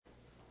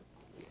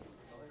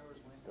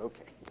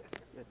Okay.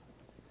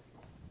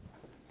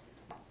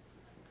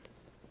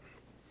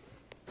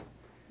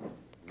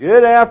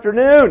 Good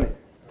afternoon.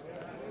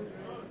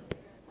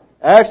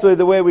 Actually,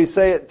 the way we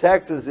say it in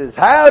Texas is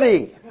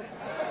howdy.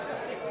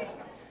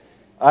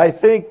 I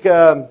think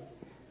that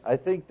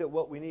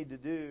what we need to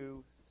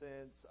do,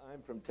 since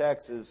I'm from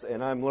Texas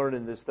and I'm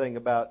learning this thing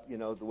about,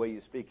 the way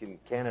you speak in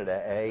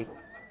Canada,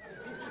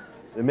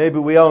 then maybe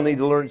we all need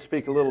to learn to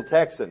speak a little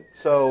Texan.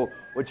 So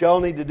what y'all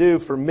need to do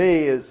for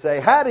me is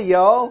say, howdy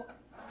y'all.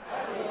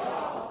 Howdy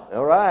y'all.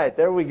 All right,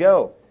 there we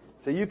go.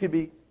 So you could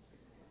be,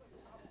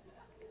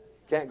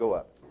 can't go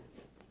up.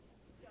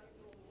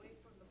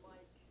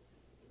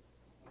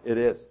 It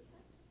is.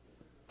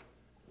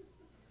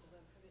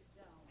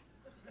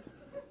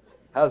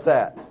 How's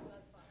that?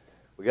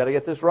 We got to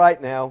get this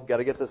right now. Got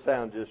to get the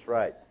sound just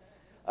right.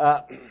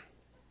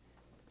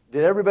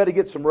 Did everybody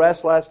get some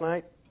rest last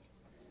night?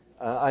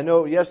 I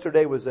know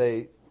yesterday was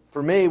a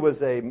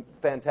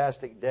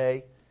fantastic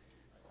day.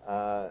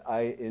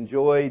 I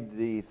enjoyed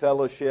the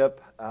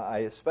fellowship. I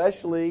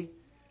especially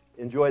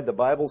enjoyed the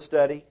Bible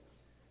study.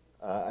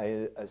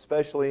 I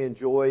especially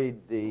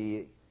enjoyed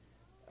the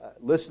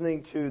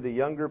listening to the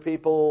younger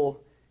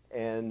people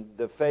and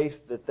the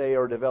faith that they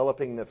are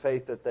developing, the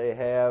faith that they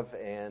have,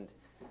 and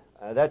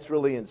that's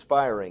really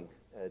inspiring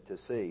to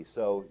see.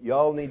 So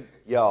y'all need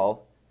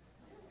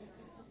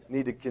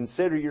to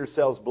consider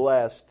yourselves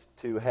blessed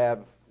to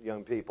have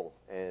young people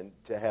and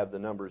to have the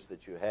numbers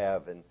that you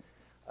have. And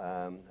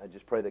I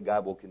just pray that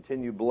God will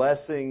continue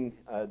blessing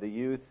the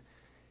youth.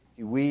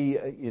 We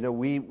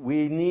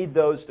need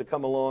those to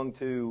come along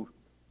to,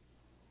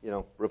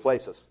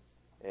 replace us.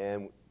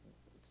 And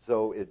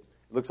so it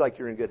looks like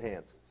you're in good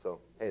hands.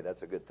 So, hey,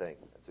 that's a good thing.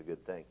 That's a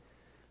good thing.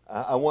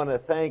 I want to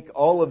thank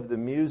all of the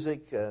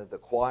music, the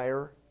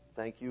choir.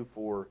 Thank you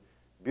for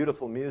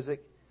beautiful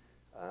music.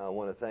 I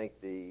want to thank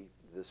the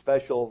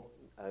special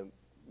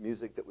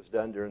music that was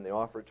done during the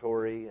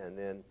offertory, and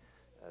then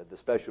the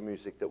special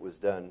music that was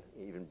done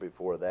even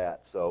before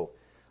that. So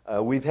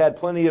we've had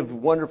plenty of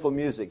wonderful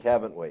music,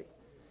 haven't we?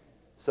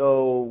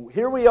 So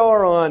here we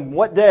are on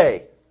what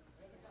day?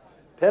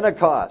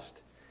 Pentecost.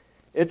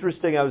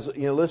 Interesting. I was,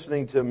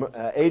 listening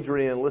to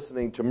Adrian,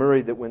 listening to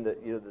Murray that when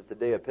that the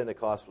day of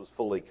Pentecost was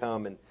fully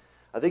come, and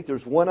I think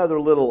there's one other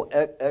little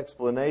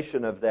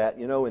explanation of that.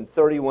 In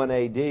 31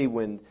 A.D.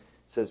 when it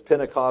says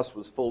Pentecost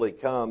was fully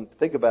come,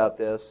 think about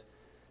this.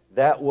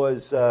 That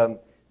was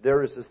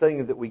there is this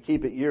thing that we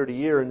keep it year to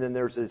year, and then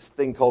there's this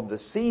thing called the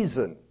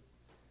season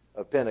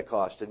of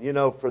Pentecost. And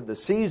for the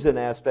season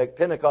aspect,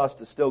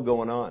 Pentecost is still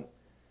going on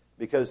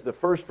because the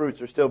first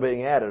fruits are still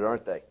being added,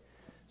 aren't they?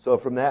 So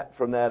from that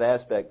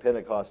aspect,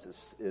 Pentecost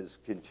is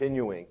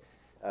continuing.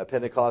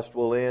 Pentecost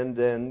will end,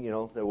 and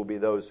there will be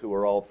those who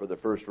are all for the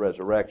first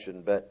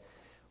resurrection. But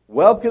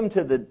welcome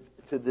to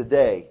the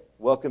day.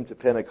 Welcome to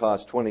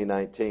Pentecost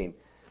 2019.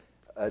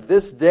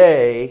 This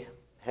day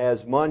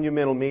has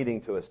monumental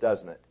meaning to us,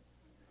 doesn't it?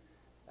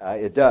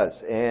 It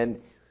does.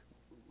 And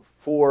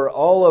for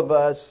all of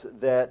us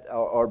that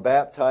are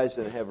baptized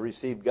and have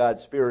received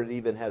God's Spirit, it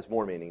even has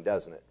more meaning,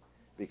 doesn't it?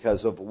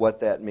 Because of what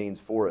that means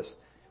for us.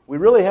 We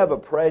really have a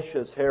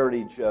precious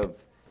heritage of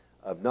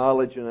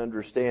knowledge and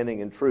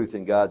understanding and truth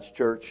in God's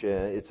church.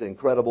 It's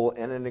incredible,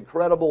 and an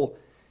incredible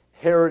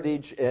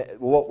heritage,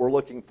 what we're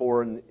looking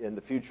for in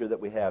the future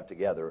that we have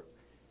together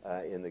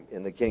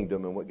in the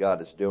kingdom and what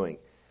God is doing.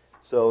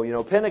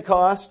 So,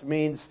 Pentecost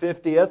means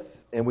 50th,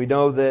 and we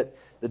know that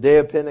the day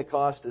of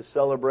Pentecost is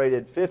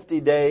celebrated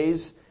 50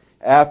 days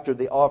after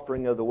the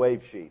offering of the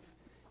wave sheaf.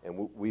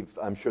 And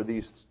I'm sure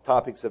these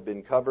topics have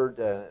been covered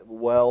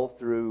well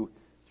through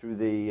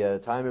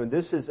the time. And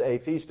this is a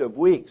Feast of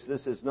Weeks.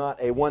 This is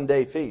not a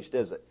one-day feast,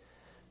 is it?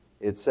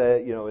 It's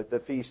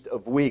the Feast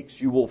of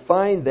Weeks. You will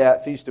find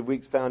that Feast of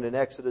Weeks found in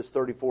Exodus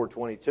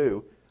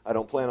 34:22. I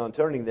don't plan on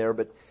turning there,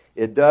 but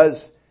it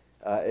does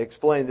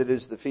explain that it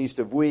is the Feast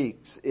of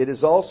Weeks. It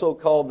is also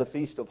called the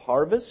Feast of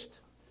Harvest.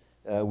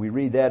 We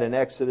read that in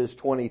Exodus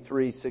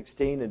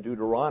 23:16 and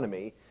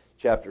Deuteronomy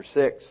chapter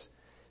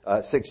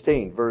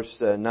 16,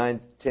 verse 9,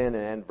 10,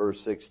 and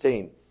verse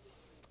 16.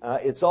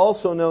 It's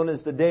also known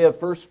as the Day of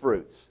First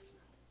Fruits.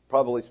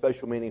 Probably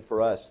special meaning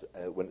for us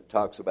when it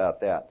talks about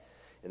that.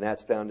 And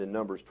that's found in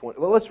Numbers 20.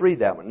 Well, let's read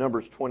that one.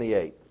 Numbers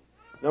 28.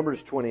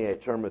 Numbers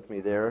 28. Turn with me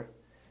there.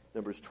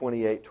 Numbers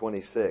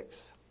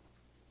 28:26.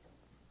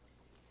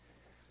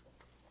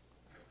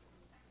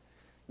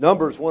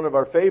 Numbers, one of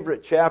our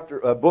favorite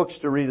books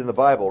to read in the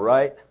Bible,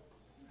 right?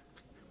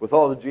 With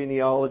all the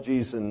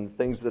genealogies and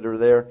things that are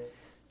there.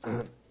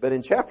 But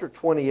in chapter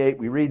 28,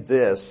 we read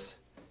this.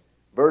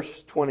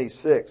 Verse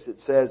 26, it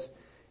says,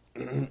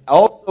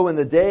 also in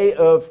the day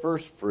of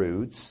first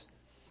fruits,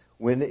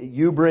 when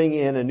you bring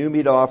in a new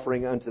meat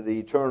offering unto the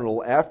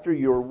eternal, after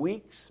your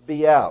weeks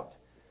be out.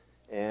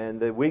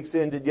 And the weeks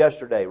ended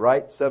yesterday,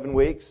 right? 7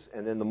 weeks.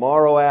 And then the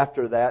morrow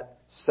after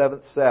that,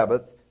 7th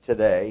Sabbath,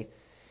 today,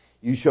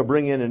 you shall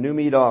bring in a new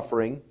meat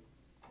offering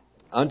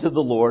unto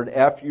the Lord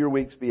after your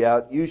weeks be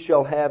out. You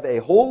shall have a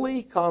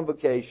holy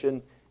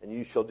convocation, and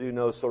you shall do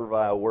no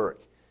servile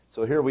work.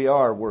 So here we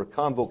are, we're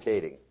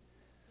convocating.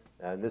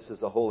 And this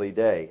is a holy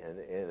day, and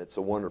it's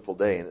a wonderful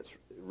day, and it's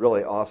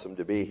really awesome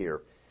to be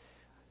here.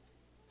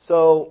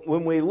 So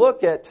when we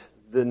look at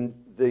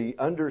the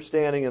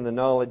understanding and the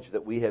knowledge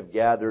that we have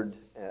gathered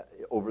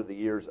over the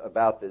years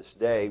about this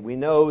day, we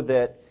know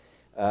that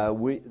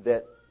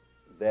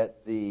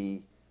that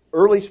the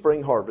early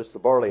spring harvest, the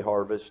barley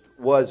harvest,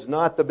 was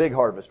not the big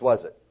harvest,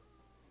 was it?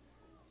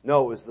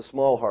 No, it was the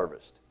small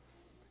harvest.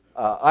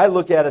 I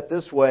look at it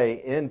this way.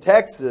 In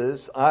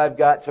Texas, I've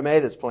got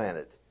tomatoes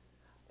planted,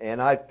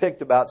 and I've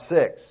picked about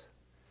 6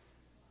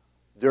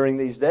 during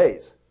these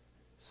days.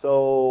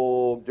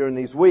 So, during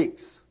these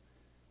weeks.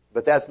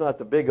 But that's not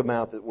the big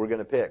amount that we're going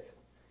to pick.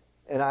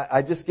 And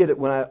I just get it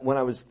when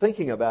I was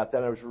thinking about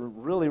that, I was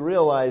really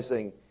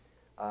realizing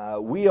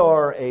we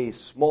are a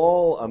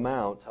small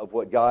amount of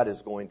what God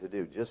is going to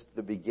do, just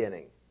the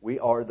beginning. We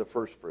are the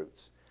first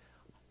fruits.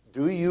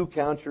 Do you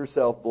count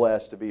yourself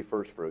blessed to be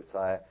first fruits?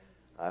 I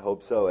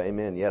hope so.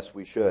 Amen. Yes,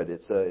 we should.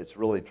 It's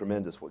really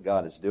tremendous what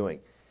God is doing.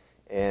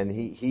 And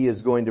He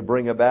is going to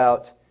bring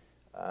about,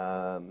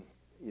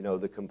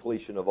 the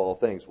completion of all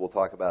things. We'll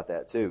talk about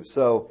that too.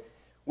 So,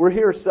 we're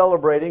here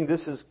celebrating.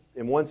 This is,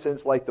 in one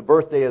sense, like the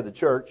birthday of the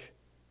church,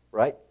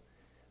 right?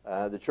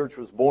 The church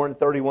was born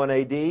 31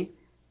 AD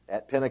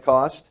at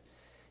Pentecost,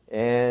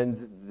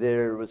 and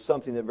there was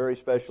something that very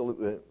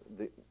special.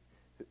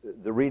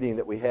 The reading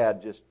that we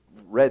had just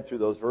read through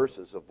those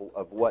verses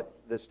of what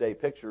this day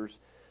pictures.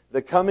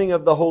 The coming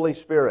of the Holy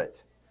Spirit.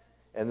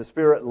 And the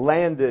Spirit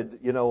landed,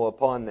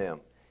 upon them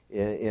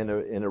in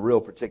a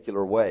real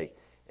particular way.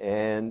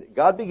 And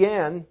God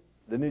began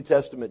the New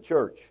Testament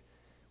church.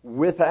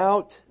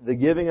 Without the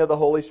giving of the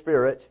Holy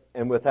Spirit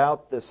and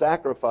without the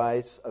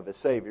sacrifice of a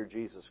Savior,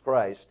 Jesus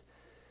Christ,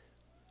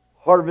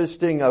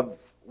 harvesting of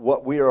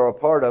what we are a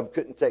part of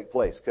couldn't take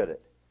place, could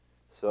it?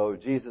 So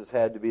Jesus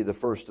had to be the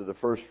first of the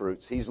first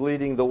fruits. He's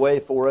leading the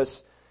way for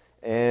us,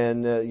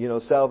 and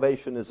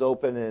salvation is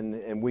open,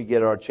 and we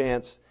get our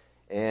chance.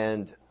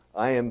 And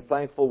I am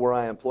thankful where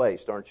I am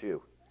placed, aren't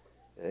you?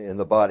 In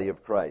the body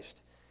of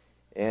Christ.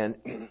 And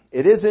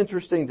it is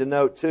interesting to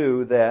note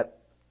too that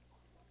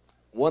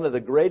one of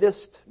the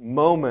greatest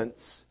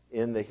moments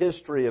in the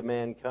history of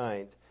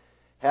mankind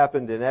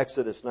happened in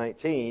Exodus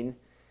 19,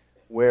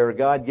 where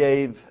God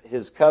gave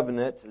His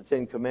covenant, the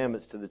 10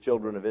 Commandments, to the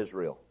children of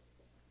Israel.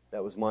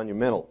 That was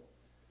monumental.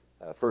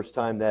 First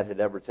time that had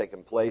ever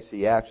taken place.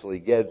 He actually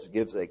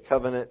gives a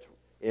covenant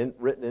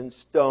written in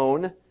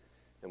stone.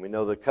 And we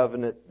know the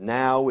covenant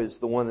now is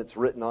the one that's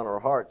written on our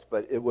hearts,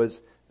 but it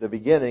was the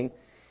beginning.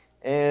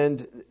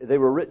 And they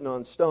were written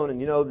on stone.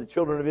 And the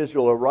children of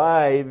Israel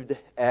arrived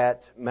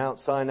at Mount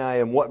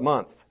Sinai in what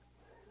month?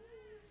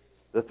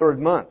 The 3rd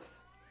month.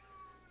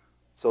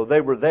 So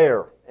they were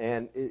there.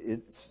 And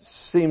it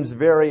seems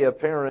very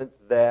apparent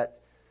that,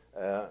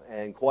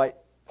 and quite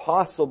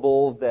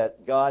possible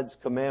that God's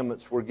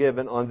commandments were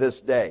given on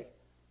this day.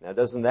 Now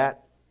isn't that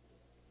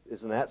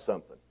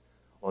something?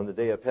 On the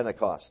day of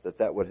Pentecost,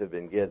 that would have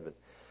been given.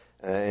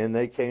 And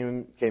they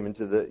came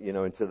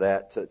into into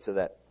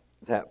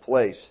that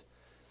place.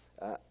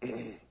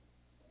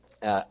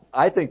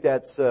 I think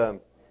that's,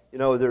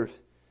 there's,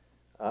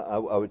 I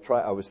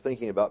was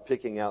thinking about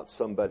picking out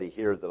somebody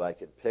here that I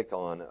could pick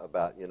on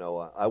about,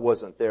 I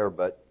wasn't there,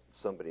 but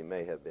somebody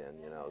may have been,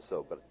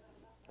 but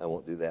I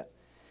won't do that.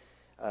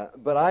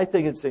 But I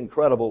think it's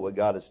incredible what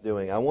God is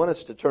doing. I want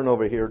us to turn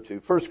over here to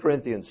 1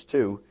 Corinthians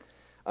 2.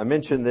 I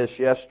mentioned this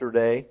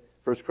yesterday,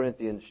 1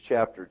 Corinthians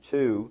chapter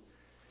 2.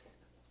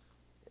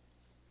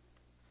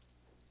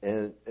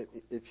 And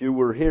if you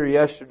were here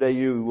yesterday,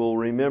 you will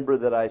remember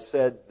that I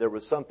said there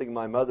was something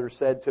my mother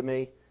said to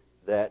me,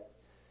 that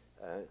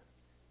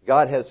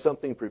God has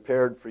something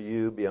prepared for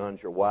you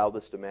beyond your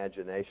wildest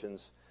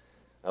imaginations.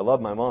 I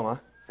love my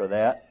mama for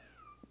that.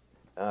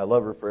 I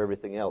love her for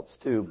everything else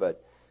too,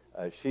 but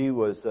she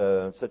was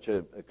such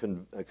a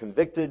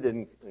convicted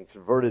and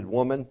converted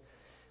woman.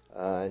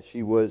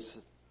 She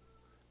was,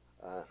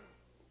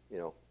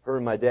 her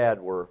and my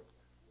dad were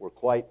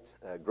quite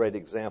great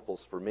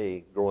examples for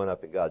me growing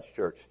up in God's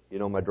church.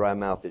 My dry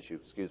mouth issue.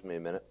 Excuse me a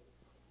minute.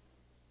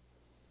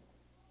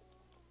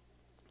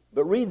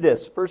 But read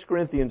this, 1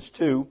 Corinthians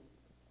 2.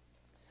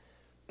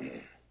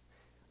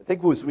 I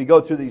think as we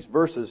go through these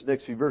verses,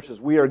 next few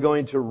verses, we are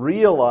going to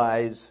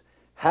realize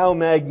how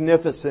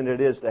magnificent it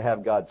is to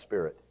have God's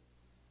Spirit.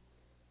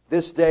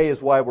 This day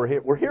is why we're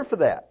here. We're here for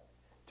that,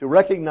 to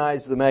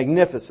recognize the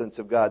magnificence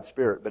of God's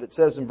Spirit. But it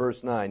says in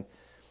verse 9, it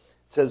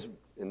says,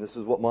 and this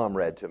is what Mom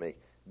read to me,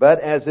 but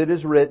as it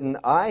is written,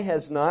 eye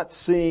has not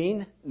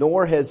seen,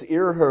 nor has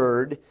ear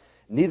heard,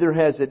 neither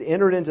has it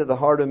entered into the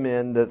heart of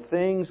men the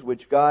things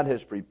which God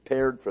has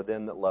prepared for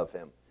them that love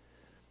Him.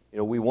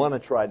 We want to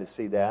try to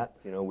see that.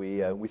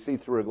 We see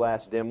through a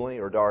glass dimly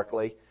or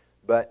darkly,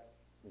 but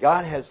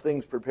God has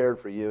things prepared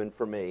for you and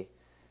for me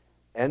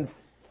and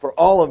for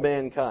all of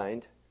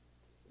mankind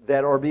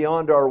that are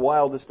beyond our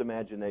wildest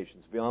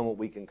imaginations, beyond what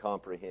we can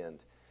comprehend.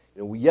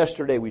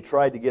 Yesterday we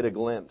tried to get a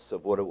glimpse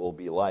of what it will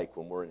be like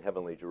when we're in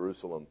heavenly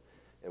Jerusalem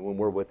and when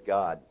we're with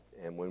God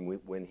and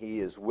when He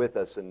is with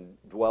us and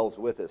dwells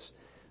with us.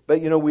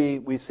 But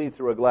we see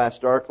through a glass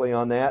darkly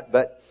on that.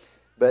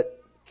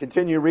 But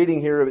continue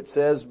reading here. It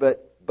says,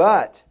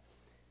 but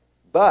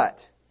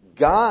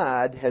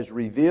God has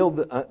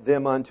revealed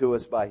them unto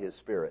us by His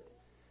Spirit.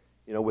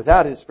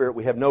 Without His Spirit,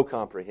 we have no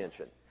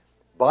comprehension.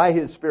 By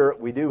His Spirit,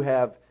 we do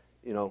have,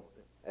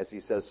 as He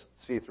says,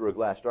 see through a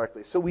glass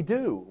darkly. So we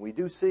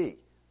do see.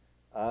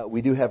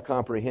 We do have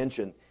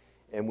comprehension,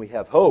 and we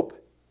have hope,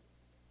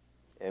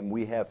 and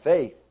we have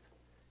faith,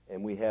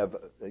 and we have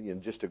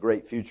just a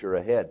great future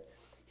ahead.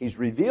 He's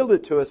revealed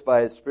it to us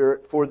by His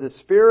Spirit, for the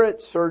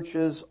Spirit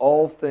searches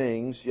all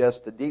things, yes,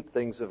 the deep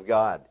things of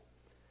God.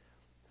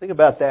 Think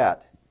about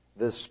that.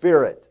 The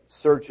Spirit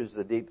searches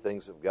the deep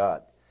things of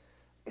God.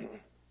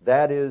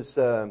 That is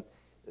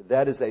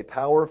a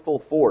powerful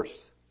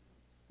force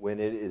when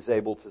it is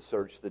able to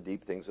search the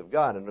deep things of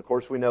God. And of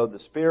course we know the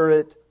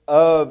Spirit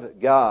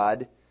of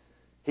God,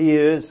 He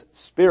is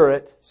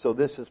Spirit, so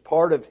this is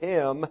part of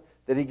Him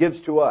that He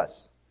gives to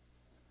us.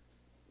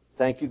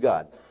 Thank you,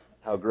 God.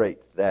 How great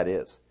that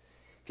is.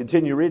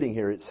 Continue reading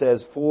here. It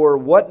says, for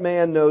what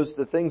man knows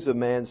the things of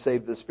man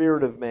save the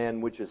spirit of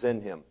man which is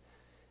in him?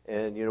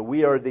 And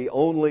we are the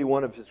only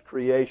one of His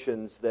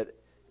creations that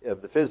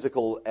of the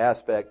physical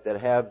aspect that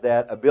have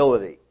that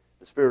ability.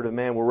 The spirit of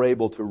man, we're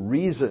able to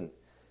reason,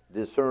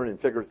 discern, and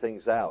figure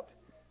things out.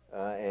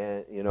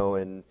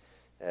 And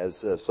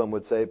as some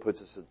would say, it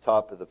puts us at the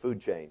top of the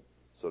food chain,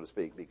 so to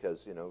speak,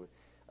 because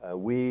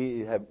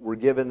we're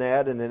given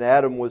that, and then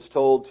Adam was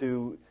told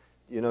to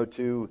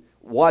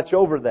watch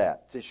over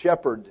that, to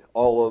shepherd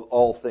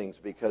all things,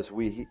 because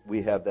we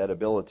have that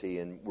ability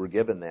and we're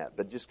given that.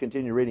 But just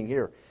continue reading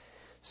here.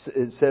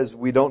 It says,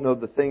 we don't know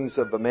the things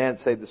of a man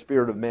save the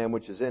spirit of man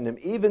which is in him.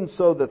 Even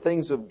so the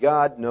things of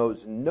God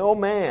knows no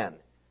man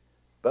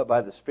but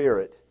by the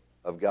Spirit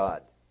of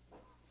God.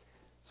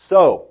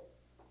 So,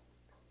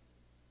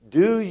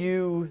 do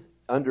you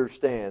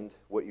understand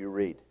what you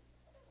read?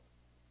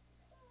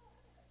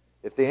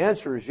 If the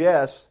answer is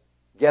yes,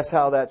 guess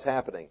how that's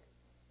happening?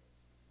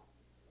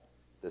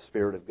 The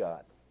Spirit of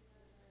God.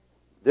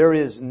 There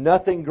is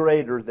nothing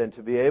greater than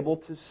to be able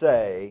to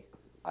say,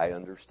 I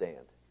understand.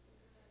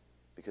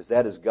 Because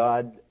that is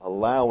God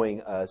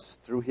allowing us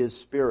through His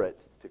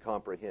Spirit to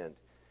comprehend.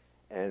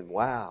 And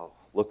wow,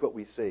 look what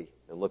we see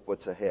and look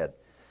what's ahead.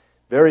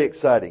 Very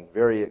exciting,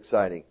 very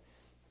exciting.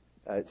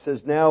 It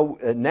says now,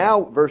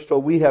 verse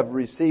 12, we have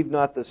received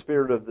not the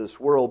spirit of this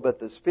world, but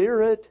the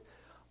Spirit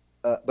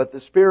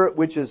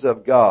which is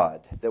of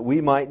God, that we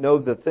might know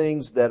the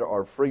things that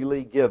are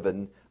freely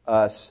given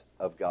us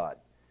of God.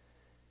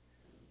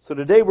 So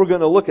today we're going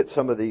to look at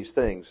some of these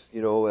things.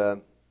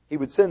 He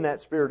would send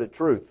that Spirit of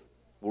truth.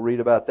 We'll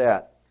read about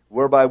that,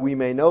 whereby we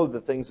may know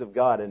the things of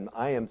God, and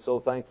I am so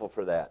thankful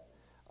for that.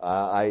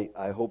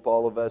 I hope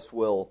all of us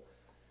will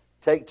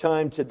take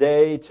time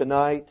today,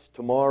 tonight,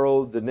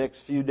 tomorrow, the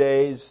next few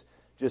days,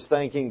 just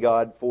thanking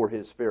God for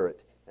His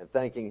Spirit and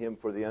thanking Him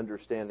for the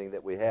understanding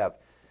that we have.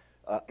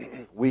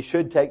 We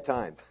should take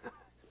time,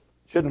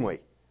 shouldn't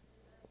we,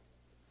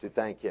 to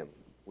thank Him?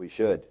 We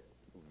should,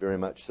 very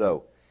much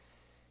so.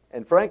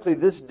 And frankly,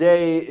 this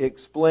day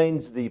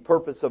explains the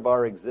purpose of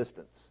our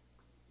existence.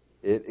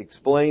 It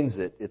explains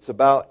it. It's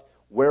about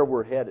where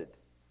we're headed.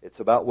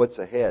 It's about what's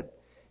ahead.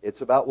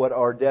 It's about what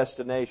our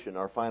destination,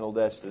 our final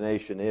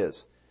destination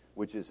is,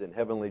 which is in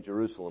heavenly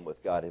Jerusalem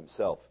with God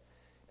Himself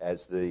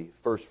as the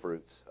first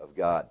fruits of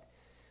God.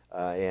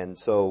 And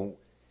so,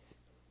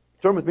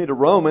 turn with me to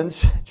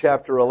Romans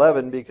chapter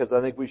 11, because I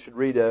think we should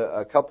read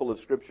a couple of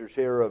scriptures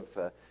here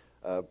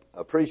of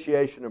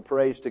appreciation and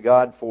praise to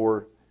God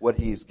for what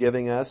He's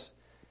giving us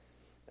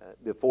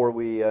before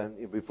we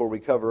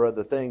cover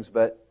other things.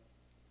 But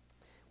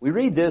we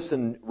read this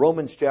in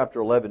Romans chapter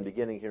 11,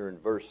 beginning here in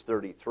verse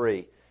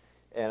 33.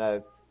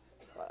 And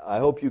I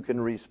hope you can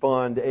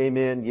respond,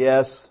 amen,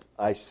 yes,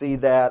 I see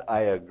that, I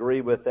agree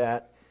with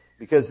that.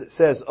 Because it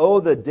says, oh,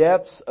 the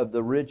depths of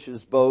the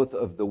riches both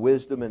of the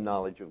wisdom and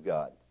knowledge of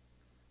God.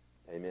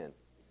 Amen.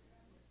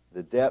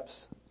 The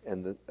depths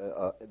and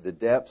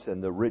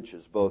the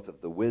riches both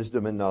of the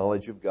wisdom and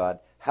knowledge of God.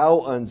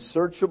 How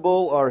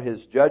unsearchable are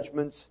His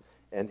judgments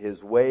and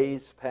His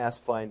ways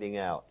past finding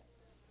out.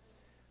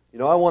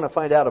 I want to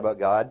find out about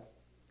God.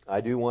 I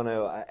do want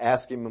to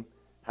ask Him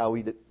how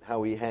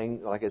he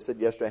hangs, like I said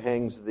yesterday,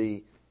 hangs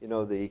the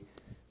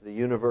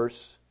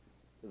universe,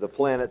 the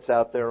planets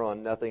out there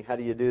on nothing. How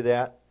do you do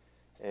that?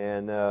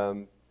 And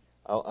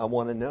I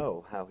want to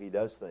know how He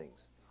does things.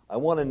 I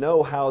want to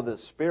know how the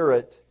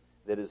Spirit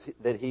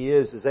that He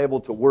is able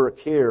to work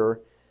here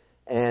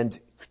and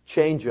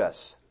change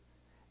us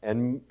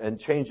and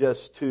change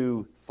us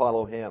to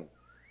follow Him.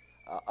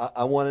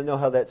 I want to know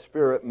how that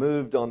Spirit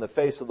moved on the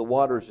face of the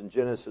waters in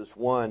Genesis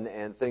 1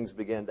 and things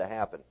began to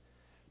happen.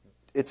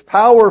 It's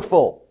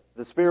powerful,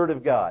 the Spirit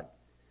of God,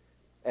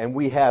 and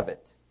we have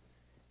it.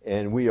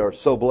 And we are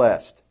so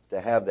blessed to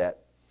have that.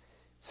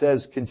 It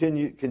says,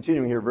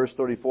 continuing here, verse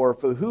 34,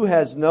 for who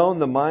has known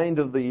the mind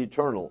of the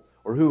eternal,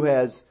 or who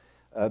has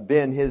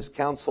been His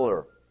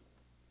counselor?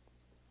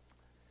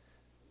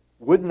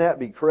 Wouldn't that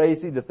be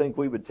crazy to think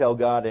we would tell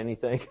God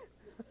anything?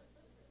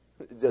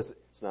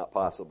 It's not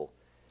possible.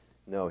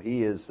 No,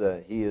 He is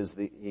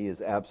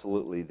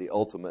absolutely the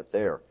ultimate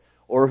there.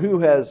 Or who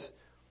has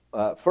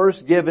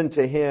first given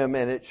to Him,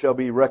 and it shall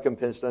be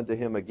recompensed unto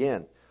him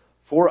again.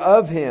 For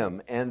of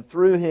Him, and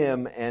through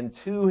Him, and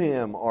to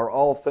Him are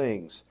all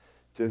things,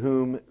 to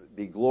whom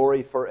be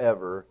glory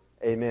forever.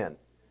 Amen.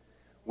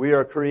 We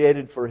are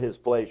created for His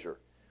pleasure.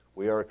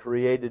 We are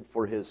created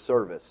for His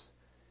service.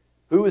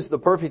 Who is the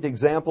perfect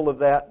example of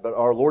that but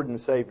our Lord and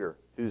Savior,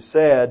 who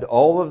said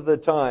all of the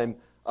time,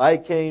 I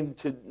came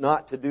to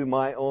not to do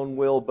my own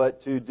will,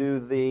 but to do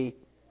the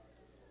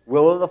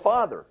will of the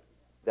Father.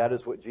 That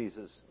is what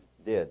Jesus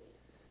did.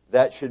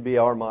 That should be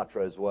our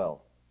mantra as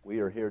well. We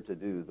are here to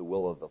do the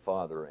will of the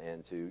Father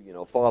and to,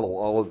 follow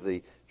all of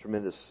the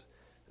tremendous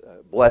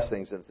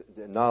blessings and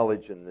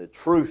knowledge and the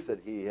truth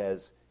that He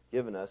has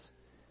given us.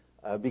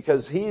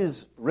 Because He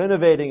is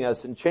renovating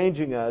us and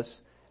changing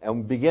us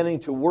and beginning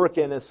to work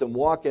in us and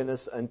walk in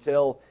us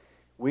until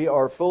we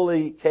are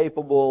fully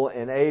capable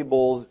and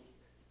able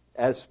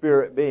as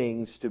spirit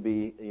beings to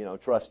be,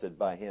 trusted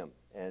by Him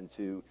and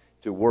to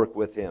work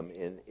with Him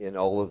in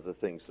all of the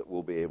things that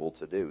we'll be able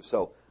to do.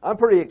 So I'm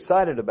pretty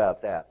excited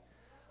about that.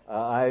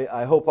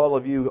 I hope all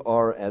of you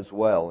are as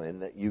well,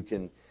 and that you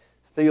can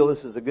feel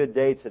this is a good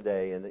day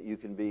today and that you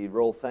can be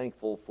real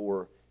thankful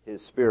for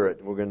His Spirit.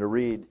 And we're going to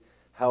read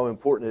how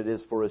important it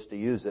is for us to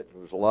use it.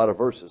 There's a lot of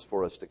verses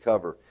for us to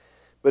cover.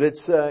 But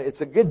it's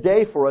a good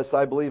day for us,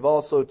 I believe,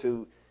 also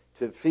to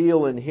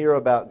feel and hear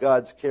about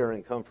God's care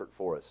and comfort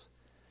for us.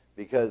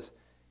 Because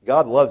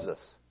God loves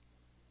us.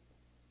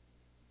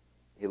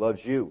 He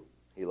loves you.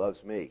 He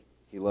loves me.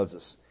 He loves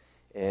us.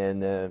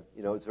 And,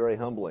 it's very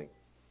humbling.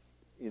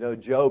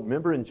 Job,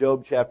 remember in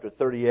Job chapter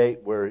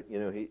 38 where,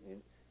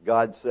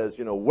 God says,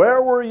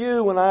 where were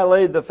you when I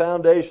laid the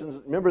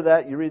foundations? Remember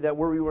that? You read that,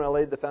 where were you when I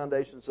laid the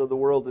foundations of the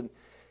world? And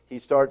he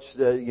starts,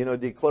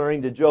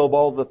 declaring to Job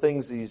all the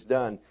things he's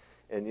done.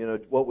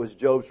 And, what was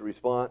Job's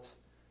response?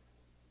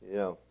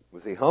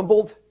 Was he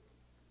humbled?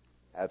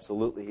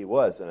 Absolutely he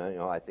was. And,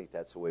 I think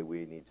that's the way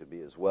we need to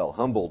be as well.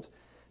 Humbled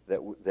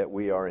that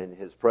we are in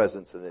His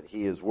presence and that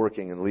He is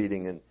working and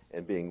leading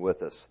and being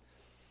with us.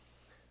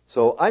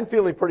 So I'm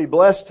feeling pretty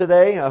blessed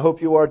today. I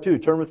hope you are too.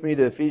 Turn with me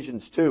to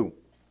Ephesians 2.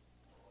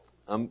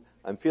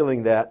 I'm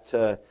feeling that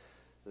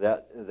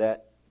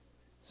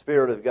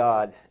Spirit of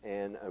God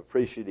and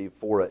appreciative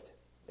for it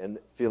and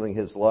feeling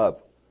His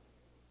love.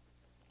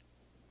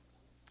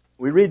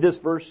 We read this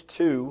verse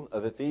 2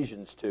 of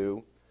Ephesians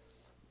 2.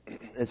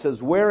 It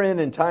says, wherein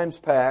in times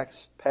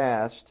past,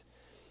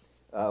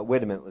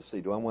 wait a minute, let's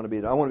see, I want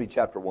to be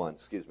chapter 1,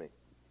 excuse me.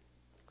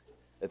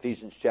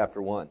 Ephesians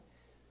chapter 1.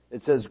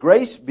 It says,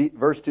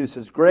 verse 2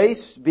 says,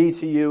 grace be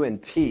to you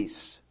and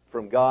peace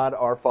from God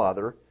our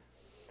Father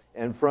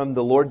and from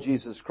the Lord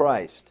Jesus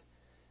Christ.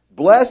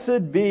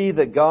 Blessed be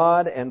the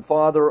God and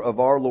Father of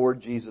our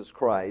Lord Jesus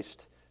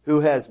Christ,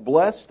 who has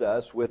blessed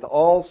us with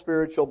all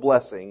spiritual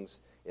blessings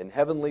in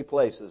heavenly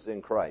places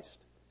in Christ.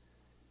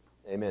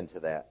 Amen to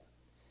that.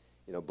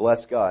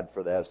 Bless God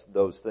for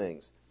those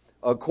things.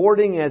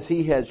 According as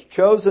He has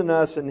chosen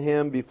us in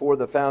Him before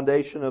the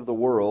foundation of the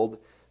world,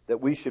 that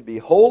we should be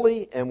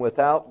holy and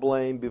without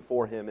blame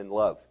before Him in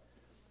love.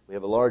 We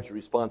have a large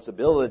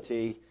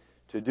responsibility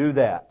to do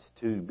that,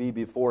 to be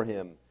before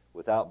Him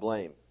without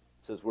blame.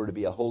 It says we're to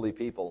be a holy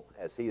people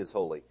as He is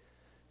holy.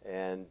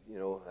 And,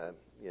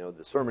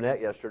 the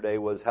sermonette yesterday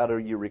was, how do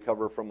you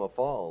recover from a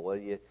fall? Well,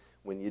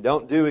 when you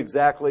don't do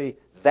exactly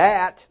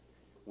that,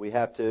 we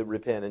have to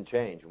repent and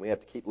change. We have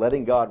to keep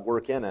letting God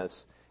work in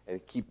us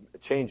and keep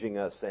changing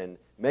us and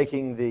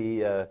making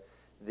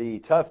the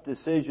tough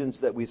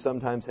decisions that we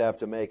sometimes have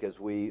to make as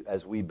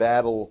we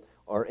battle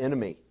our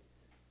enemy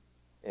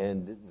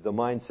and the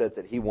mindset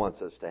that he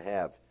wants us to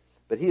have.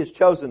 But He has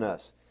chosen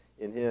us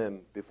in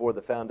Him before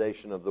the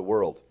foundation of the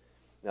world.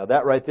 Now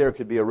that right there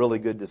could be a really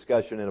good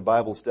discussion in a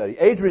Bible study.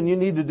 Adrian, you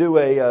need to do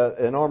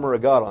an armor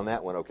of God on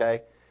that one,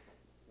 okay?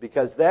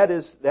 Because that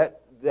is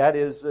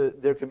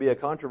there can be a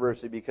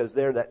controversy because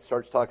that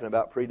starts talking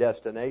about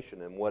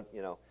predestination and what,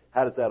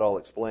 how does that all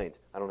explained?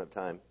 I don't have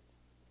time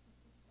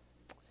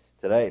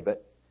today,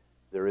 but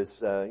there is,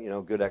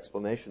 good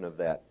explanation of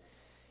that.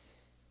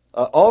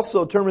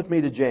 Also, turn with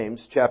me to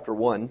James chapter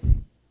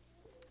 1.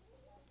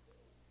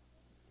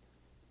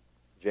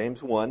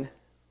 James 1.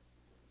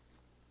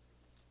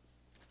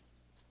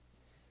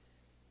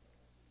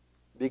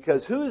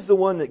 Because who is the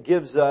one that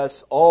gives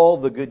us all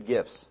the good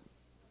gifts?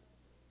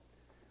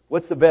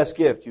 What's the best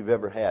gift you've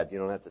ever had? You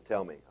don't have to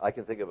tell me. I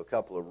can think of a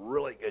couple of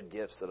really good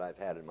gifts that I've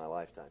had in my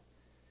lifetime.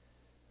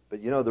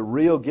 But the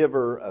real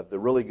giver of the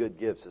really good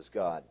gifts is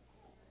God.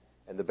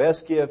 And the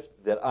best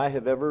gift that I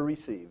have ever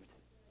received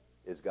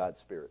is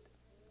God's Spirit.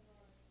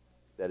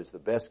 That is the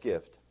best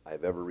gift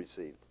I've ever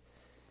received.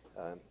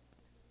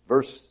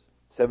 Verse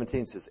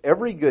 17 says,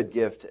 every good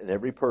gift and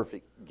every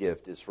perfect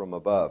gift is from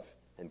above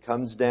and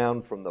comes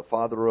down from the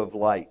Father of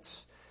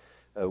lights,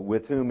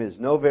 with whom is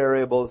no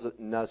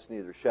variableness,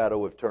 neither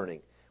shadow of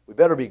turning. We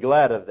better be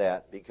glad of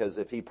that, because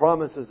if He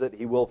promises it,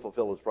 He will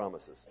fulfill His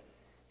promises.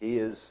 He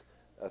is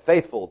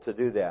faithful to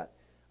do that.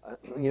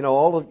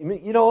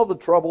 all the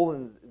trouble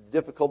and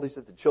difficulties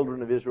that the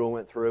children of Israel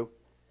went through.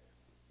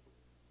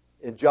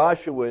 In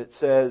Joshua it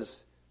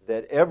says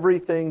that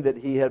everything that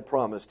he had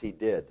promised he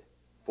did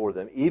for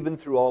them, even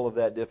through all of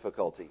that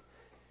difficulty.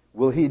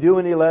 Will he do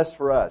any less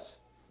for us?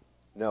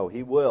 No,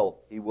 he will.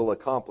 He will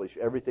accomplish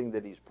everything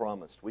that he's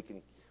promised. We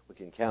can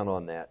count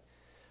on that.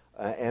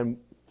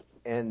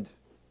 And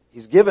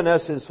he's given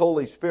us his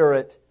Holy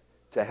Spirit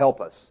to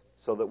help us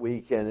so that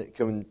we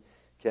can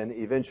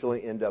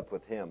eventually end up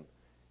with him.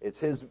 It's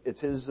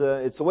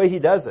the way he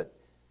does it.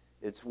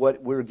 It's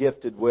what we're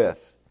gifted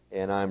with,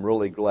 and I'm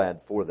really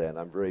glad for that.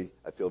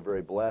 I feel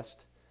very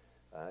blessed,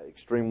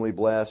 extremely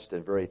blessed,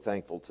 and very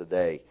thankful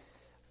today.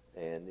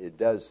 And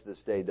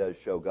this day does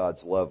show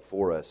God's love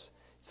for us.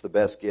 It's the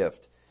best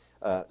gift.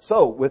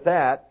 So with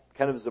that,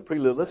 kind of as a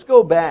prelude, let's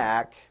go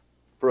back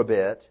for a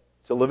bit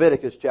to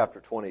Leviticus chapter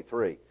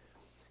 23.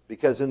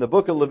 Because in the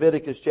book of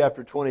Leviticus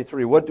chapter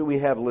 23, what do we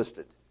have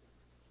listed?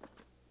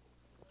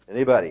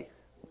 Anybody?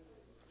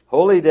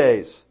 Holy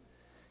days.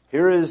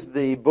 Here is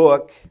the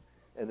book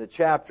and the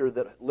chapter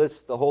that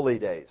lists the holy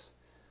days.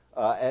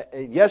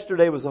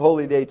 Yesterday was a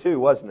holy day too,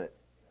 wasn't it?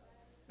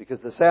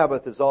 Because the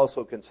Sabbath is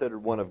also considered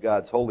one of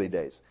God's holy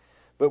days.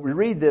 But we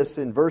read this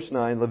in verse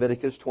 9,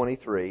 Leviticus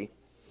 23.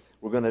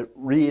 We're going to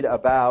read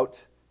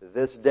about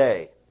this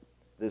day.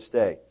 This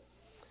day.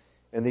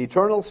 And the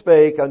Eternal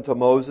spake unto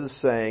Moses,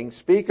 saying,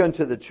 Speak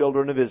unto the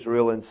children of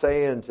Israel, and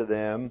say unto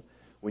them,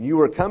 When you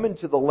are come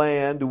into the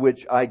land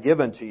which I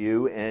give unto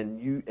you, and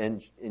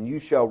you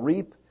shall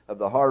reap of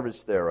the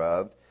harvest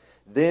thereof,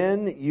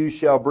 then you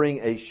shall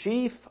bring a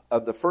sheaf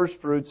of the first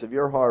fruits of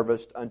your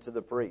harvest unto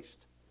the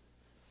priest.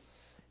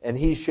 And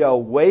he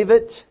shall wave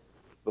it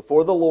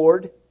before the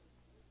Lord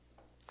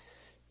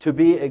to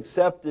be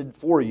accepted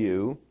for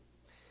you.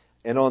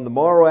 And on the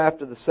morrow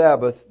after the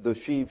Sabbath, the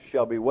sheaf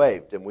shall be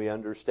waved. And we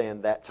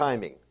understand that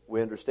timing.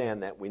 We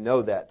understand that. We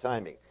know that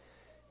timing.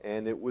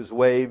 And it was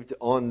waved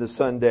on the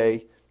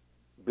Sunday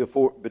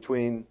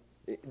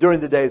during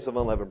the days of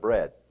unleavened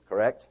bread.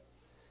 Correct?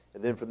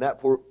 And then from that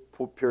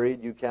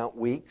period, you count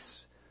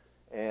weeks.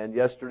 And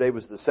yesterday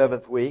was the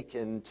 7th week,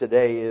 and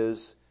today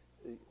is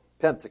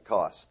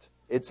Pentecost.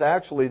 It's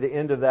actually the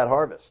end of that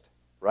harvest,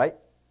 right?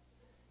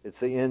 It's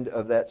the end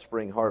of that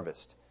spring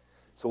harvest.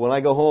 So when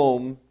I go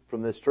home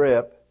from this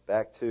trip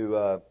back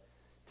to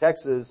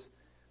Texas,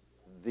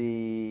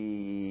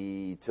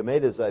 the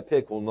tomatoes I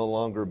pick will no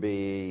longer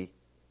be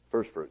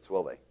first fruits,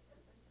 will they?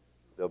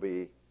 They'll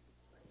be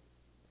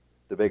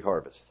the big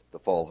harvest, the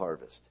fall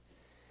harvest.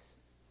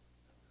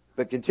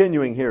 But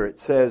continuing here, it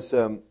says,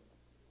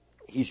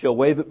 He shall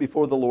wave it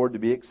before the Lord to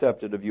be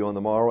accepted of you on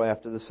the morrow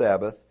after the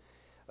Sabbath.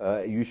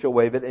 You shall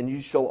wave it, and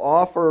you shall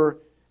offer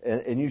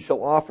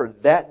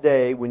that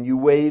day when you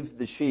wave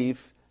the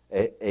sheaf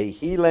a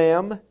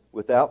he-lamb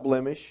without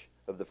blemish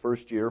of the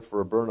first year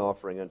for a burnt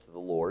offering unto the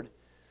Lord.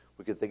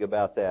 We could think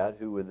about that.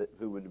 Who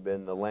would have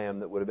been the lamb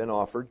that would have been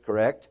offered,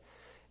 correct?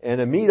 And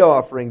a meat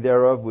offering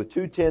thereof with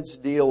 2/10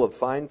 deal of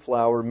fine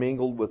flour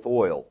mingled with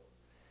oil.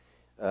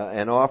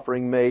 An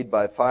offering made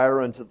by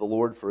fire unto the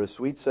Lord for a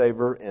sweet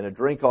savor, and a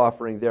drink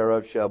offering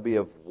thereof shall be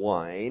of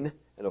wine,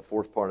 and a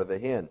 4th part of a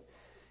hin.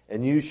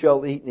 And you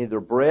shall eat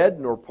neither bread,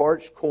 nor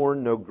parched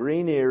corn, nor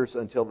green ears,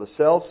 until the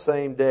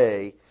selfsame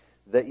day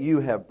that you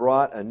have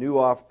brought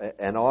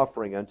an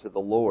offering unto the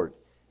Lord.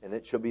 And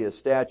it shall be a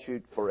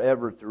statute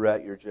forever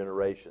throughout your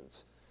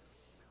generations.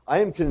 I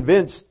am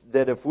convinced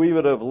that if we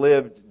would have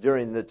lived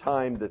during the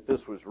time that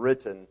this was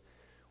written,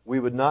 we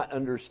would not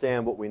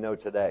understand what we know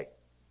today.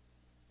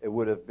 It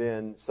would have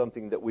been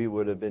something that we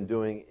would have been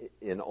doing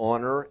in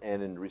honor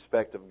and in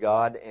respect of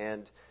God,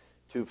 and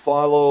to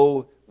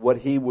follow what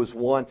he was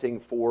wanting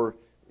for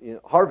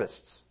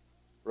harvests,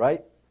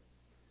 right?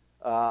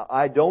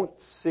 I don't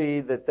see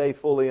that they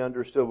fully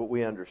understood what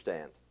we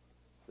understand.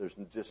 There's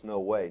just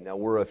no way. Now,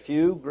 were a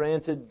few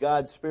granted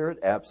God's Spirit?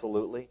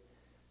 Absolutely.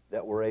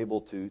 That we're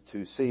able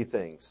to see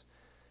things.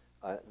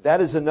 That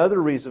is another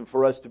reason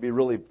for us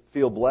to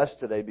feel blessed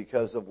today,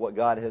 because of what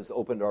God has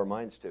opened our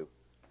minds to.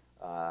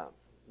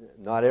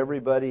 Not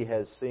everybody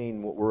has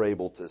seen what we're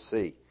able to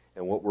see,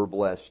 and what we're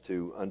blessed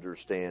to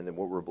understand, and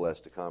what we're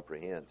blessed to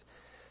comprehend.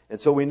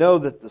 And so we know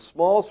that the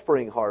small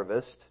spring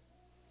harvest,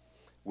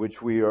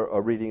 which we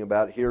are reading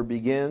about here,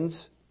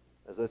 begins,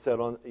 as I said,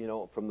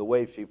 from the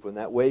wave sheaf. When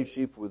that wave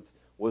sheaf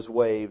was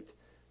waved,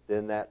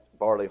 then that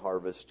barley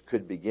harvest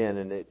could begin,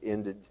 and it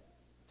ended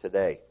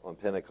today on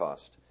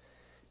Pentecost.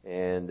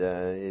 And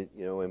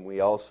and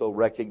we also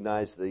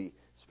recognize the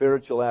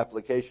spiritual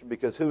application,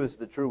 because who is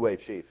the true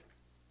wave sheaf?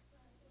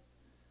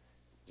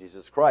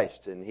 Jesus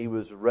Christ. And he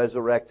was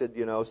resurrected,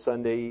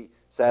 Sunday,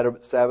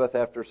 Sabbath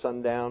after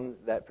sundown,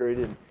 that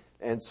period.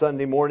 And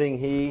Sunday morning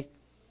he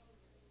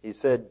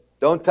said,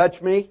 "Don't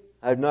touch me.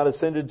 I have not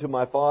ascended to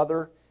my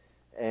Father."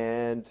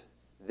 And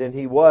then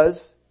he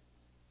was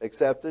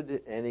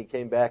accepted, and he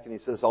came back and he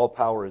says, "All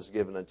power is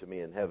given unto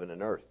me in heaven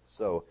and earth."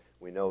 So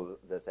we know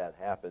that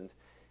happened.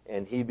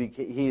 And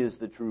he is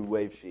the true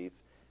wave sheaf.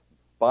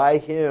 By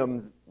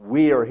him,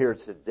 we are here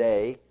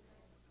today.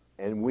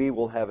 And we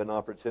will have an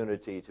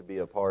opportunity to be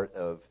a part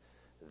of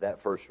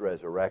that first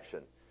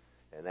resurrection.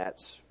 And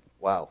that's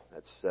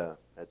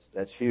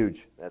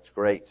huge. That's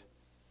great.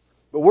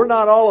 But we're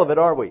not all of it,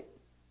 are we?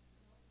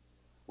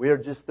 We are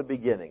just the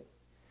beginning.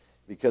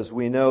 Because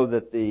we know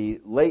that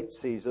the late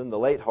season, the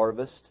late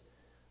harvest,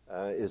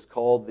 is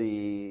called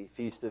the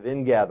Feast of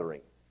Ingathering.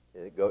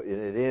 And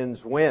it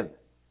ends when?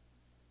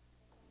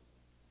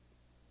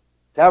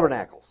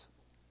 Tabernacles.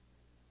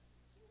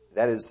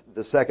 That is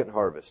the second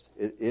harvest.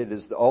 It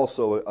is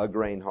also a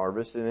grain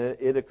harvest, and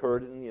it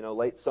occurred in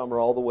late summer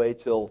all the way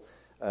till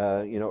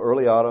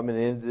early autumn,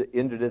 and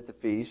ended at the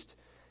feast.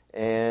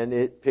 And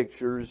it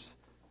pictures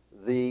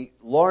the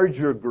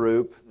larger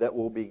group that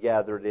will be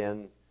gathered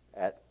in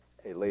at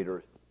a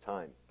later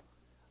time,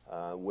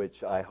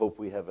 which I hope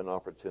we have an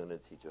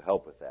opportunity to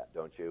help with that,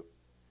 don't you?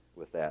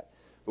 With that,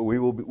 but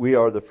we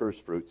are the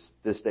first fruits.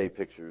 This day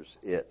pictures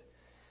it,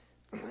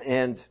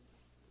 and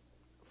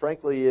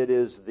frankly, it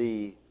is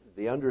the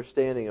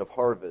understanding of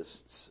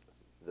harvests,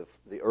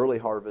 the early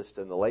harvest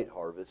and the late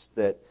harvest,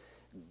 that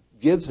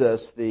gives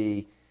us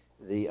the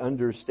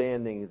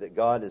understanding that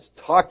God is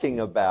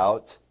talking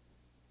about.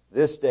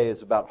 This day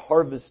is about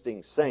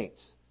harvesting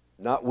saints,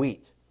 not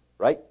wheat,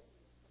 right?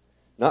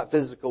 Not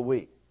physical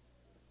wheat,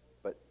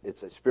 but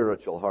it's a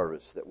spiritual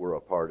harvest that we're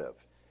a part of.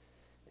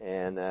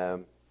 And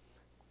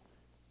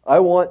I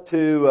want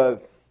to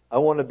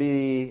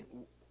be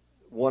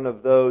one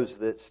of those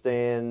that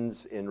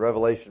stands in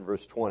Revelation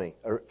verse 20,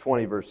 or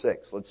 20 verse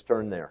 6. Let's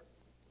turn there.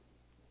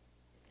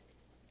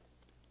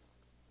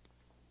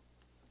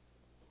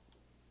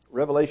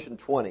 Revelation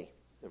 20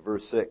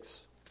 verse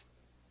 6.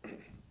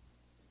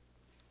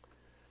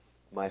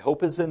 My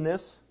hope is in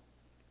this.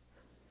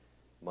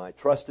 My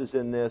trust is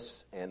in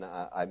this, and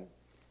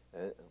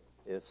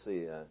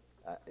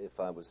if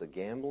I was a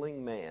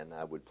gambling man,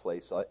 I would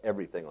place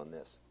everything on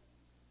this.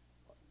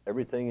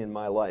 Everything in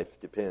my life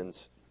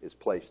is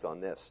placed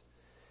on this.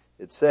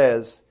 It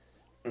says,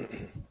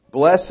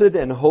 blessed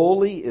and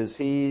holy is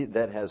he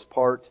that has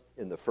part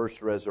in the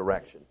first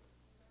resurrection.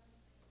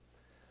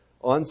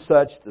 On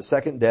such the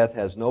second death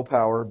has no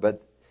power,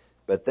 but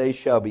they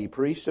shall be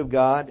priests of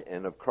God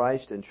and of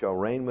Christ, and shall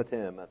reign with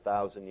him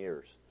 1,000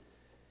 years.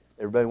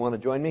 Everybody want to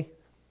join me?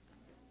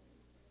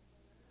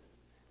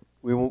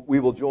 We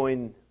will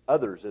join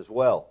others as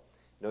well.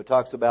 It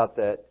talks about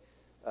that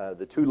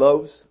the 2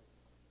 loaves.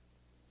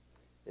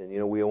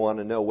 And we want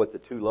to know what the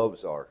 2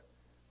 loaves are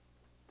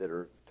that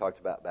are talked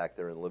about back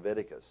there in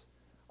Leviticus.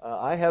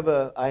 I have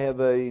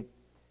a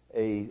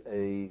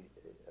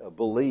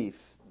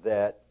belief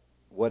that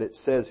what it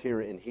says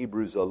here in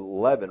Hebrews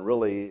 11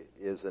 really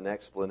is an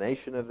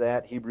explanation of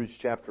that. Hebrews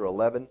chapter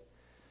 11.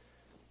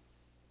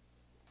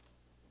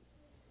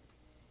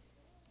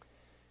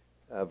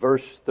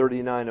 Verse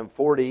 39 and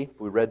 40,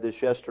 we read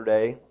this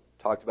yesterday,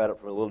 talked about it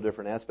from a little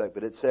different aspect,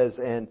 but it says,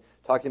 and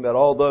talking about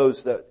all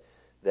those that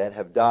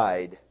have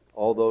died,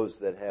 all those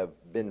that have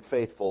been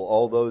faithful,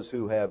 all those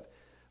who have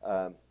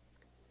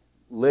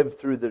lived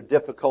through the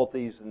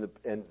difficulties and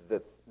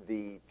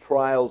the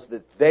trials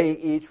that they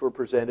each were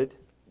presented,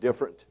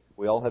 different.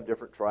 We all have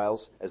different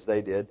trials as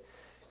they did.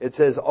 It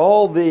says,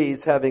 all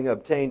these having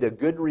obtained a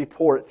good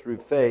report through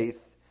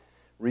faith,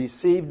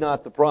 received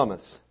not the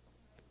promise.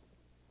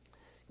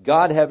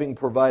 God having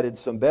provided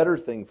some better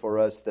thing for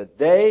us, that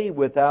they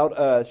without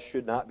us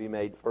should not be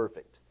made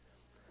perfect.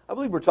 I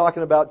believe we're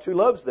talking about 2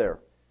 loaves there.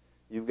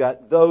 You've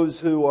got those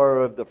who are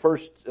of the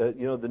first,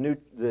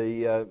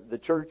 the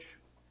church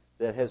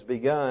that has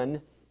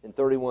begun in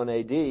 31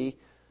 AD,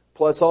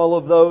 plus all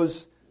of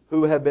those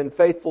who have been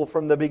faithful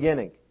from the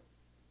beginning.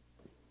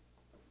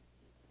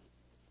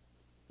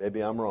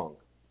 Maybe I'm wrong,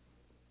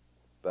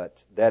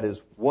 but that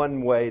is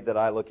one way that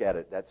I look at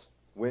it.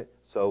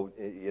 So,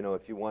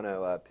 if you want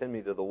to pin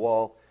me to the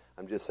wall,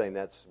 I'm just saying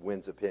that's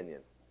Wynn's opinion,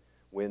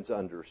 Wynn's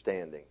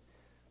understanding.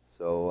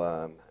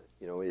 So,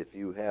 if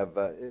you have,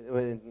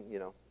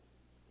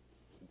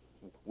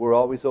 we're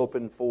always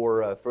open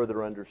for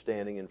further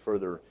understanding and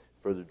further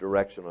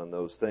direction on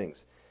those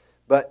things.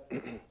 But,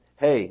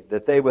 hey,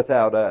 that they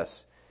without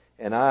us,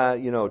 and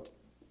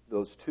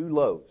those two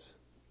loaves,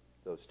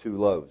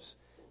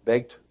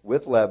 baked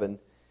with leaven,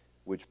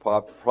 which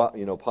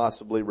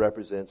possibly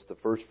represents the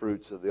first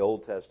fruits of the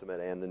Old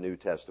Testament and the New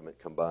Testament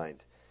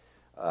combined.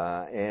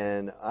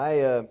 And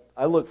I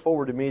look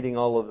forward to meeting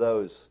all of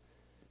those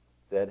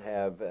that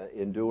have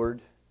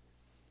endured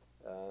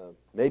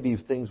maybe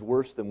things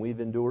worse than we've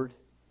endured,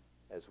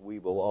 as we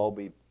will all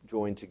be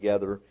joined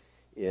together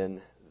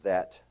in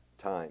that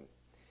time.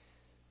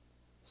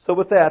 So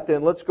with that,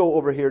 then, let's go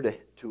over here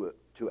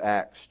to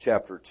Acts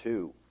chapter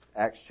 2.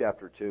 Acts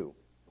chapter 2.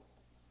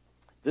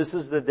 This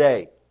is the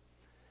day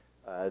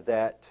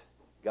that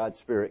God's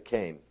Spirit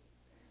came.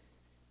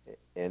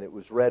 And it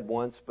was read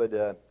once, but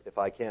if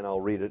I can,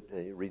 I'll read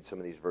some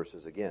of these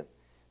verses again.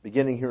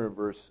 Beginning here in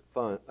verse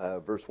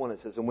 1, it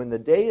says, and when the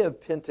day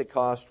of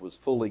Pentecost was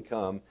fully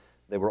come,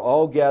 they were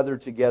all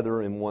gathered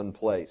together in one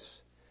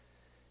place.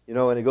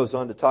 And it goes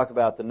on to talk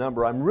about the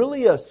number. I'm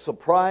really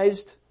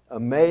surprised,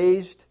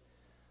 amazed,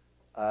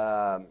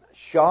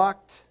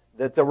 shocked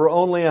that there were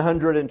only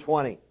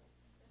 120.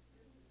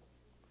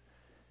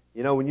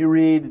 You know, when you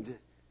read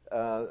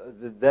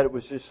that it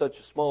was just such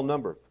a small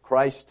number,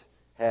 Christ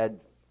had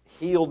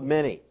healed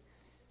many.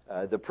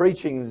 The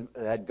preaching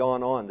had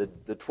gone on.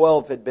 The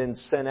 12 had been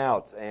sent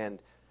out, and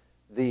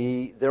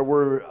there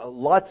were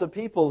lots of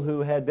people who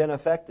had been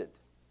affected.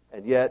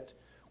 And yet,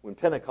 when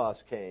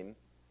Pentecost came,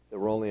 there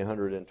were only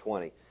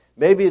 120.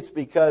 Maybe it's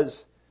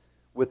because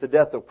with the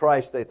death of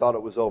Christ, they thought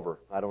it was over.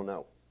 I don't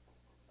know.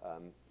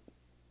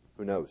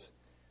 Who knows?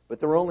 But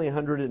there were only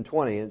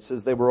 120. And it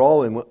says they were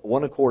all in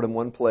one accord in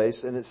one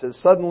place. And it says,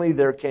 suddenly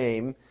there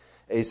came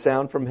a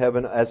sound from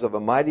heaven as of a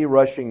mighty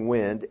rushing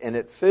wind, and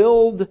it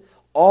filled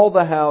all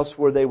the house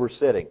where they were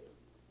sitting.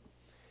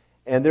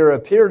 And there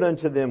appeared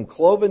unto them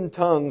cloven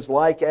tongues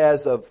like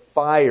as of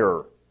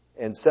fire,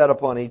 and sat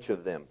upon each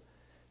of them.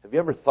 Have you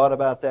ever thought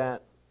about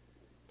that?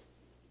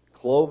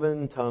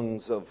 Cloven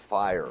tongues of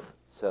fire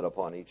set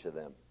upon each of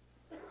them.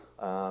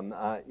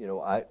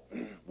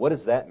 What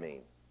does that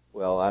mean?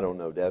 Well, I don't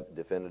know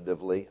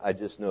definitively. I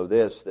just know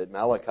this, that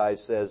Malachi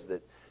says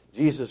that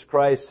Jesus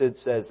Christ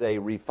sits as a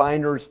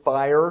refiner's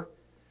fire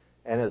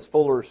and as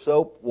fuller's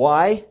soap.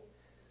 Why?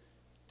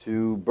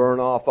 To burn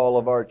off all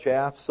of our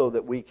chaff so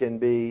that we can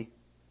be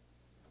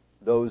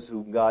those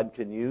whom God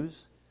can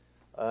use.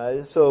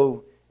 This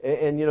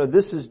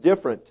is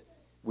different.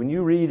 When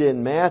you read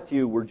in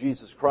Matthew where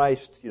Jesus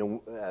Christ,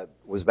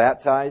 was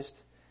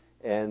baptized,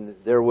 and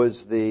there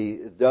was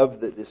the dove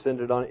that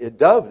descended on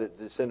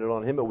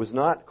him. It was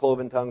not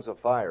cloven tongues of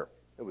fire.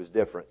 It was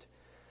different.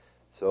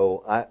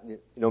 So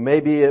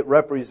maybe it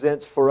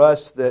represents for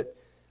us that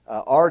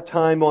our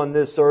time on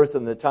this earth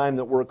and the time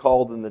that we're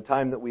called and the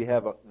time that we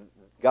have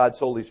God's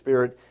Holy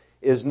Spirit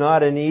is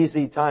not an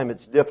easy time.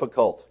 It's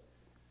difficult.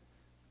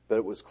 But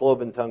it was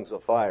cloven tongues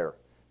of fire.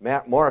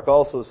 Mark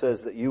also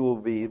says that you will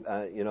be,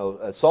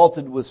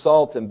 salted with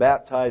salt and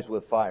baptized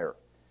with fire.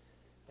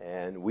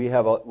 And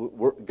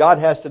God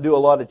has to do a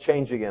lot of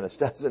changing in us,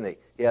 doesn't He?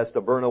 He has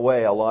to burn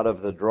away a lot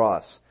of the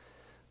dross.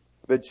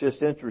 But it's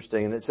just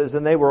interesting. And it says,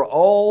 and they were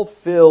all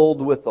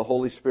filled with the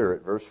Holy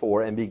Spirit, verse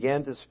 4, and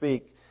began to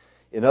speak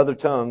in other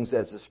tongues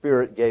as the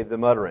Spirit gave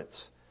them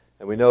utterance.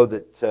 And we know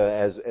that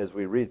as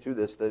we read through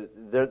this,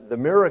 the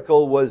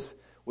miracle was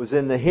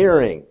in the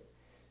hearing,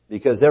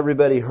 because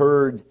everybody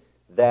heard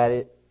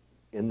that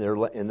in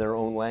their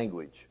own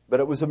language. But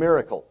it was a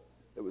miracle.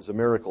 It was a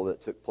miracle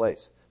that took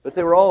place. But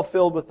they were all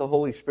filled with the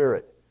Holy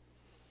Spirit.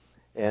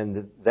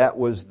 And that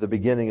was the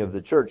beginning of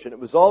the church. And it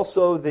was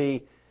also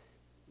the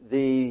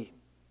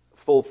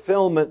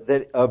fulfillment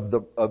of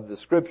the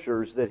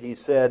scriptures that He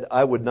said,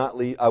 I will not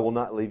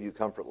leave you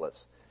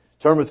comfortless.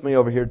 Turn with me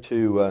over here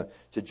to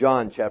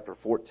John chapter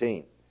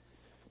 14.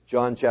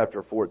 John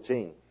chapter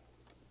 14.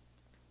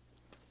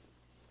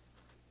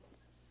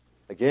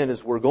 Again,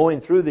 as we're going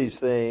through these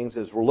things,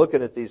 as we're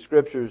looking at these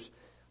scriptures,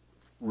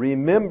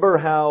 remember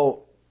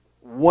how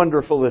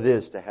wonderful it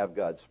is to have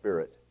God's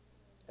Spirit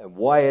and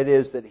why it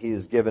is that He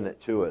has given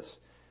it to us.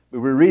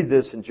 But we read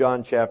this in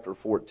John chapter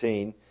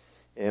 14,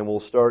 and we'll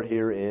start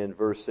here in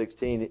verse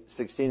 16.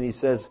 He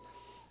says,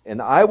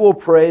 and I will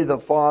pray the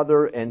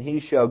Father, and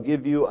He shall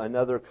give you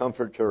another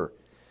Comforter,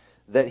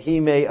 that He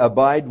may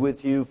abide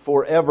with you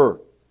forever,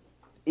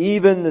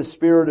 even the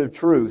Spirit of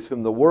truth,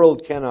 whom the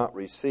world cannot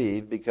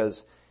receive,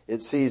 because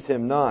it sees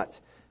Him not,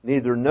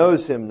 neither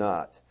knows Him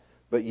not.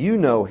 But you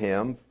know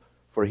Him,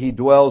 for He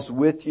dwells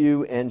with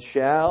you and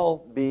shall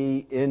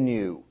be in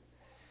you.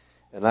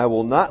 And I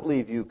will not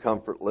leave you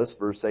comfortless,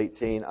 verse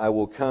 18, I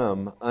will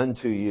come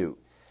unto you.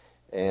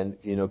 And,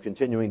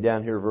 continuing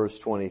down here, verse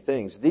 20,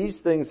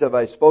 these things have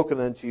I spoken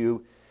unto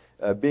you,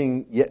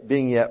 being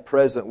yet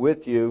present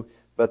with you,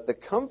 but the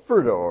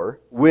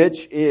Comforter,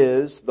 which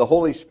is the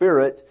Holy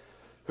Spirit,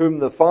 whom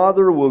the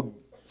Father will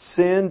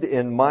send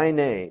in my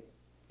name,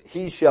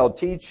 He shall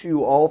teach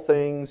you all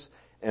things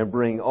and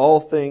bring all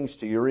things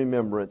to your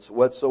remembrance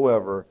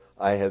whatsoever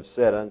I have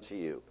said unto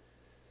you.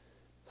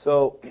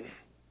 So,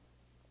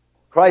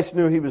 Christ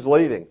knew He was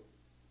leaving.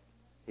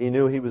 He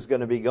knew He was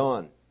going to be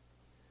gone.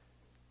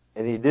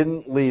 And He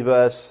didn't leave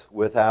us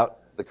without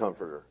the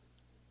Comforter.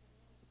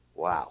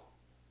 Wow.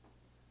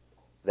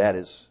 That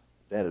is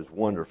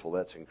wonderful.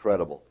 That's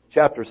incredible.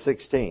 Chapter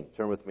 16.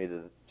 Turn with me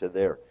to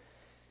there.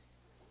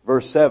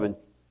 Verse 7.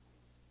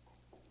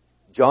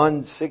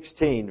 John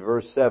 16,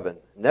 verse 7.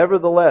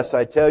 Nevertheless,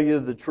 I tell you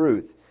the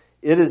truth.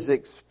 It is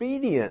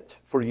expedient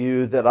for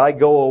you that I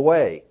go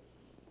away.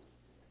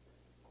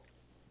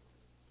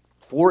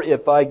 For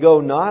if I go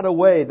not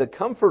away, the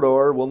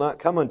Comforter will not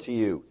come unto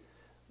you.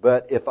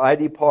 But if I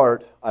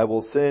depart, I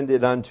will send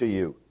it unto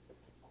you.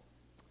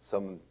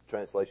 Some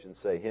translations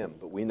say Him,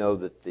 but we know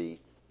that the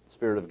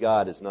Spirit of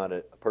God is not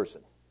a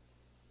person.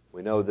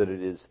 We know that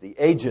it is the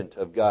agent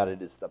of God.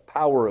 It is the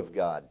power of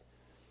God.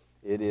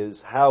 It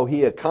is how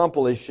He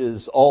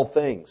accomplishes all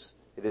things.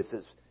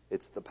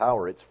 It's the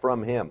power. It's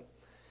from Him.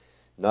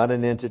 Not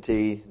an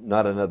entity,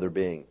 not another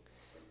being.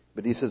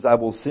 But He says, I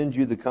will send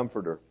you the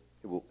Comforter.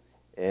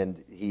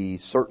 And He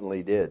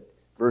certainly did.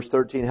 Verse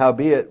 13,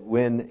 howbeit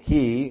when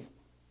He,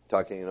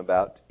 talking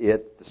about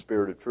it, the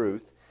Spirit of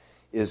truth,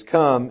 is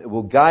come, it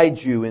will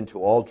guide you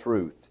into all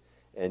truth,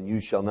 and you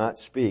shall not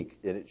speak,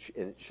 and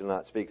it shall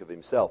not speak of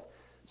himself.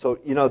 So,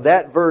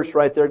 that verse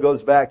right there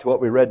goes back to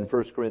what we read in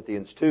 1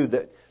 Corinthians 2,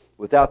 that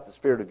without the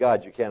Spirit of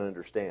God, you can't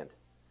understand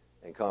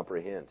and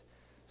comprehend.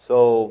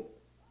 So,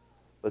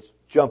 let's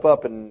jump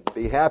up and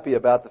be happy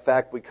about the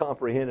fact we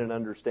comprehend and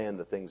understand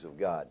the things of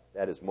God.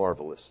 That is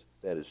marvelous.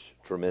 That is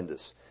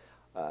tremendous.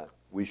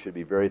 We should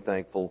be very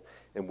thankful,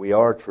 and we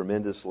are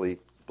tremendously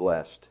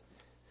blessed.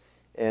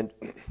 And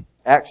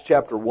Acts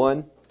chapter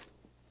 1.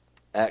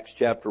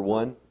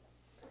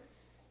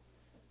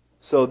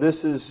 So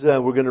this is,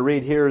 we're going to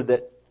read here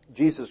that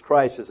Jesus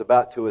Christ is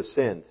about to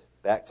ascend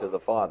back to the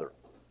Father.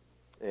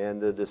 And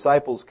the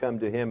disciples come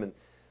to him and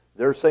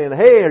they're saying,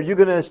 hey, are you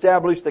going to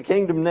establish the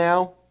kingdom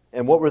now?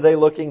 And what were they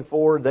looking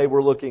for? They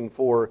were looking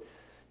for,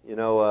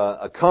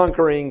 a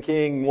conquering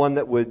king, one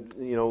that would,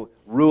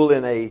 rule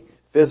in a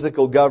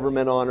physical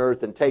government on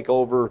earth and take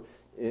over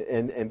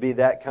and be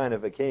that kind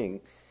of a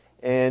king.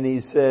 And he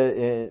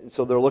said, and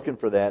so they're looking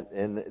for that.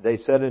 And they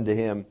said unto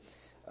him,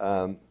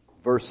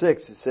 verse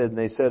 6, it said, and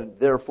they said,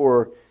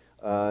 therefore,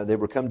 they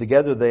were come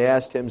together, they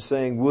asked him,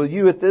 saying, will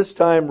you at this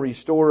time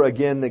restore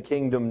again the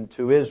kingdom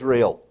to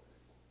Israel?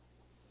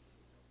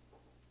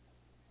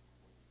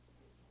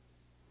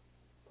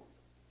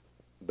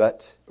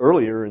 But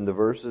earlier in the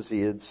verses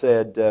he had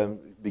said,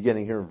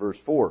 beginning here in verse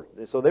 4.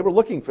 So they were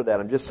looking for that.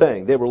 I'm just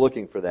saying, they were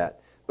looking for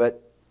that.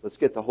 But let's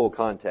get the whole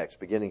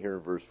context, beginning here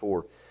in verse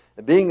 4.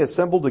 And being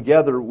assembled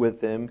together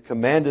with them,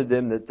 commanded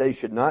them that they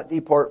should not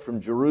depart from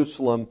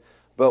Jerusalem,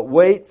 but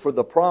wait for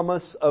the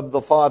promise of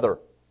the Father.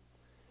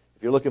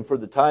 If you're looking for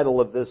the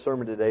title of this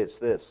sermon today, it's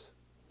this: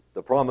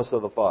 the promise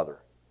of the Father.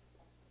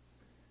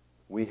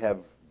 We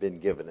have been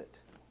given it.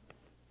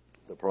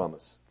 The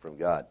promise from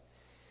God.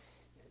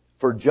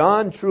 For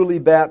John truly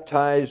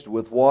baptized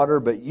with water,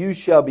 but you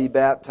shall be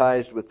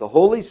baptized with the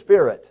Holy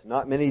Spirit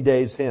not many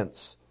days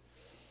hence.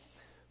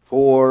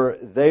 For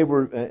they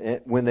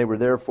were, when they were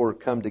therefore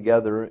come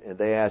together, and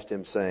they asked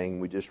him, saying,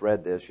 we just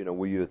read this,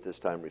 will you at this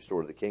time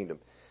restore the kingdom?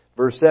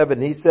 Verse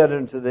 7, he said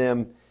unto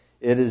them,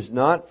 it is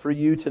not for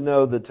you to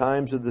know the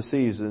times of the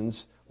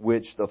seasons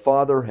which the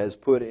Father has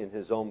put in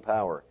his own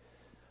power.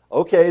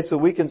 Okay, so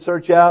we can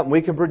search out and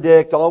we can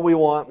predict all we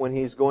want when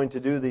he's going to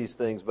do these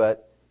things,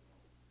 but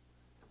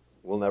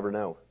we'll never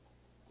know.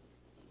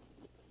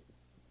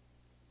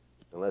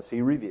 Unless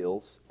he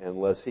reveals,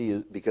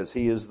 because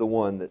he is the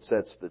one that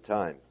sets the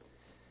time.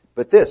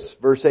 But this,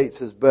 verse 8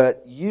 says,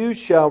 but you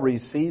shall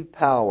receive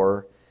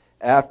power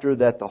after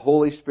that the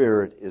Holy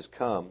Spirit is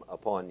come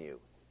upon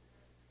you.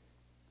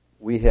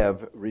 We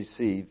have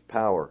received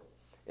power.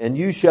 And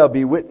you shall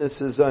be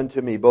witnesses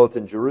unto me both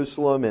in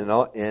Jerusalem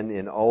and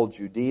in all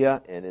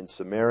Judea and in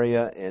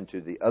Samaria and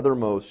to the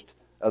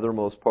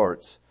othermost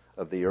parts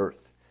of the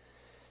earth.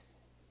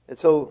 And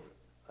so,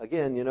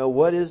 again,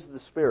 what is the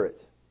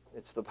Spirit?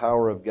 It's the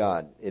power of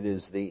God. It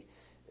is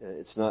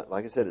it's not,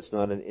 like I said, it's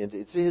not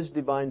it's His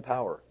divine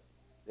power.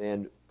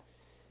 And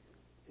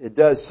it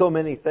does so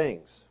many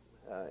things.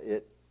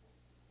 It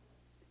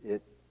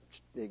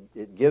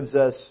gives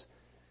us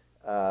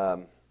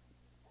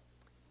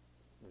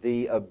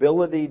the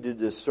ability to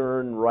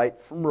discern right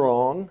from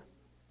wrong.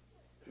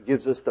 It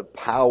gives us the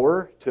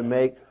power to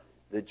make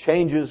the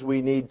changes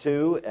we need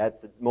to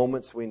at the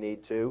moments we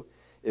need to,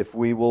 if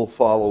we will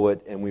follow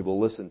it and we will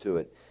listen to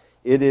it.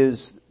 It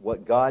is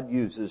what God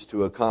uses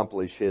to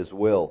accomplish His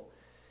will.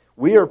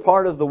 We are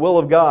part of the will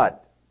of God.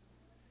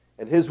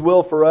 And His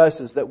will for us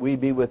is that we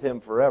be with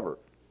Him forever.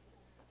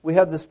 We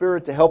have the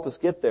Spirit to help us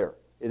get there.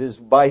 It is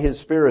by His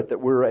Spirit that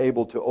we're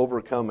able to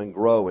overcome and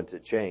grow and to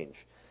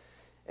change.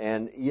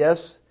 And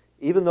yes,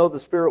 even though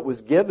the Spirit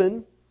was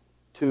given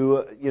to,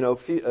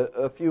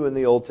 a few in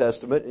the Old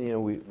Testament,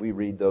 we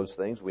read those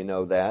things, we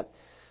know that,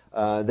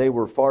 they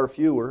were far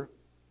fewer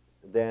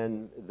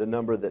than the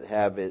number that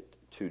have it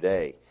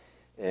today.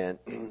 And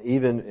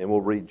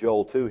we'll read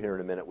Joel 2 here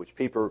in a minute, which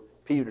Peter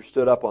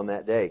stood up on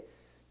that day,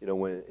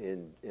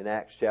 when in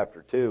Acts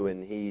chapter 2,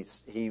 and he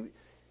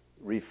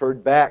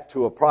referred back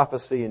to a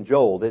prophecy in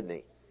Joel, didn't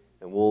he?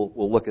 And we'll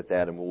look at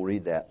that and we'll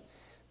read that.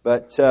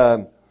 But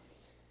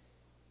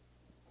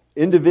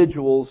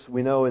individuals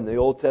we know in the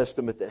Old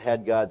Testament that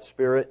had God's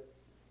Spirit: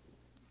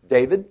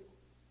 David,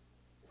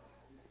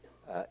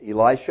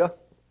 Elisha,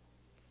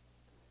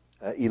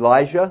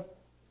 Elijah,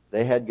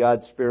 they had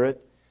God's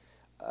Spirit.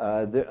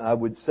 I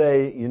would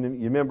say, you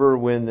remember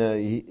when,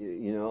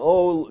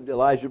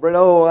 Elijah prayed,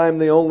 I'm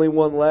the only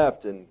one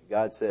left. And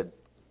God said,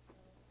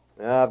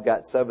 I've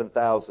got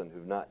 7,000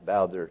 who've not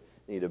bowed their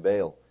knee to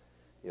Baal.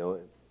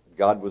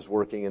 God was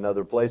working in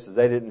other places.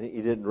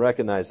 He didn't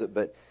recognize it,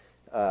 but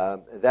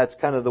that's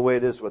kind of the way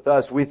it is with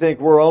us. We think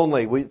we're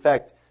only. In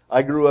fact,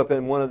 I grew up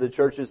in one of the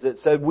churches that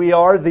said we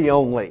are the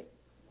only.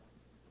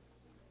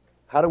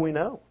 How do we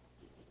know?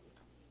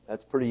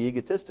 That's pretty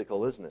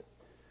egotistical, isn't it?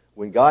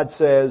 When God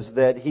says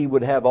that He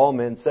would have all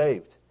men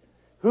saved.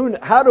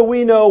 How do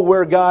we know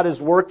where God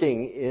is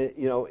working?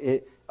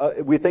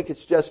 We think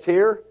it's just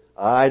here?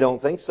 I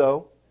don't think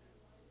so.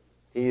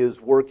 He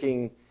is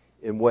working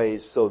in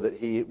ways so that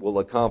He will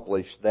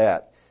accomplish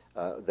that.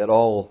 That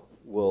all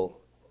will,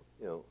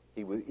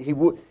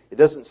 it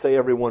doesn't say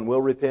everyone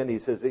will repent. He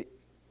says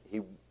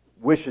He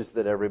wishes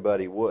that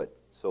everybody would.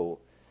 So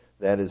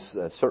that is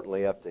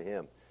certainly up to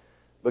Him.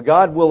 But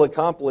God will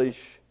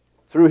accomplish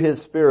through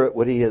His Spirit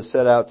what He has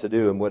set out to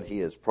do and what He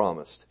has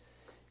promised.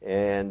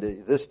 And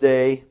this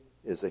day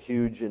is a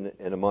huge and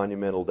a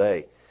monumental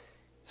day.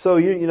 So,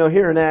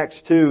 here in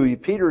Acts 2,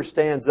 Peter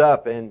stands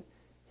up and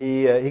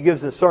he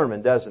gives a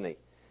sermon, doesn't he?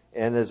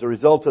 And as a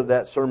result of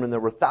that sermon, there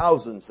were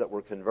thousands that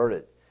were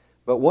converted.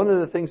 But one of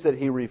the things that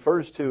he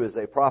refers to is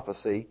a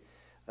prophecy,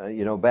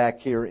 back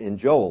here in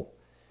Joel.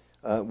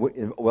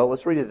 Well,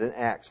 let's read it in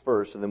Acts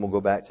first, and then we'll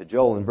go back to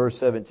Joel. In verse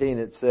 17,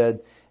 it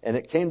said, "And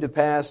it came to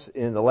pass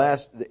in the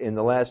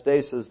last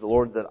days, says the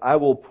Lord, that I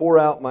will pour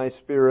out my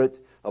Spirit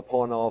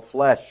upon all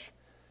flesh."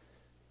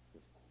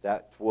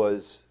 That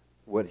was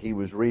what he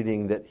was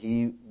reading that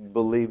he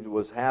believed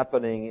was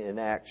happening in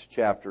Acts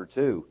chapter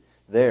 2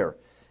 there.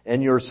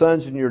 "And your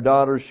sons and your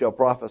daughters shall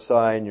prophesy,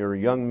 and your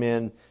young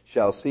men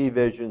shall see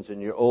visions,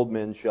 and your old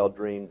men shall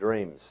dream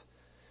dreams."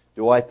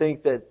 Do I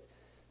think that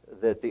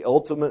the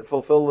ultimate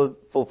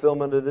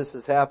fulfillment of this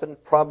has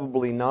happened?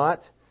 Probably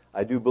not.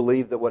 I do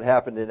believe that what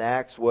happened in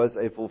Acts was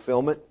a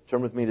fulfillment.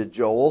 Turn with me to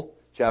Joel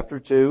chapter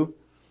 2.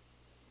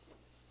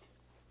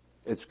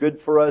 It's good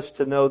for us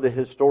to know the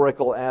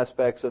historical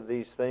aspects of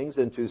these things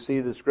and to see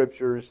the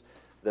scriptures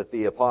that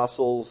the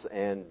apostles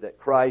and that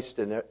Christ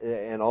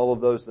and all of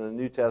those in the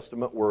New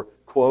Testament were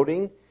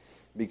quoting,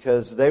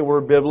 because they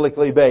were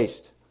biblically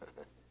based,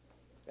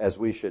 as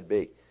we should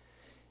be.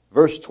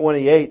 Verse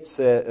 28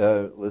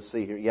 says, let's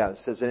see here. Yeah, it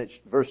says in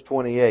verse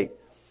 28,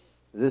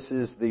 "This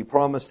is the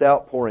promised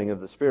outpouring of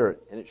the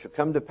Spirit, and it shall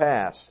come to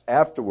pass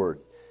afterward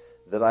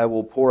that I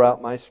will pour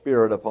out my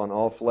Spirit upon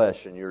all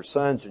flesh, and your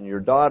sons and your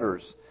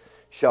daughters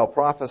shall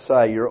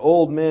prophesy, your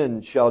old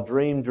men shall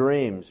dream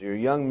dreams, your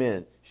young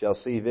men shall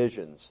see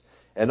visions.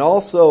 And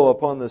also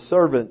upon the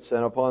servants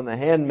and upon the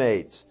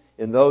handmaids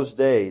in those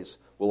days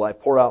will I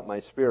pour out my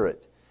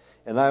Spirit.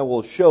 And I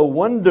will show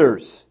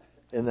wonders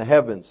in the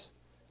heavens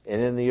and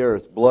in the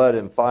earth, blood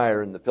and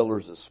fire and the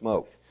pillars of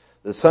smoke.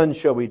 The sun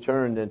shall be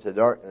turned into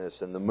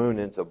darkness and the moon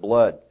into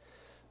blood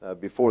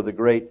before the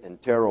great and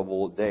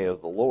terrible day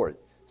of the Lord."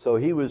 So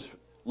he was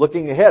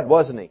looking ahead,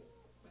 wasn't he,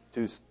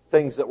 to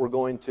things that were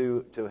going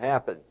to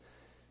happen.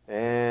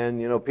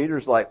 And,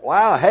 Peter's like,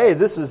 wow, hey,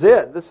 this is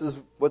it. This is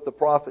what the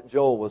prophet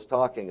Joel was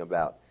talking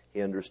about.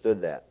 He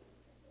understood that.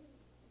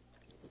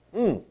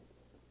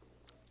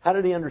 How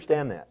did he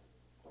understand that?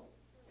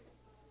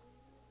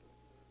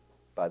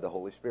 By the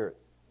Holy Spirit.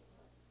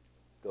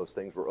 Those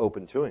things were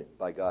open to him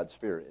by God's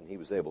Spirit, and he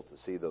was able to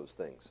see those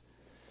things.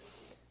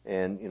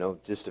 And,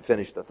 just to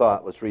finish the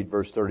thought, let's read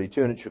verse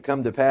 32. "And it shall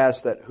come to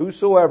pass that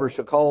whosoever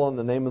shall call on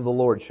the name of the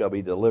Lord shall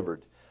be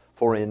delivered.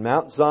 For in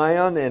Mount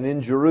Zion and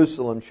in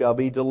Jerusalem shall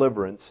be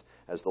deliverance,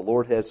 as the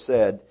Lord has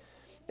said,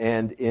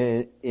 and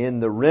in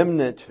the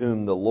remnant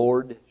whom the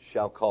Lord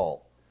shall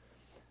call."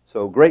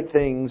 So great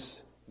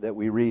things that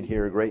we read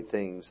here, great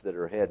things that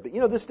are ahead. But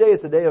this day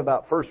is a day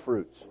about first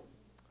fruits.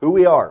 Who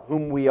we are,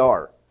 whom we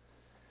are.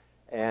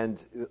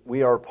 And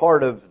we are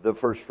part of the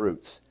first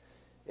fruits.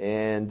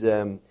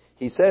 And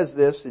he says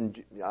this,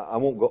 and I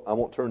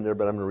won't turn there,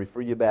 but I'm going to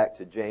refer you back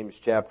to James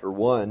chapter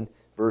 1.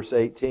 Verse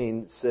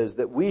 18 says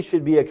that we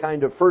should be a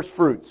kind of first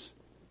fruits.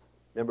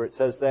 Remember it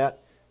says that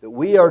that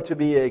we are to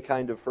be a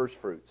kind of first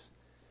fruits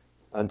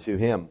unto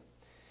Him.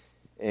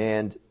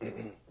 And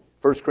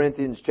 1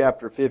 Corinthians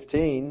chapter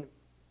 15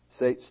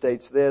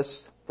 states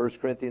this, 1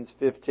 Corinthians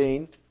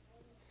 15.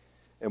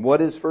 And what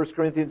is 1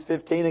 Corinthians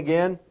 15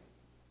 again?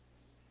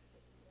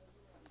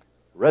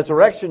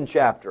 Resurrection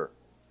chapter.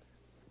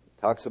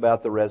 Talks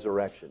about the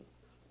resurrection.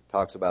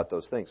 Talks about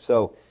those things.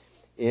 So,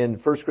 in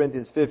 1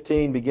 Corinthians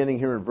 15, beginning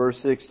here in verse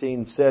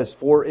 16, says,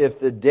 "For if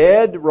the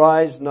dead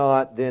rise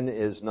not, then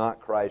is not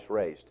Christ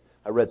raised."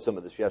 I read some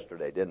of this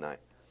yesterday, didn't I?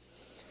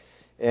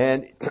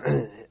 And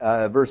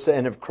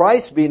and if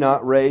Christ be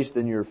not raised,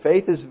 then your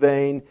faith is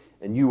vain,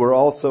 and you are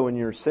also in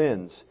your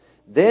sins.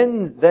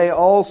 Then they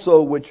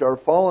also which are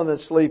fallen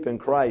asleep in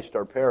Christ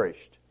are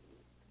perished.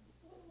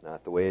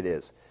 Not the way it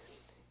is.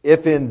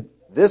 If in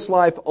this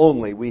life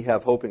only we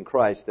have hope in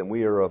Christ, then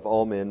we are of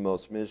all men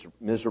most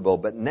miserable.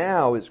 But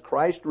now is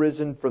Christ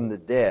risen from the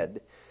dead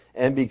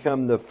and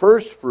become the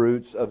first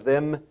fruits of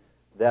them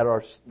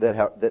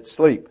that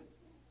sleep.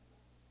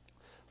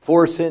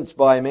 For since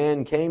by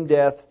man came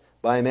death,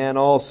 by man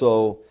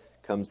also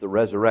comes the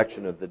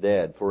resurrection of the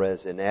dead. For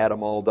as in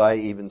Adam all die,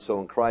 even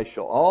so in Christ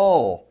shall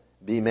all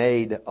be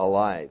made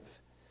alive.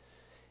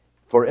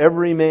 For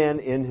every man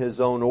in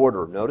his own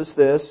order. Notice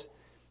this.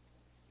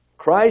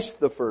 Christ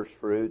the first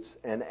fruits,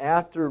 and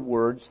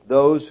afterwards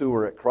those who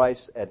were at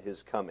Christ at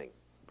His coming.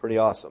 Pretty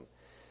awesome.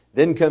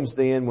 Then comes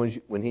the end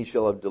when He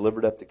shall have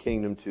delivered up the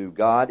kingdom to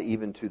God,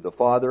 even to the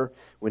Father,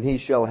 when He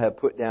shall have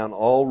put down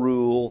all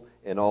rule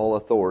and all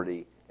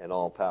authority and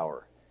all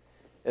power.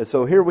 And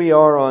so here we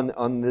are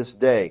on this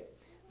day.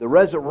 The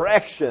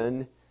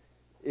resurrection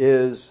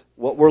is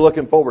what we're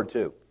looking forward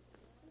to.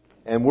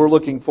 And we're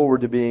looking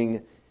forward to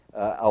being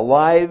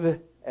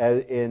alive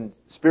in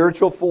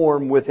spiritual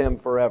form with Him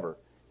forever.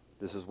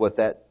 This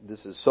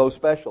is so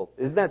special.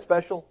 Isn't that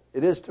special?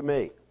 It is to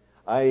me.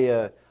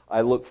 I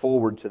look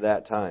forward to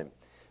that time.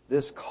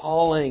 This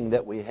calling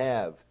that we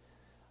have,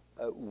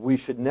 we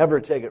should never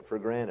take it for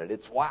granted.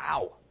 It's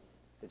wow.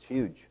 It's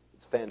huge.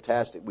 It's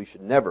fantastic. We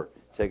should never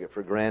take it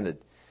for granted.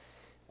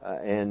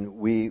 And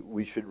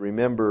we should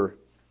remember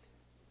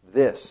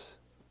this.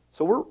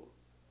 So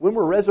when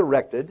we're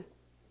resurrected,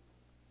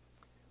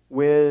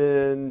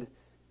 when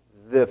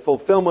the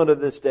fulfillment of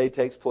this day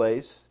takes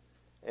place,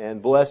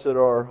 and blessed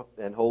are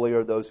and holy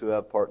are those who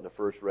have part in the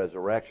first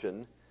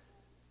resurrection,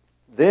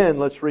 then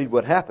let's read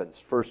what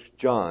happens. 1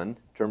 John,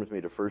 turn with me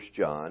to 1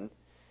 John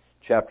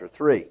chapter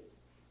 3.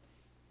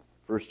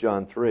 1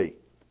 John 3.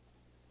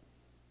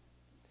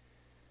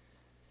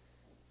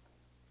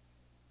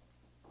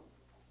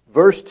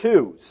 Verse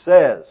 2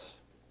 says,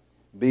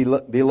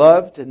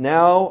 Beloved,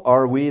 now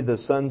are we the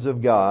sons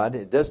of God.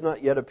 It does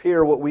not yet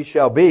appear what we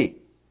shall be.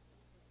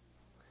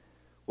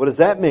 What does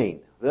that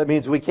mean? That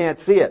means we can't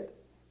see it.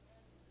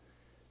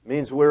 It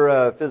means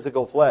we're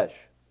physical flesh.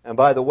 And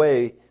by the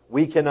way,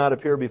 we cannot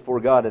appear before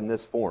God in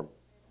this form.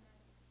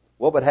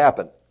 What would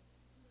happen?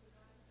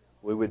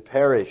 We would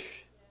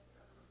perish.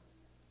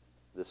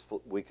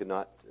 We could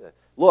not.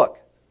 Look,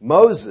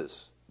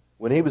 Moses,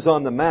 when he was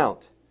on the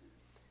mount,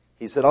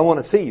 he said, I want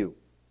to see you.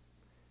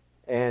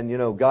 And,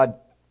 God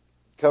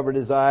covered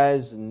his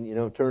eyes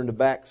and, turned the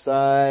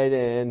backside,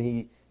 and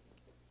he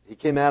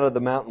came out of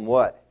the mountain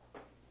what?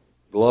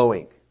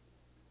 Glowing.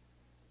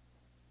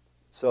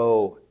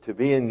 So, to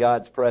be in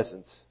God's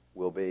presence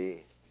will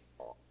be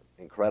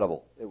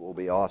incredible. It will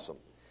be awesome.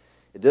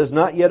 It does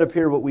not yet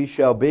appear what we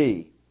shall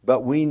be,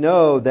 but we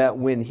know that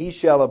when He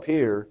shall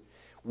appear,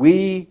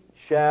 we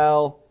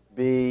shall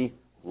be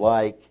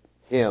like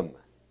Him.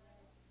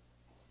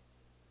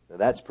 Now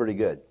that's pretty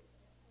good.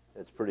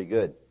 That's pretty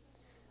good.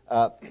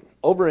 Turn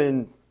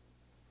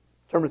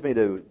with me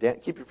to,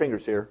 keep your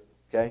fingers here,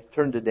 okay?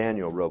 Turn to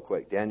Daniel real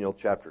quick. Daniel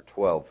chapter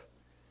 12.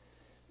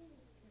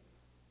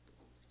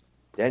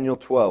 Daniel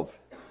 12.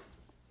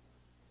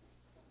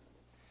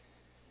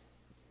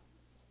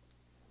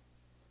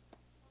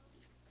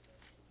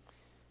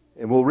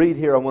 And we'll read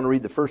here, I want to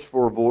read the first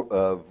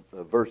 4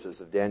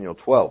 verses of Daniel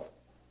 12.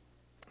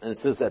 And it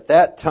says, At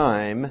that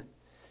time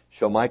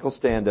shall Michael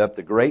stand up,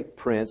 the great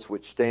prince,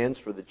 which stands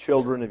for the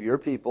children of your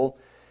people,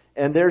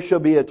 and there shall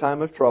be a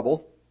time of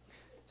trouble,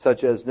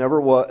 such as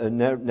never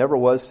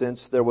was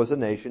since there was a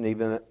nation,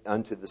 even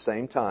unto the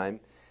same time.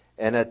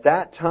 And at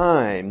that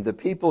time the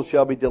people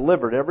shall be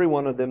delivered, every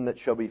one of them that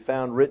shall be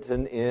found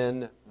written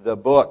in the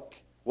book.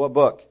 What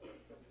book?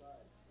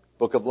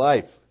 Book of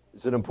life.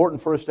 Is it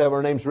important for us to have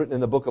our names written in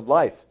the book of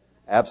life?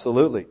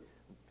 Absolutely.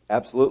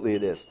 Absolutely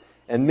it is.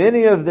 And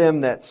many of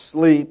them that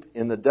sleep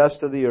in the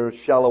dust of the earth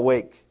shall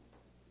awake.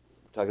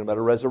 We're talking about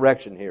a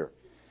resurrection here.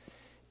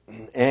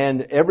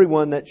 And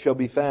everyone that shall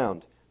be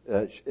found,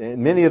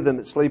 and many of them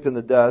that sleep in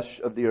the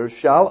dust of the earth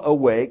shall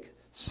awake,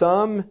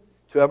 some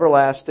to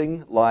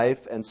everlasting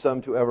life and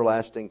some to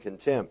everlasting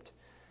contempt.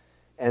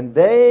 And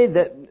they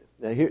that,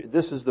 now here,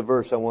 this is the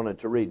verse I wanted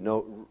to read.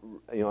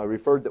 I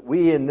referred that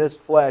we in this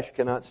flesh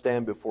cannot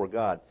stand before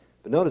God.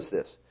 But notice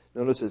this.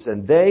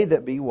 And they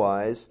that be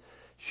wise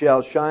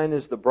shall shine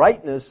as the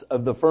brightness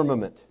of the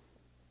firmament.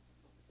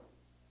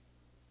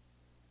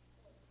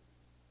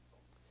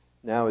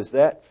 Now, is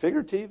that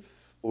figurative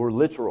or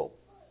literal?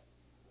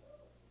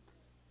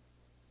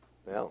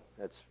 Well,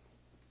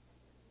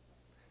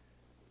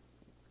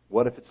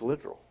 what if it's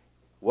literal?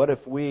 What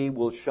if we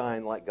will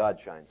shine like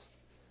God shines?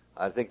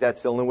 I think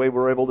that's the only way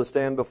we're able to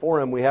stand before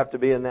Him. We have to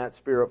be in that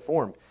spirit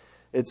form.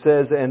 It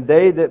says, and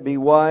they that be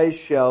wise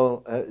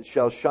shall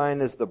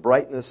shine as the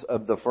brightness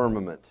of the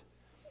firmament.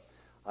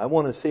 I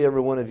want to see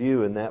every one of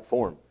you in that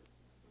form.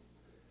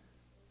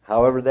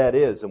 However that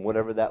is and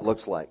whatever that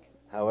looks like.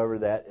 However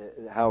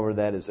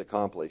that is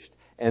accomplished.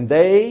 And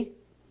they,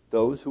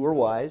 those who are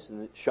wise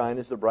and shine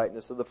as the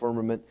brightness of the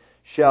firmament,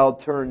 shall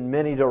turn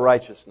many to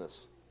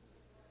righteousness.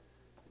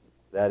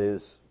 That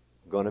is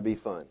going to be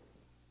fun.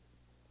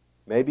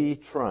 Maybe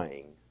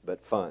trying,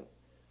 but fun.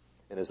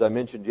 And as I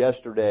mentioned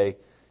yesterday,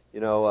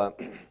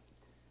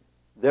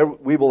 there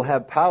we will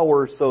have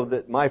power so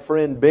that my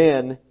friend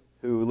Ben,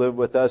 who lived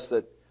with us,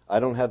 that I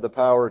don't have the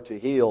power to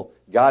heal,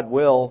 God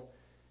will,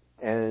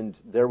 and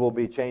there will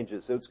be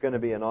changes. It's going to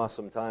be an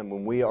awesome time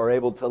when we are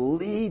able to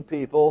lead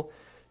people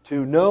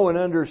to know and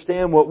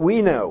understand what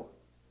we know.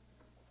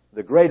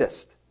 The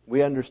greatest.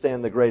 We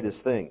understand the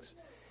greatest things.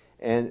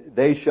 And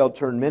they shall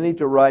turn many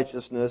to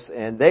righteousness,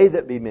 and they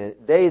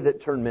that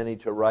turn many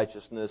to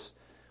righteousness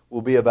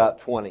will be about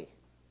 20.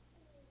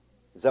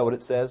 Is that what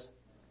it says?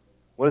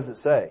 What does it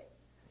say?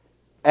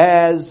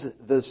 As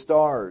the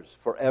stars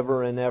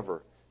forever and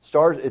ever.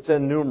 Stars, it's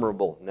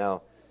innumerable.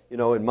 Now,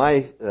 in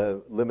my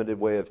limited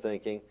way of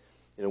thinking,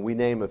 we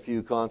name a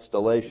few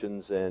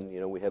constellations, and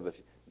we have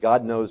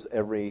God knows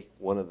every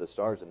one of the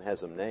stars and has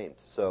them named.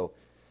 So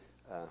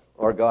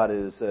our God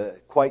is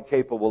quite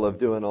capable of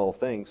doing all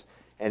things.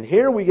 And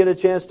here we get a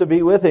chance to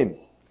be with Him.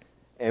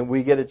 And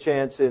we get a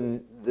chance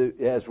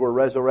as we're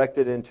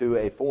resurrected into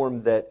a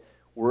form that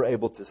we're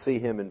able to see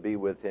Him and be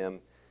with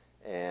Him.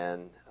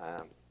 And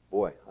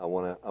boy, I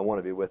want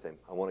to be with Him.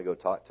 I want to go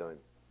talk to Him.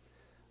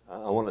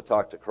 I want to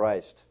talk to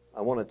Christ. I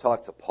want to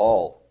talk to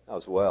Paul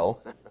as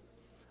well.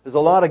 There's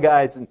a lot of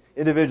guys and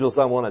individuals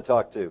I want to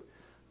talk to.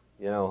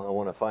 I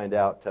want to find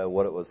out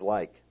what it was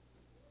like,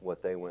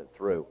 what they went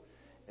through.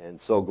 And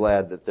so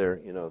glad that they're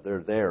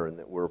there and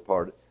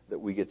that that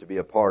we get to be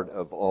a part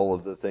of all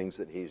of the things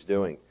that He's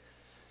doing.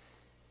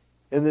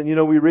 And then,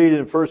 we read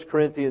in 1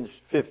 Corinthians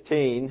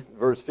 15,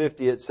 verse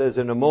 50, it says,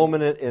 in a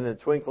moment, in a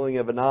twinkling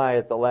of an eye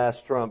at the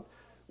last trump,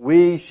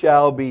 we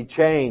shall be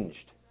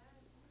changed.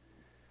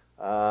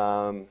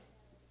 That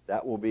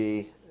will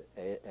be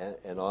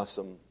an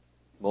awesome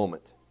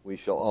moment. We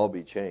shall all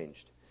be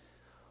changed.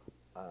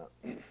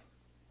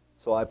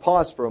 So I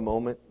pause for a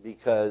moment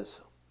because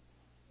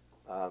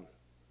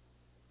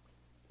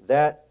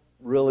that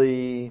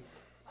really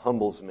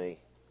humbles me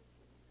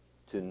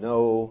to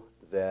know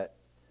that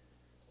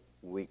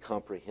we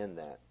comprehend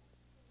that.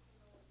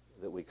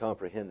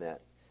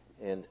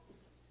 And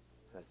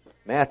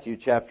Matthew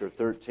chapter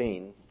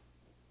 13,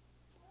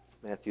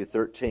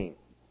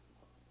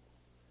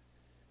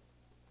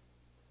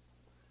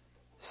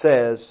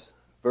 says,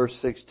 verse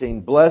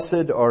 16,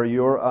 blessed are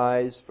your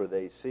eyes, for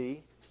they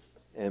see,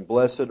 and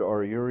blessed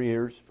are your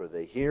ears, for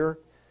they hear.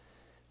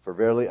 For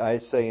verily I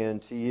say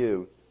unto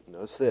you,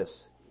 notice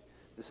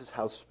this is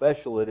how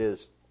special it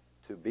is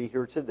to be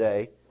here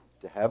today,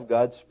 to have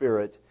God's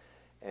Spirit,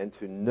 and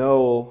to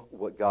know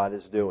what God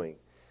is doing.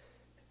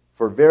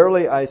 For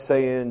verily I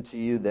say unto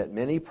you that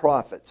many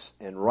prophets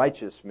and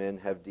righteous men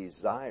have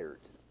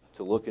desired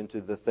to look into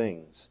the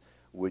things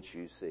which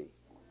you see,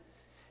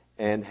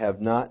 and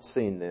have not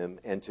seen them,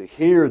 and to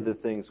hear the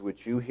things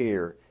which you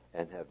hear,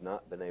 and have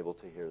not been able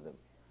to hear them.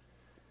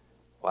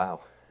 Wow.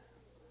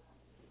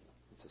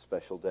 It's a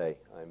special day.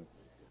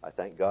 I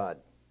thank God.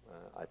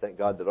 I thank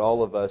God that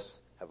all of us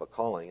have a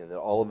calling, and that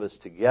all of us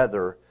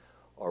together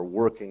are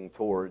working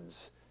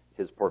towards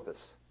His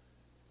purpose.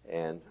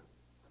 And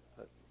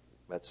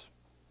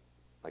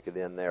I could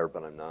end there,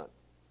 but I'm not.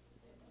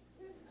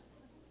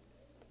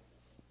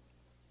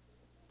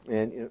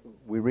 And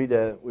we read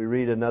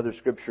another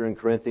scripture in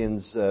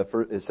Corinthians, 2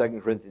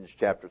 Corinthians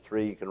chapter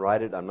 3. You can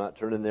write it. I'm not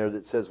turning there.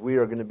 That says we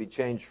are going to be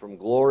changed from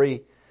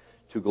glory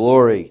to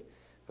glory.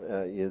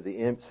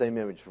 The same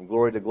image, from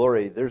glory to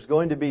glory. There's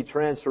going to be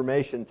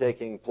transformation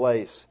taking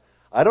place.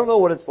 I don't know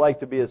what it's like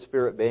to be a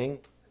spirit being,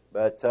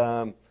 but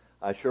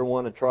I sure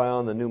want to try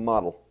on the new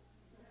model.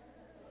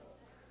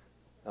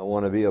 I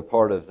want to be a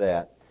part of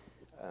that.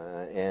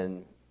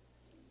 And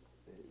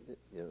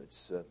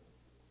it's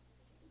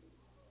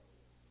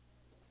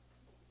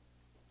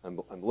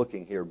I'm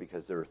looking here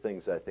because there are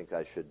things I think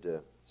I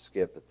should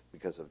skip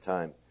because of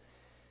time.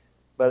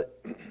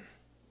 But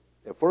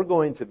if we're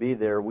going to be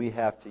there, we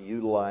have to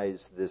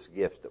utilize this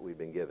gift that we've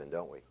been given,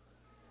 don't we?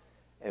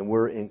 And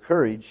we're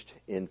encouraged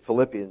in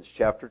Philippians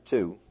chapter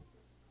 2,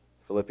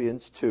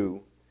 Philippians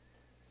 2,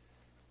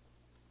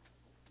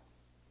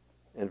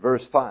 and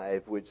verse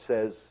 5, which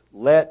says,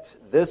 let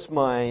this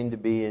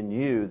mind be in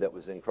you that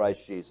was in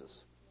Christ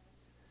Jesus.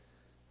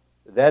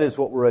 That is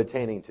what we're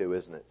attaining to,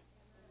 isn't it?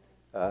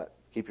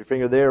 Keep your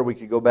finger there. We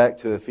could go back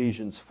to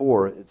Ephesians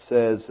 4. It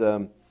says,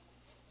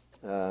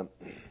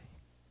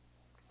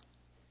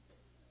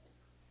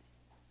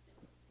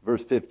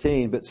 verse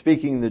 15, but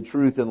speaking the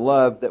truth in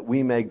love, that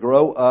we may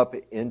grow up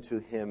into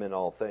Him in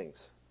all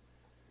things.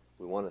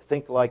 We want to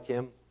think like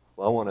Him.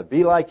 Well, I want to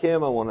be like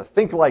Him. I want to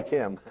think like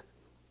Him.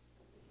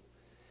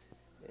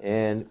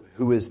 And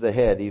who is the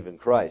head, even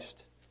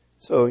Christ.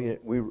 So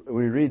we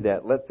read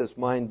that. Let this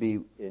mind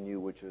be in you,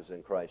 which was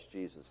in Christ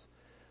Jesus.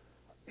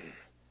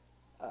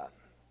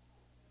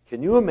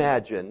 Can you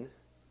imagine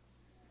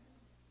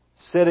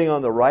sitting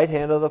on the right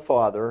hand of the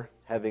Father,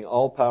 having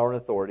all power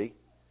and authority,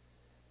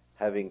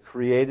 having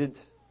created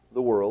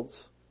the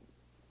worlds,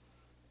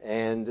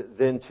 and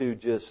then to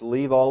just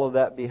leave all of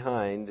that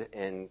behind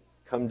and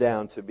come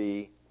down to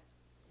be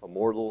a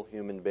mortal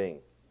human being,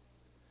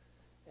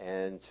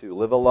 and to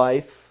live a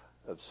life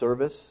of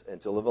service,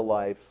 and to live a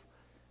life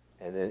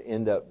and then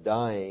end up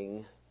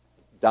dying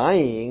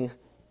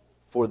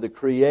for the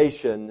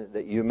creation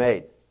that you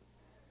made,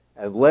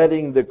 and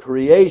letting the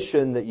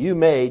creation that you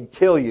made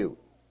kill you.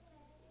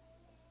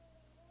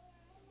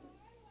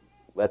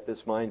 Let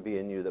this mind be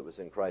in you that was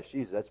in Christ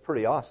Jesus. That's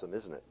pretty awesome,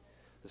 isn't it?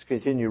 Let's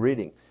continue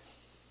reading.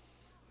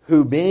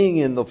 Who being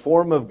in the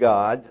form of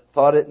God,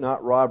 thought it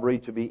not robbery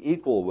to be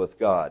equal with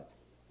God.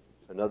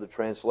 Another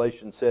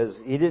translation says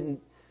he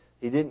didn't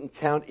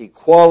count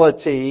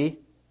equality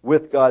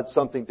with God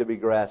something to be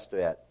grasped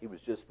at. He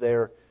was just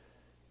there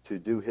to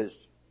do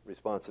his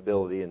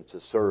responsibility and to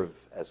serve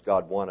as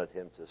God wanted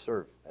him to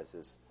serve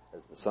as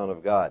the Son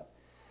of God.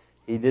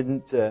 He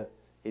didn't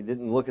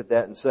look at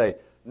that and say,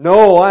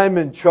 "No, I'm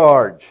in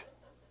charge.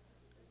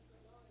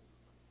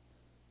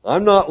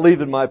 I'm not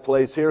leaving my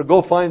place here.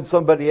 Go find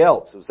somebody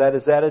else." Was that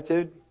his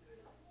attitude?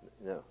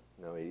 No,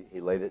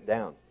 he laid it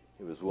down.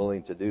 He was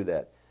willing to do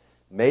that.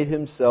 made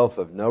himself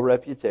of no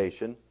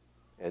reputation,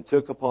 and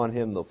took upon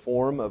him the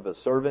form of a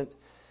servant,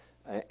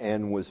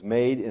 and was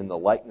made in the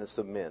likeness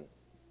of men.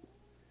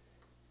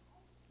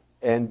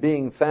 And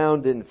being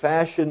found in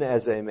fashion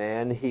as a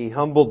man, he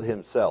humbled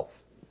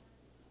himself.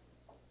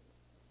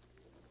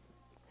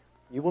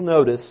 You will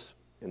notice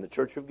in the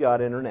Church of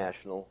God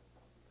International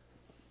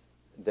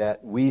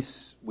that we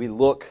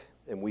look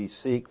and we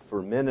seek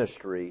for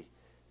ministry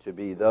to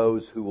be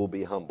those who will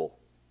be humble.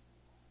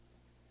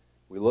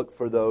 We look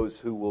for those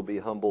who will be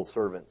humble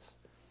servants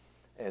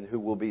and who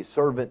will be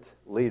servant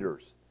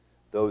leaders,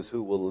 those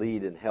who will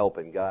lead and help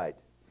and guide,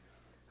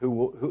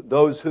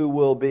 those who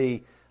will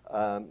be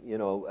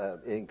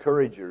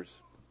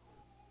encouragers,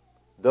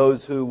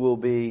 those who will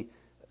be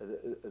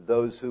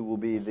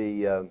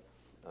the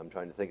I'm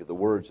trying to think of the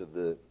words of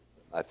the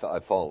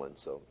I've fallen,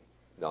 so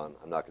no,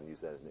 I'm not going to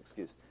use that as an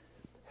excuse.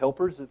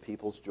 Helpers of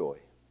people's joy.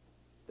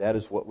 That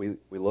is what we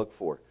look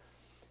for.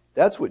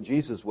 That's what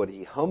Jesus, what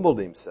he humbled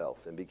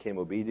himself and became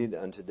obedient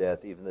unto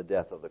death, even the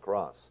death of the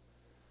cross.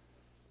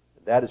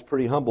 That is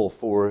pretty humble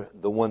for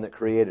the one that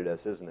created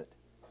us, isn't it?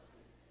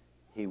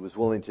 He was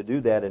willing to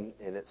do that, and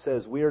it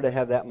says we are to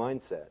have that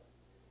mindset.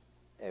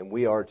 And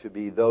we are to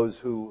be those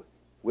who,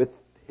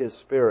 with his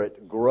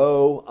Spirit,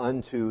 grow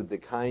unto the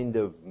kind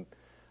of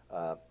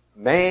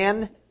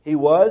man he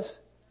was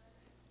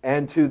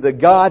and to the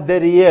God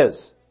that he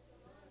is.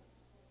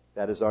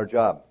 That is our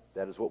job.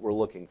 That is what we're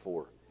looking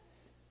for.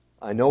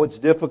 I know it's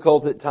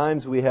difficult at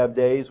times. We have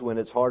days when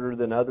it's harder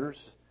than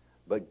others.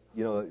 But,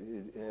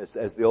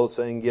 as the old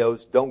saying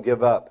goes, don't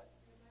give up.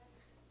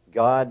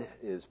 God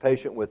is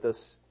patient with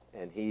us,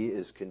 and he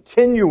is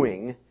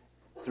continuing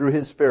through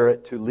his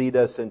Spirit to lead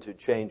us and to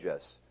change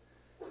us.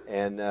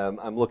 And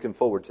I'm looking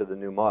forward to the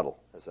new model,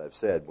 as I've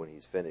said, when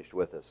he's finished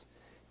with us.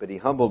 But he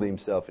humbled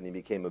himself and he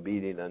became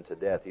obedient unto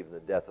death, even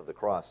the death of the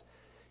cross.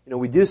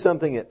 We do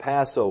something at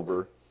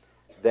Passover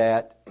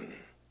that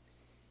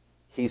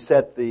he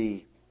set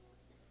the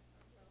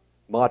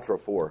mantra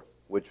for,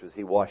 which was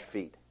he washed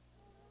feet.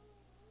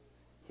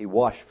 He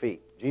washed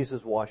feet.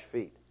 Jesus washed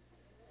feet.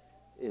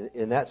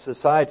 In that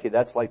society,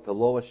 that's like the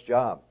lowest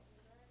job.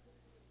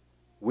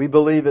 We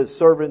believe as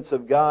servants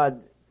of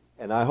God,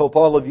 and I hope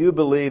all of you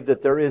believe,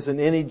 that there isn't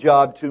any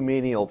job too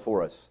menial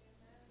for us.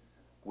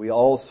 We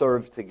all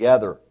serve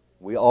together.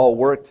 We all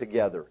work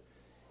together.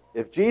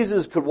 If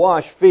Jesus could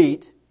wash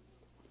feet,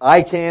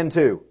 I can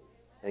too.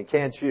 And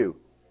can't you?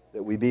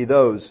 That we be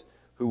those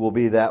who will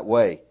be that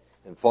way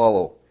and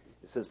follow.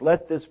 It says,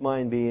 let this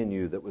mind be in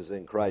you that was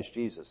in Christ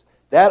Jesus.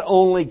 That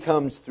only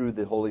comes through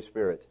the Holy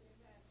Spirit.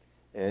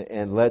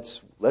 And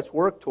let's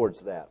work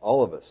towards that.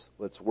 All of us.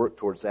 Let's work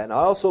towards that. And I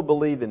also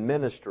believe in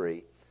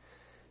ministry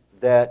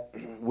that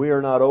we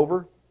are not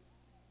over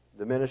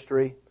the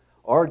ministry.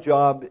 Our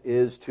job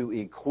is to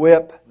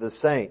equip the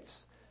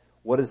saints.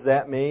 What does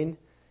that mean?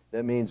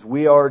 That means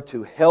we are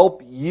to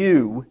help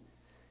you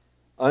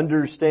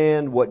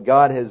understand what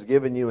God has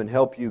given you and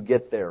help you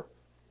get there.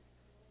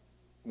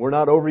 We're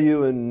not over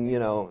you and,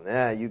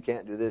 you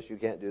can't do this, you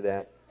can't do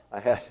that. I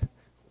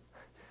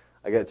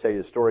got to tell you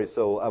a story.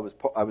 So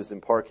I was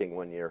in parking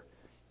one year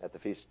at the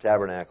Feast of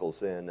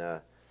Tabernacles,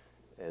 and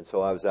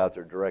so I was out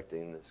there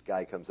directing. This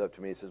guy comes up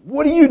to me and says,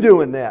 "What are you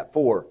doing that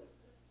for?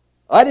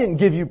 I didn't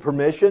give you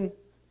permission."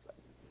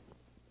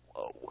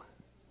 Whoa.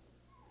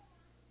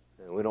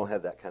 And we don't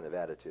have that kind of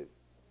attitude.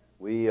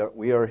 We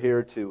are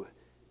here to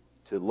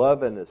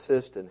love and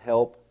assist and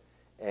help,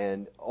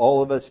 and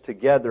all of us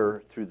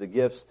together through the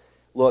gifts.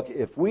 Look,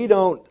 if we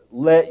don't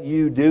let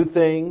you do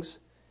things,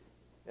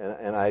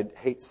 and I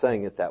hate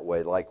saying it that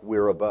way, like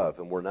we're above,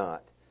 and we're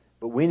not.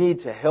 But we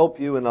need to help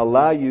you and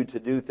allow you to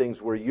do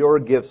things where your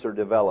gifts are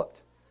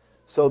developed,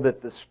 so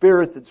that the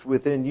Spirit that's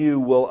within you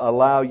will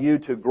allow you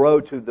to grow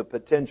to the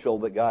potential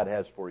that God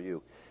has for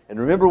you. And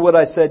remember what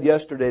I said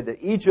yesterday, that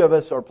each of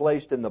us are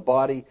placed in the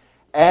body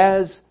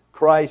as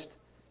Christ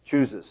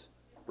chooses.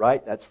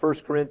 Right? That's 1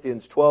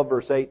 Corinthians 12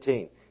 verse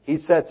 18. He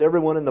sets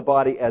everyone in the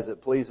body as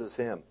it pleases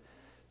him.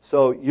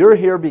 So you're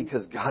here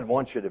because God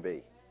wants you to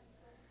be.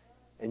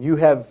 And you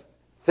have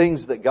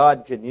things that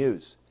God can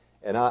use.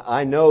 And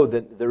I know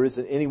that there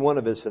isn't any one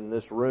of us in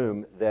this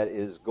room that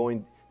is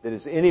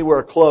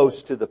anywhere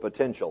close to the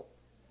potential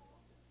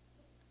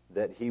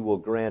that he will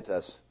grant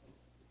us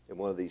in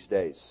one of these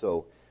days.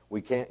 So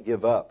we can't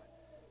give up.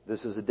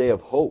 This is a day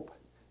of hope.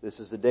 This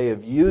is a day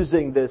of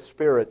using this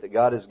Spirit that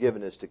God has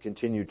given us to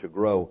continue to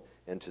grow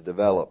and to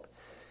develop.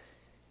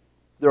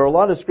 There are a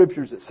lot of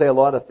scriptures that say a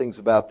lot of things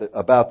about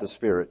the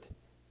Spirit.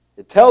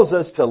 It tells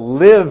us to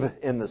live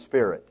in the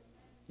Spirit.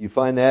 You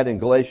find that in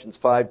Galatians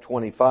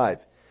 5:25.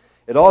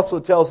 It also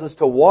tells us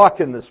to walk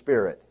in the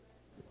Spirit.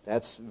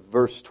 That's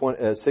verse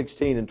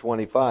 16 and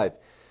 25.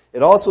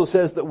 It also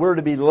says that we're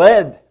to be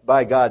led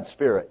by God's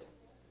Spirit.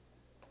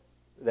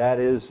 That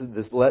is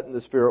this letting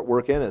the Spirit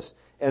work in us.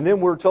 And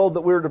then we're told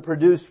that we're to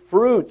produce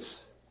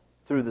fruits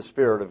through the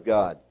Spirit of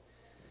God.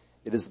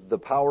 It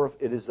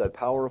is a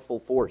powerful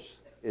force.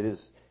 It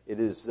is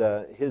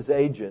His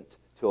agent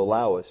to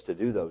allow us to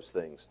do those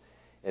things.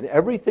 And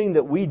everything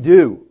that we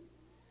do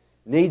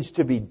needs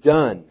to be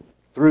done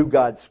through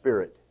God's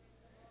Spirit.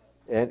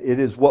 And it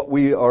is what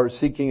we are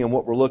seeking and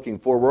what we're looking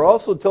for. We're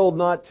also told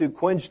not to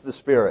quench the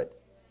Spirit.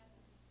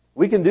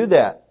 We can do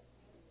that.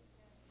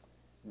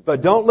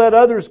 But don't let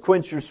others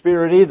quench your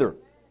spirit either.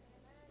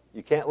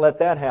 You can't let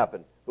that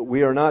happen. But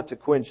we are not to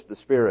quench the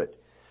Spirit.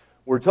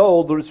 We're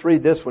told, let's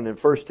read this one in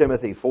 1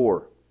 Timothy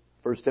 4.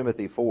 1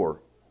 Timothy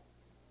 4.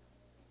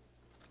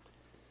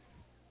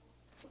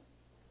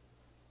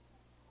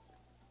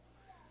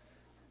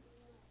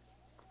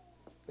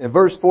 And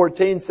verse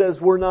 14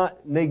 says,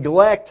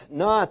 neglect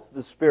not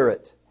the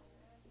Spirit.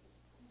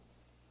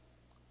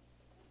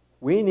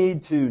 We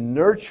need to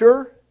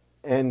nurture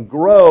and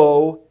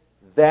grow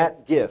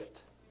that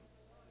gift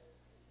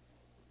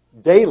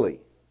daily.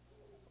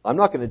 I'm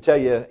not going to tell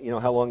you,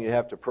 how long you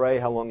have to pray,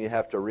 how long you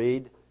have to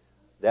read.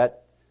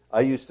 That,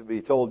 I used to be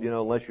told,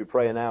 unless you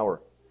pray an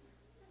hour.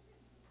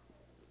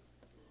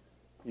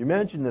 You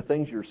imagine the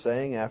things you're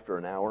saying after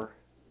an hour?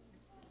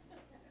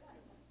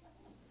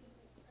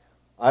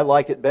 I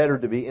like it better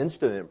to be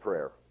instant in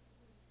prayer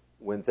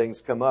when things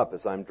come up,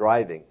 as I'm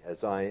driving,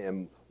 as I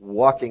am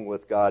walking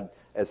with God,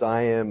 as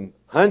I am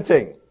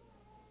hunting.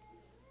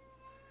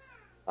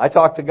 I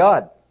talk to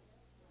God.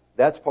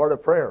 That's part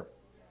of prayer.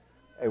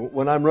 And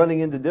when I'm running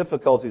into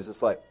difficulties,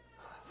 it's like,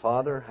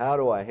 Father, how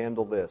do I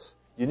handle this?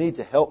 You need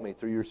to help me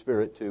through your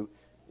Spirit to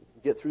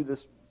get through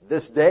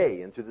this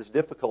day and through this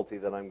difficulty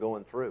that I'm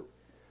going through.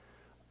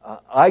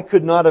 I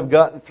could not have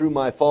gotten through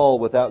my fall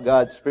without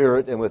God's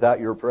Spirit and without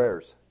your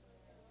prayers.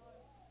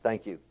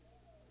 Thank you.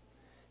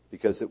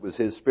 Because it was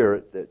His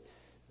Spirit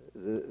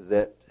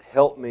that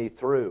helped me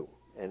through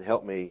and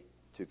helped me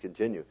to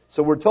continue.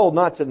 So we're told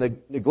not to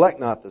neglect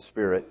not the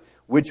Spirit,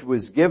 which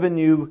was given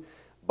you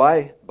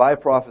by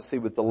prophecy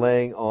with the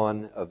laying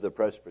on of the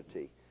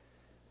presbytery.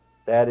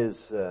 That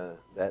is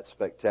that's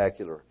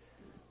spectacular.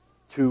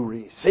 To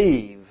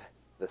receive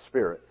the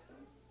Spirit.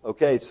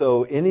 Okay,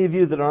 so any of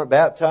you that aren't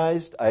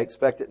baptized, I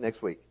expect it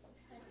next week.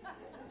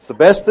 It's the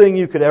best thing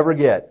you could ever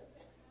get.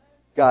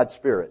 God's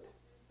Spirit.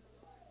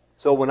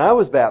 So when I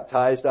was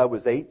baptized, I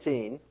was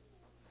 18,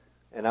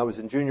 and I was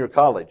in junior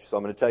college. So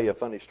I'm going to tell you a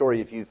funny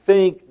story. If you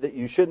think that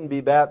you shouldn't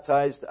be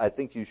baptized, I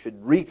think you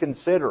should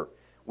reconsider.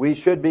 We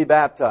should be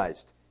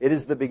baptized. It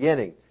is the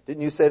beginning.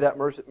 Didn't you say that,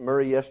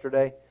 Murray,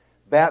 yesterday?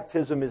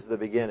 Baptism is the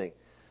beginning.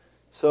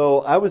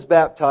 So I was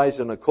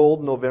baptized on a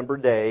cold November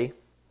day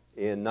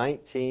in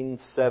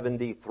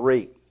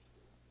 1973.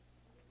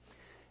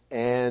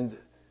 And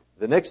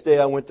the next day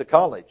I went to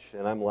college,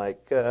 and I'm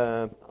like,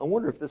 I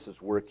wonder if this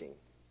is working.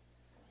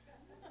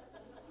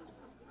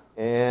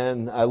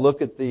 And I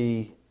look at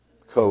the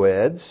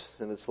co-eds,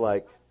 and it's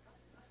like,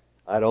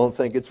 I don't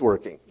think it's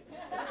working.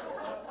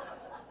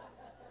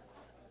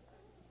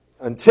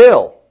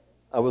 Until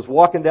I was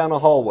walking down a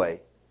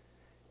hallway,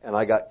 and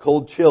I got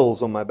cold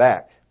chills on my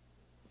back.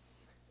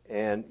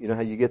 And you know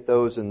how you get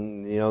those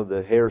and,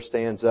 the hair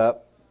stands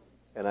up?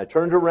 And I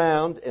turned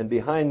around, and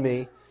behind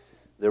me,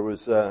 there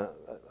was a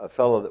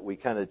fellow that we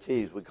kind of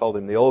teased. We called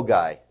him the old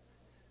guy,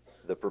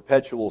 the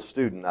perpetual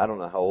student. I don't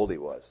know how old he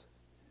was.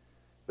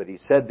 But he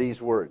said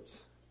these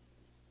words.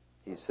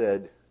 He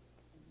said,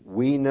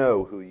 "We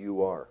know who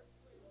you are."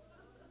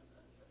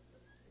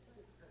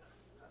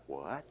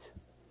 What?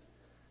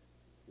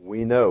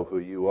 We know who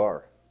you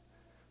are.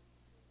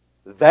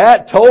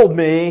 That told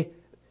me,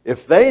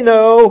 if they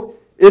know,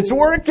 it's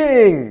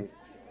working.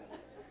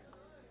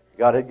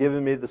 God had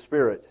given me the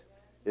Spirit.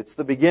 It's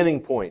the beginning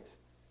point.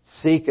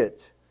 Seek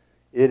it.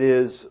 It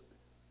is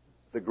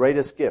the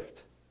greatest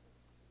gift.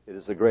 It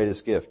is the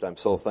greatest gift. I'm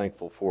so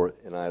thankful for it,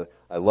 and I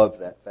love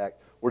that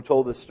fact. We're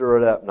told to stir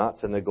it up, not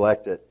to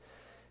neglect it.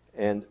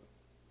 And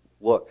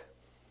look.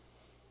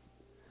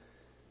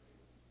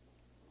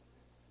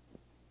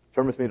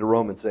 Turn with me to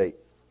Romans 8.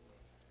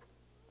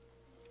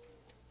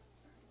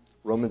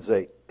 Romans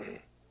 8.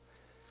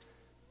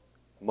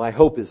 My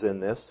hope is in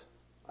this.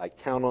 I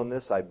count on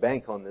this. I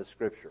bank on this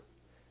scripture.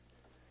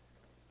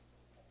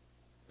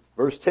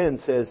 Verse 10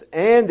 says,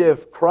 "And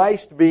if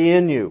Christ be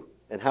in you,"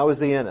 and how is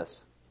He in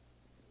us?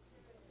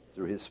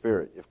 Through His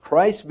Spirit. "If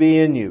Christ be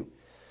in you,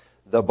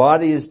 the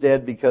body is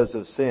dead because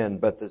of sin,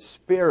 but the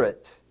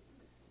Spirit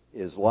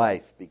is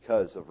life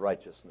because of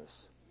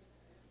righteousness."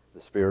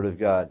 The Spirit of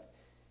God.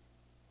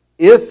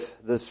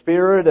 "If the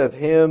Spirit of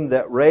Him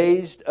that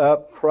raised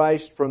up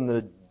Christ from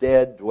the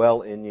dead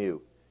dwell in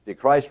you." Did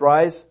Christ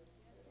rise?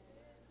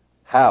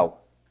 How?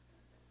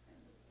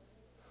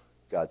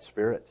 God's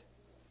Spirit.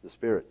 The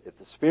Spirit. "If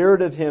the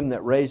Spirit of Him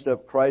that raised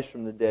up Christ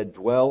from the dead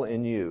dwell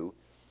in you,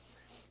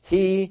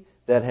 He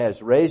that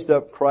has raised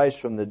up Christ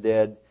from the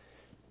dead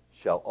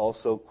shall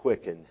also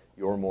quicken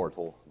your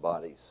mortal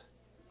bodies."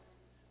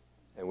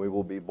 And we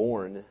will be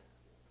born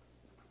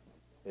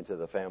into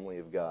the family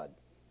of God.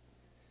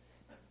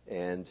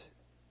 And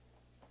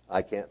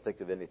I can't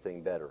think of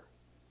anything better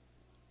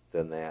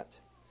than that.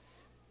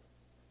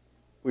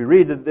 We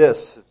read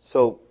this.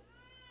 So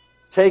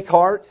take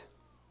heart.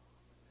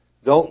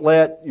 Don't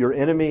let your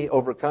enemy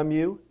overcome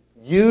you.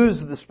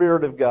 Use the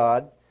Spirit of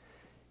God.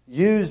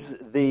 Use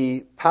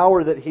the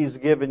power that He's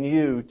given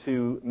you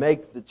to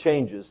make the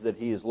changes that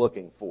He is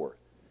looking for.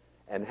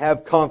 and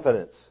have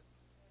confidence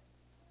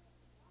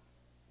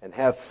and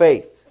have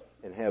faith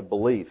and have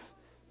belief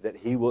that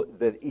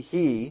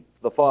He,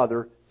 the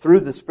Father,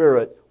 through the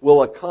Spirit,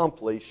 will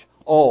accomplish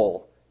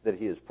all that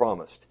He has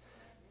promised.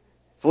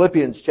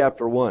 Philippians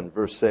chapter 1,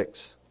 verse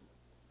 6.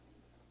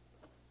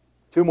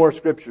 2 more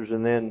scriptures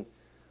and then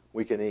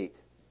we can eat.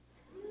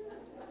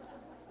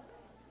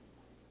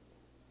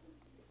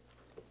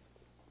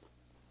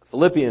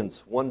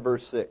 Philippians 1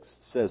 verse 6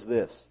 says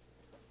this,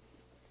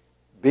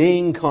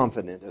 being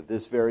confident of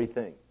this very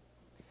thing,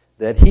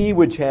 that He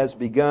which has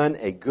begun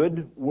a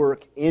good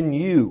work in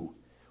you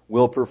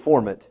will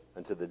perform it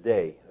unto the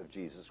day of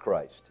Jesus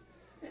Christ.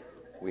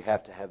 We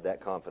have to have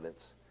that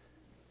confidence.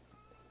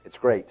 It's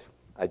great.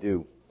 I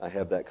do. I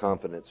have that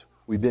confidence.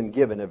 We've been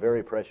given a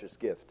very precious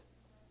gift,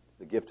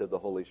 the gift of the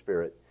Holy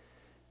Spirit.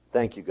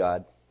 Thank you,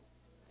 God.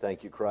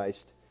 Thank you,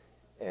 Christ.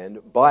 And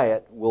by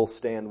it, we'll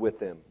stand with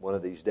them one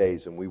of these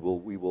days, and we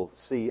will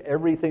see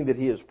everything that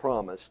He has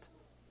promised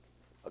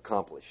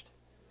accomplished.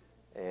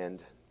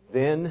 And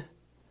then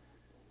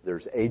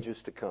there's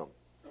ages to come.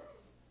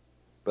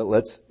 But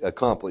let's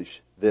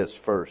accomplish this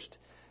first.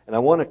 And I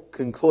want to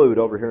conclude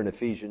over here in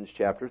Ephesians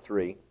chapter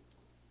 3.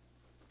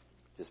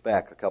 Just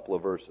back a couple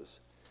of verses.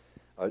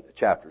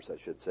 Chapters, I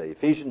should say.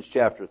 Ephesians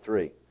chapter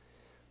 3.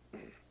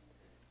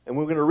 And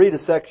we're going to read a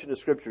section of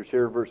scriptures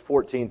here, verse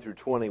 14 through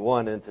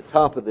 21. And at the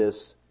top of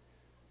this,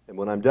 and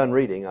when I'm done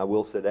reading, I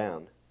will sit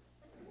down.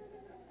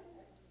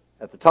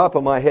 At the top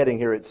of my heading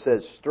here, it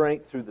says,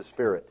 strength through the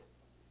Spirit.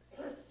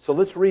 So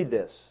let's read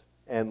this,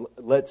 and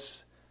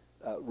let's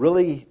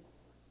really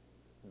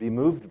be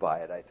moved by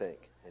it, I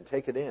think, and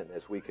take it in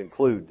as we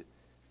conclude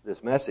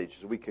this message,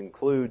 as we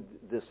conclude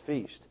this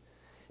feast.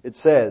 It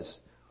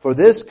says, for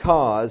this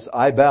cause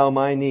I bow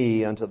my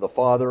knee unto the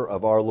Father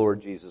of our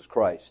Lord Jesus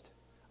Christ,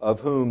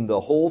 of whom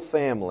the whole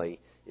family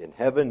in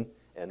heaven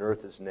and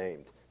earth is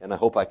named. And I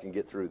hope I can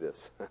get through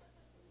this.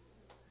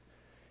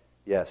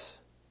 Yes,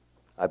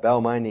 I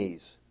bow my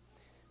knees,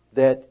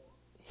 that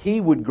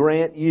He would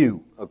grant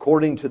you,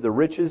 according to the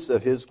riches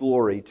of His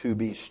glory, to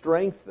be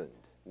strengthened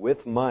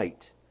with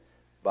might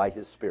by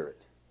His Spirit,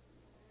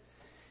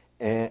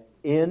 and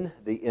in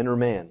the inner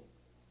man,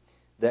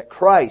 that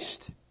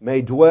Christ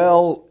may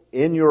dwell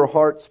in your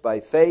hearts by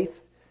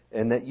faith,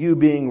 and that you,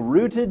 being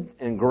rooted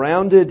and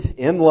grounded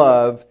in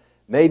love,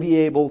 may be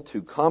able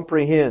to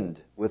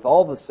comprehend with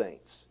all the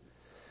saints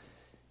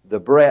the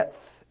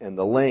breadth and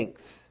the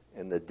length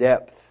and the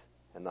depth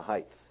and the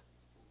height.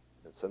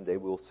 And someday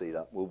we'll see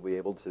that. We'll be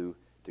able to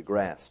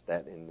grasp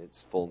that in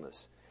its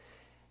fullness.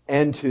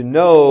 And to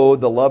know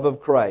the love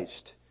of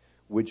Christ,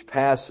 which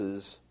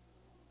passes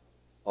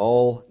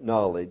all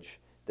knowledge,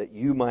 that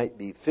you might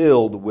be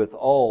filled with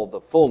all the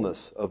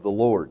fullness of the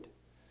Lord.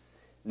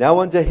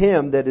 Now unto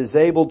Him that is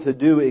able to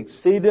do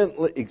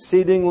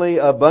exceedingly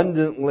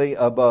abundantly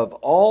above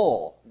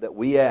all that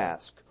we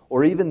ask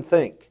or even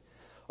think,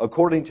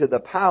 according to the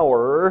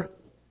power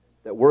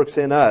that works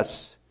in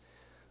us,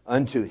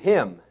 unto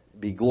Him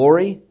be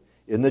glory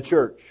in the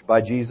church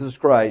by Jesus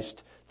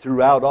Christ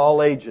throughout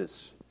all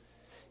ages,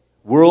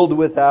 world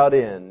without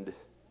end.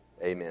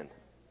 Amen.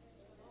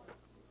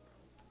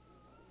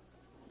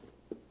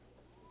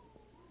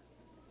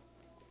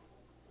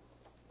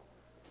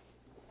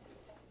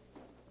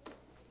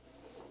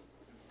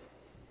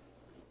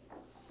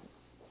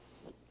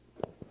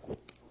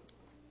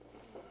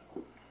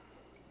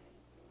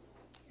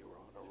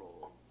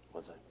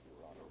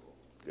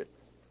 Good.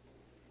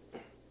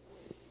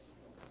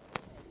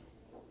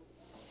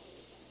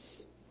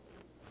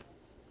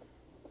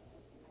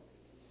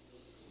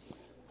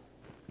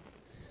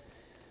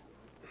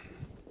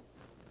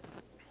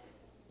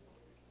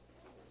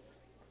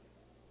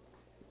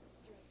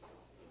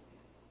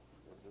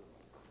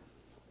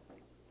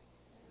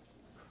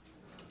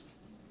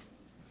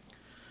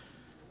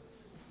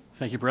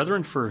 Thank you,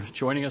 brethren, for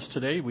joining us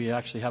today. We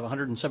actually have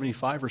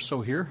 175 or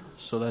so here,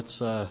 so that's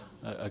a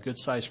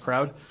good-sized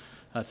crowd.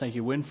 Thank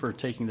you, Wynn, for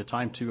taking the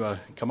time to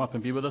come up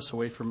and be with us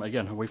away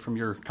from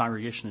your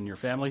congregation and your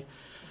family.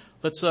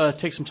 Let's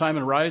take some time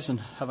and rise and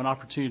have an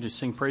opportunity to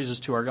sing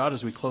praises to our God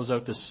as we close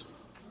out this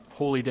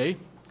holy day.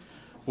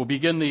 We'll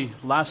begin the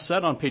last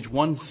set on page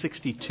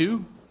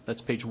 162.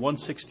 That's page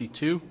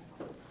 162.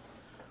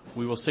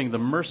 We will sing The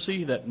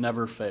Mercy That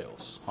Never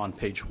Fails on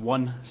page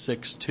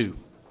 162.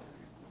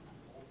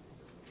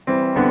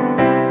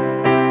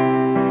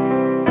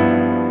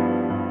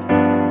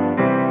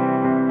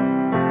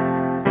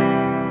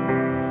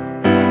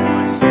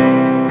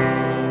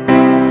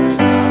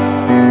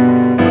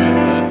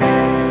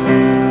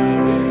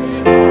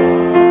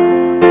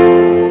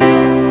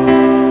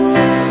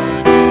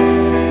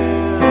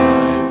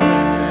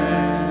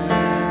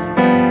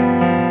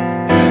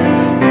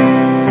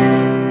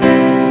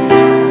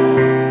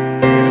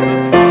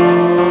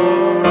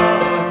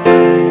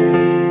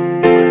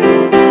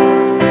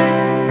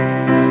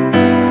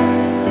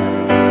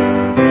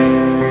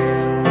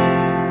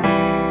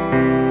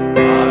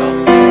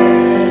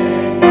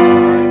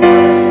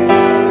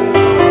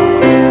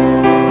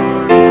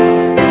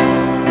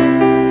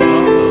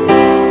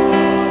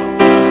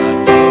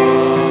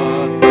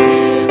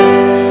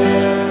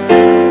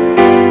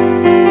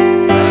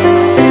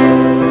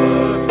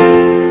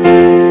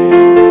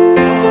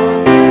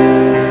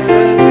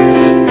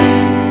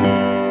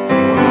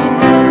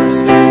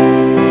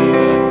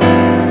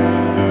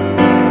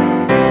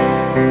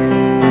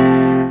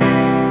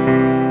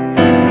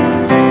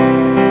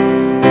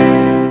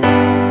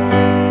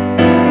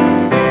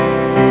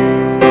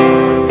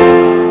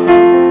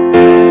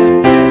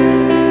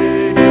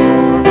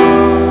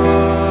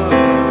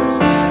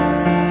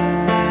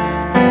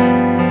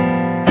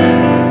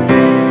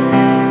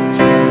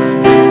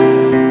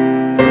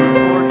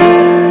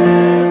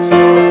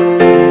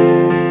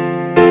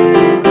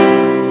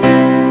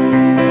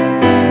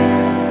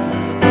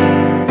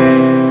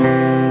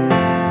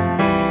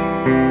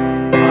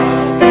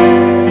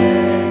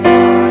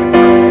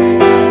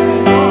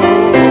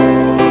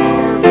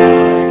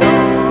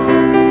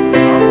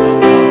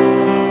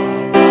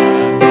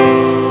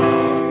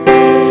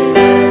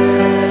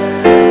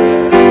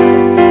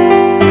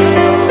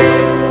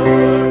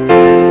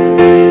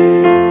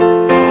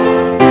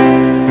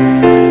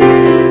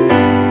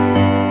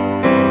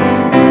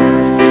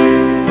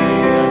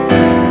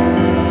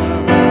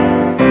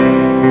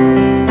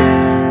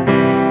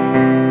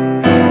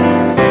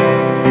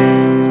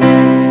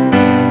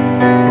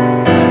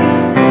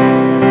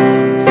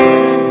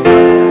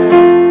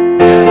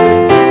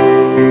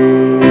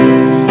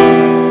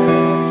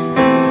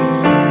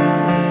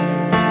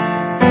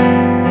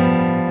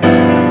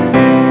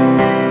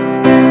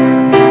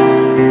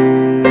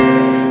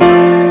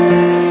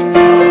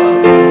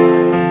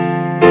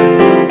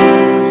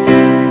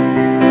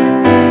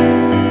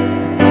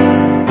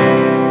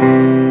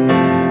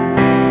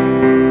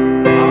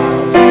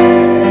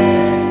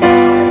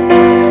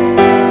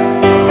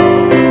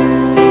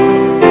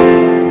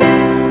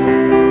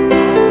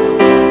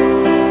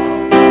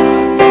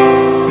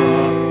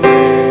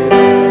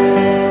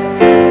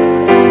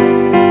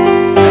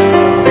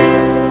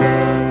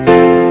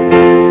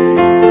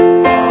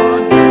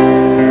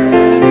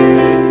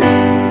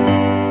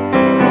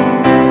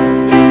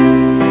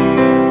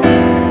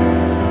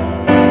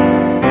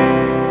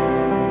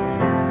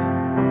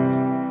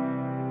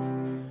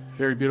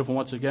 beautiful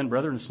once again,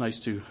 brethren. It's nice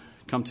to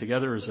come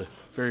together as a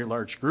very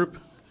large group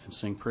and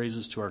sing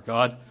praises to our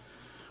God.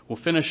 We'll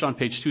finish on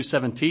page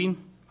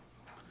 217.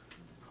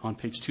 On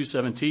page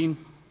 217,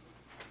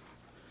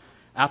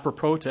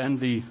 apropos to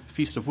end the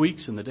Feast of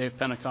Weeks and the day of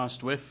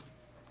Pentecost with,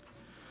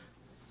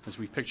 as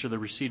we picture the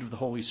receipt of the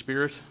Holy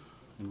Spirit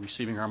and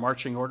receiving our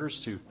marching orders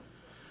to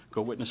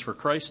go witness for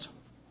Christ.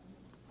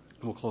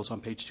 We'll close on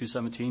page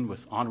 217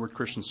 with Onward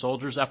Christian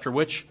Soldiers, after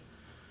which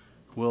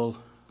we'll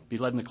be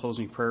led in the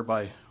closing prayer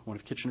by one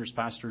of Kitchener's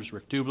pastors,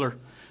 Rick Dubler.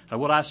 I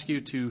will ask you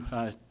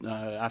to,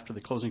 after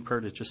the closing prayer,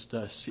 to just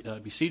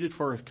be seated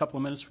for a couple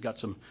of minutes. We've got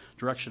some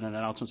direction and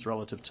announcements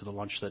relative to the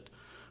lunch that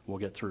we'll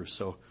get through.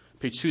 So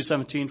page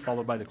 217,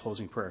 followed by the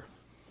closing prayer.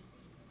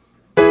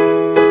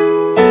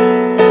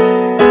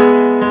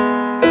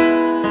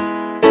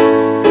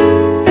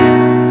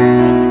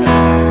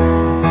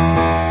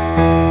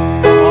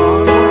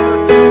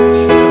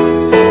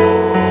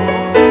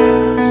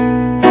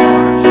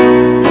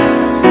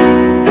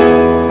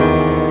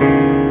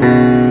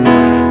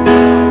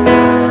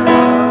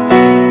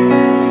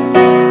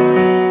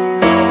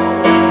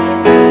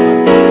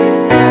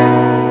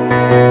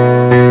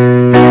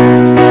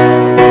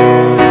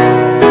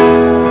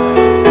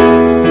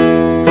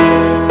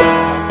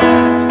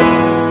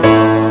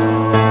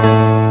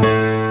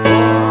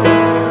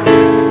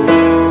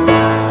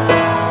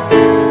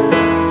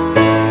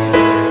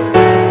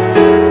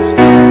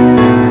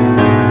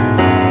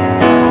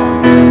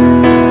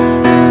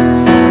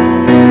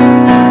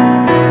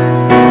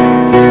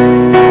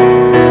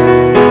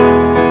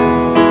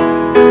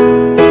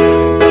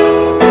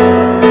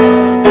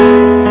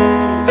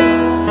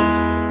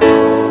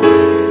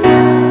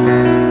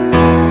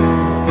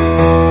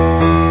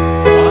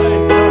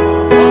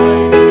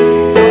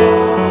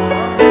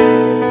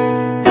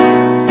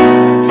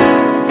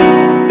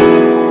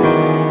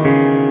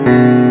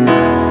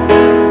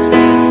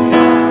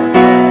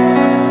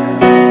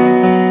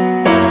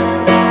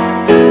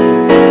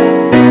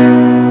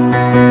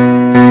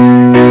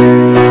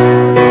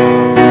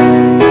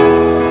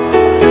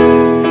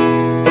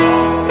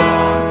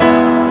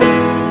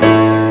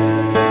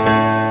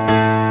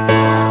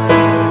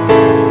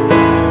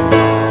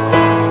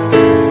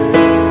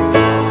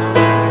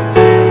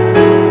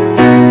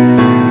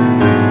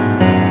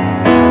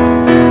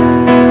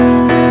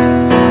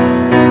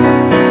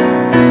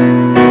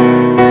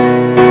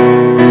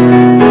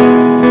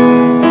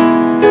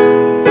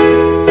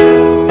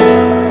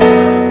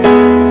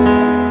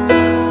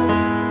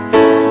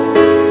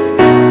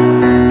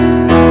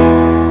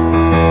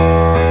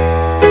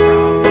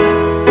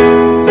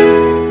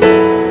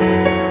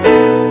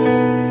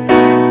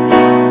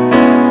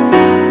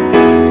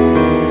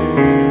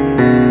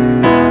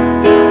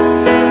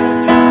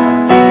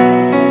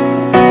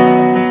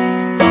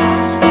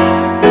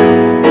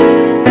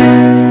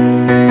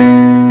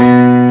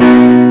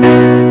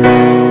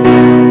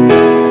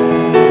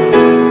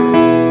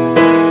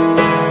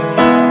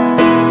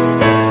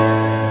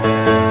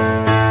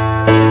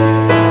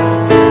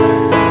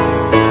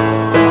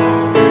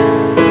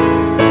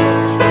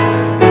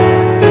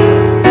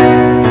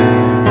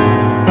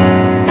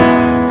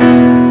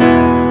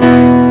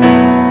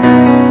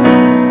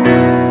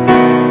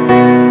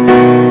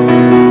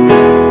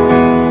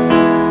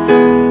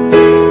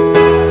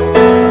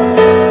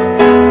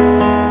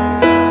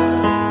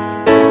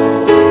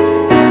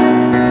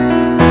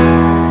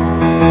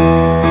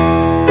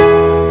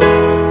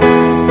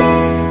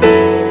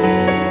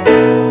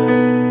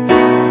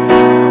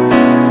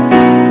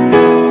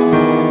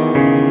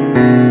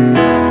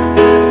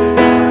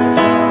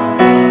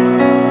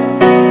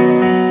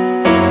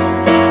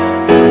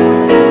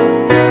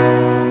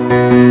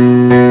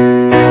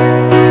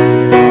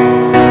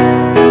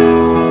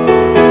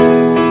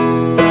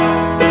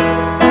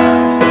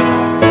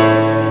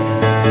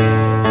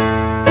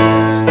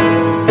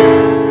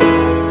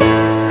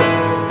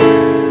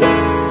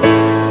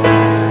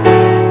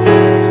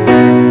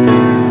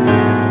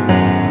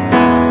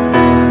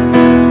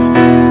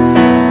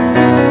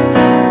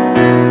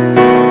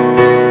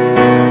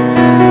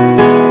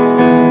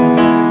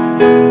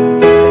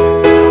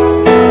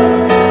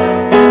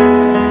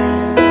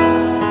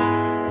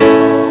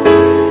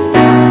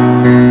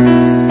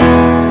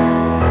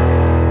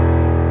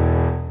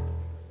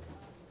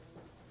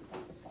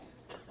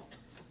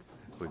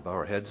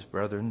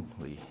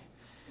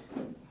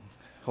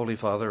 Holy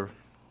Father,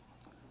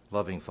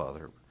 loving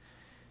Father,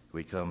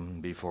 we come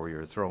before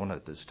your throne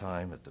at this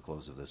time, at the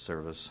close of this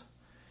service.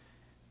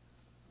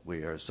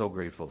 We are so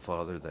grateful,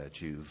 Father,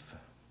 that you've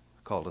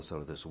called us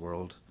out of this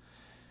world,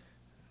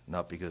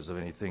 not because of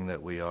anything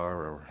that we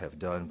are or have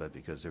done, but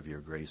because of your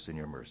grace and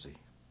your mercy.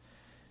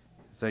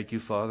 Thank you,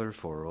 Father,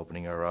 for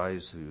opening our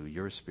eyes to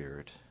your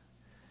Spirit,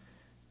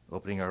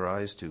 opening our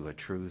eyes to a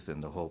truth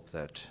and the hope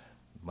that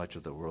much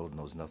of the world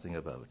knows nothing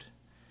about.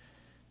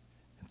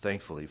 And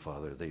thankfully,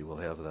 Father, they will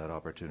have that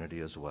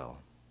opportunity as well.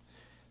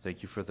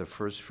 Thank you for the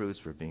first fruits,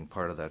 for being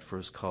part of that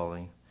first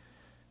calling,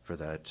 for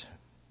that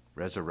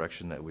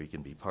resurrection that we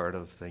can be part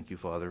of. Thank you,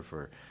 Father,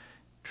 for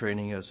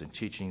training us and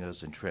teaching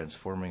us and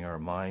transforming our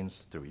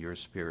minds through your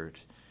Spirit,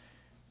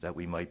 that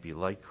we might be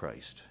like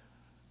Christ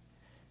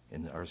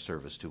in our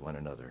service to one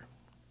another.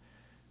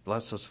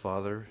 Bless us,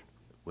 Father,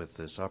 with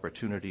this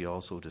opportunity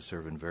also to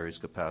serve in various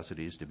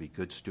capacities, to be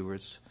good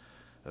stewards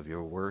of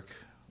your work.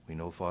 We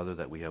know, Father,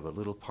 that we have a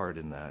little part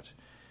in that,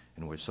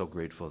 and we're so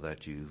grateful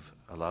that you've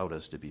allowed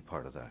us to be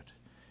part of that.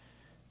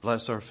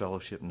 Bless our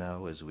fellowship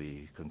now as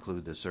we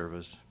conclude the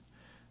service,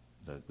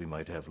 that we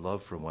might have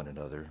love for one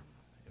another,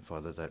 and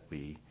Father, that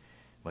we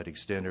might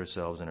extend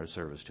ourselves in our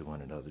service to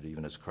one another,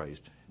 even as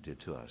Christ did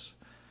to us.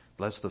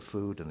 Bless the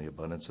food and the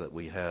abundance that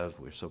we have.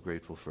 We're so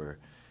grateful for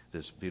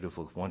this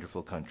beautiful,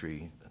 wonderful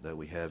country that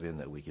we have in,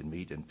 that we can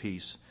meet in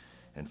peace.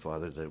 And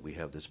Father, that we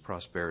have this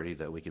prosperity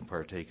that we can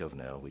partake of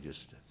now. We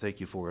just thank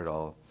you for it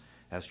all.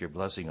 Ask your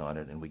blessing on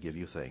it, and we give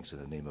you thanks in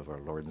the name of our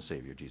Lord and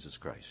Savior, Jesus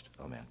Christ.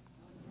 Amen.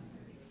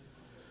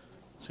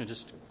 So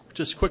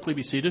just quickly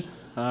be seated.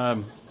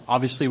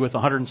 Obviously, with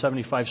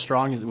 175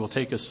 strong, it will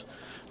take us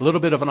a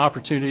little bit of an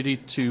opportunity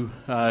to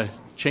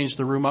change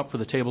the room up for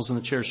the tables and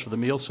the chairs for the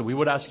meal. So we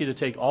would ask you to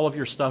take all of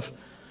your stuff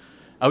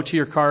out to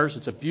your cars.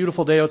 It's a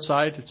beautiful day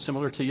outside. It's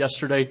similar to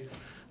yesterday.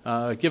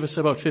 Give us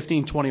about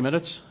 15, 20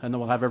 minutes, and then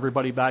we'll have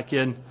everybody back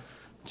in.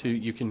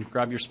 You can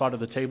grab your spot at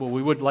the table.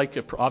 We would like,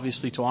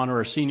 obviously, to honor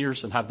our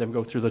seniors and have them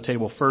go through the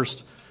table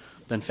first,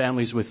 then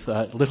families with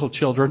little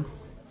children,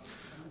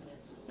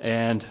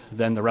 and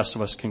then the rest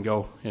of us can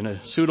go in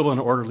a suitable and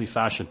orderly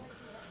fashion.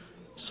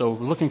 So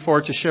we're looking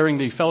forward to sharing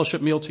the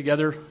fellowship meal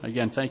together.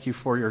 Again, thank you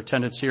for your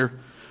attendance here.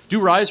 Do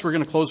rise. We're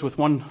going to close with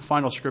one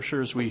final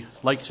scripture, as we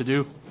like to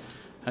do.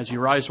 As you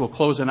rise, we'll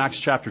close in Acts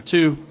chapter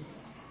 2.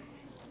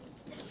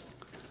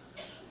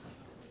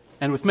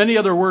 And with many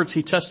other words,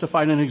 he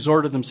testified and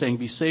exhorted them, saying,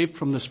 "Be saved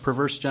from this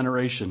perverse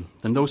generation."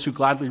 Then those who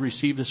gladly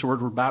received this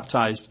word were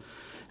baptized,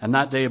 and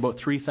that day about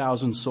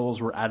 3,000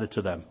 souls were added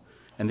to them.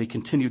 And they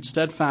continued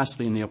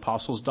steadfastly in the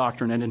apostles'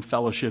 doctrine and in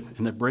fellowship,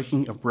 in the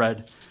breaking of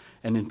bread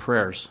and in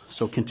prayers.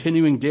 So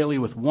continuing daily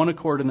with one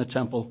accord in the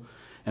temple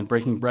and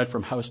breaking bread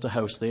from house to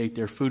house, they ate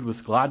their food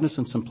with gladness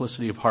and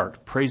simplicity of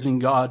heart, praising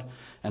God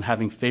and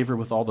having favor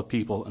with all the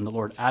people. And the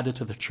Lord added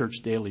to the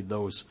church daily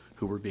those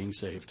who were being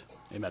saved.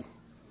 Amen.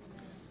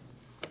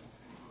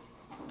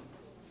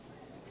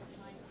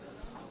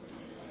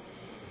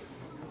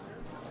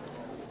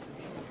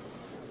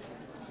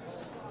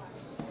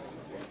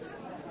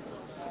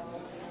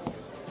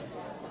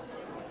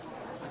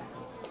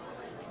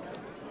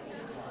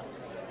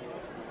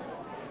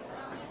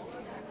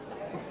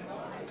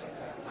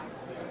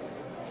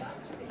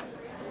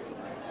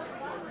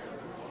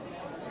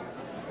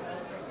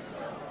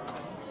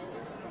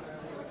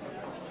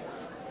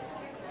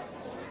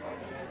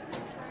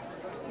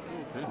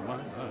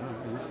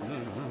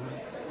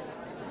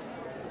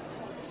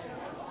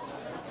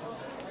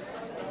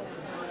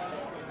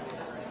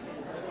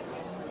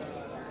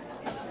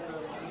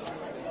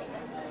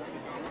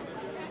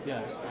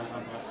 Yes.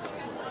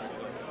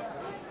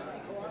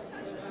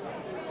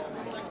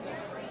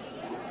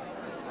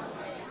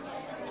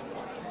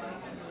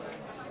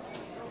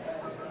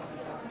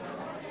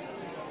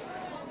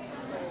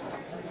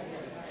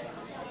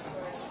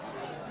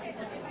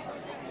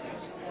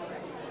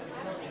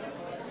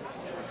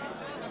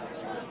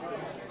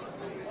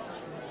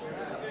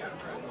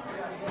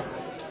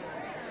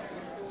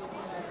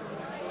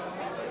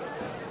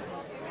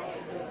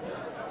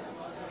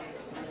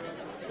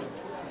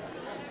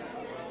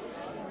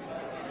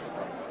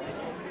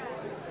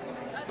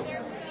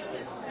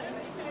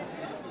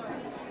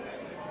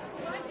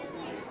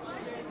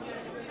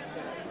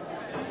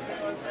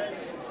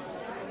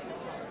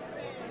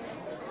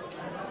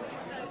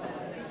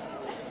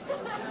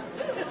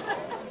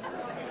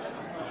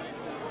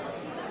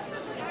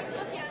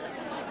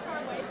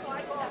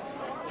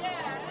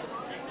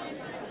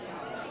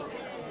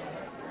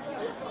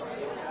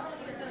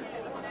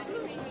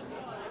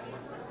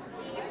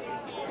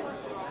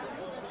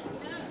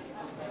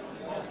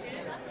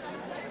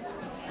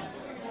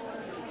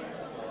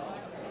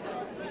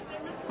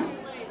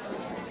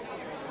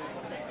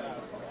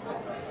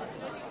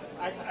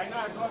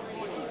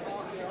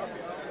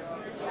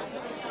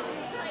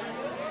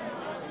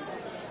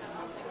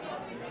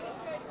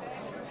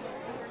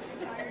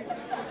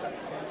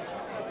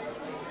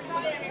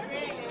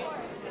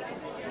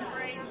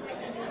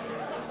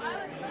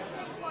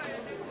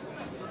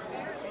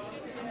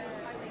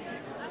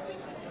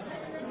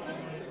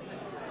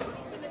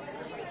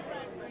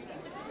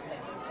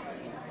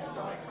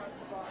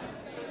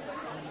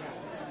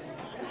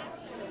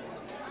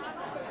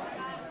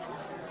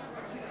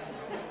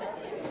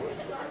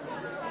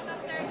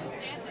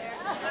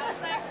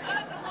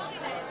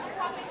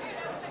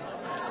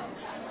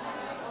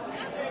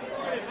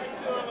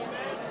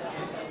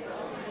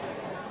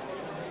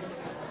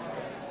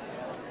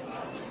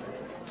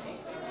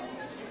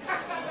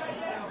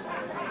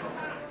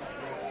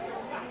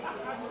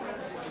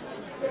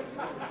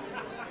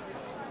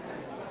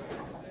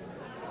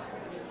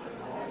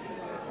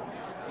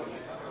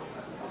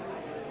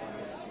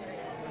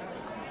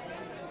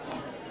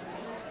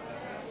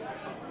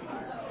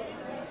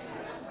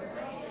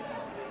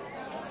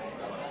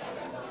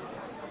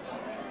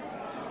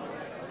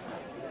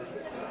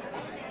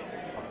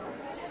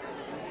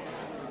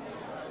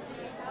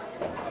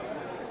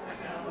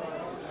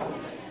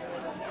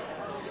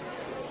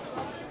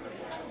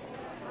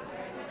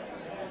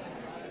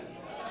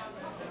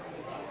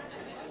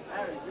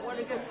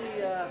 want to get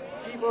the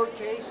keyboard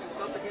case? It's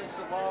up against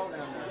the wall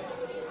down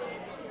there.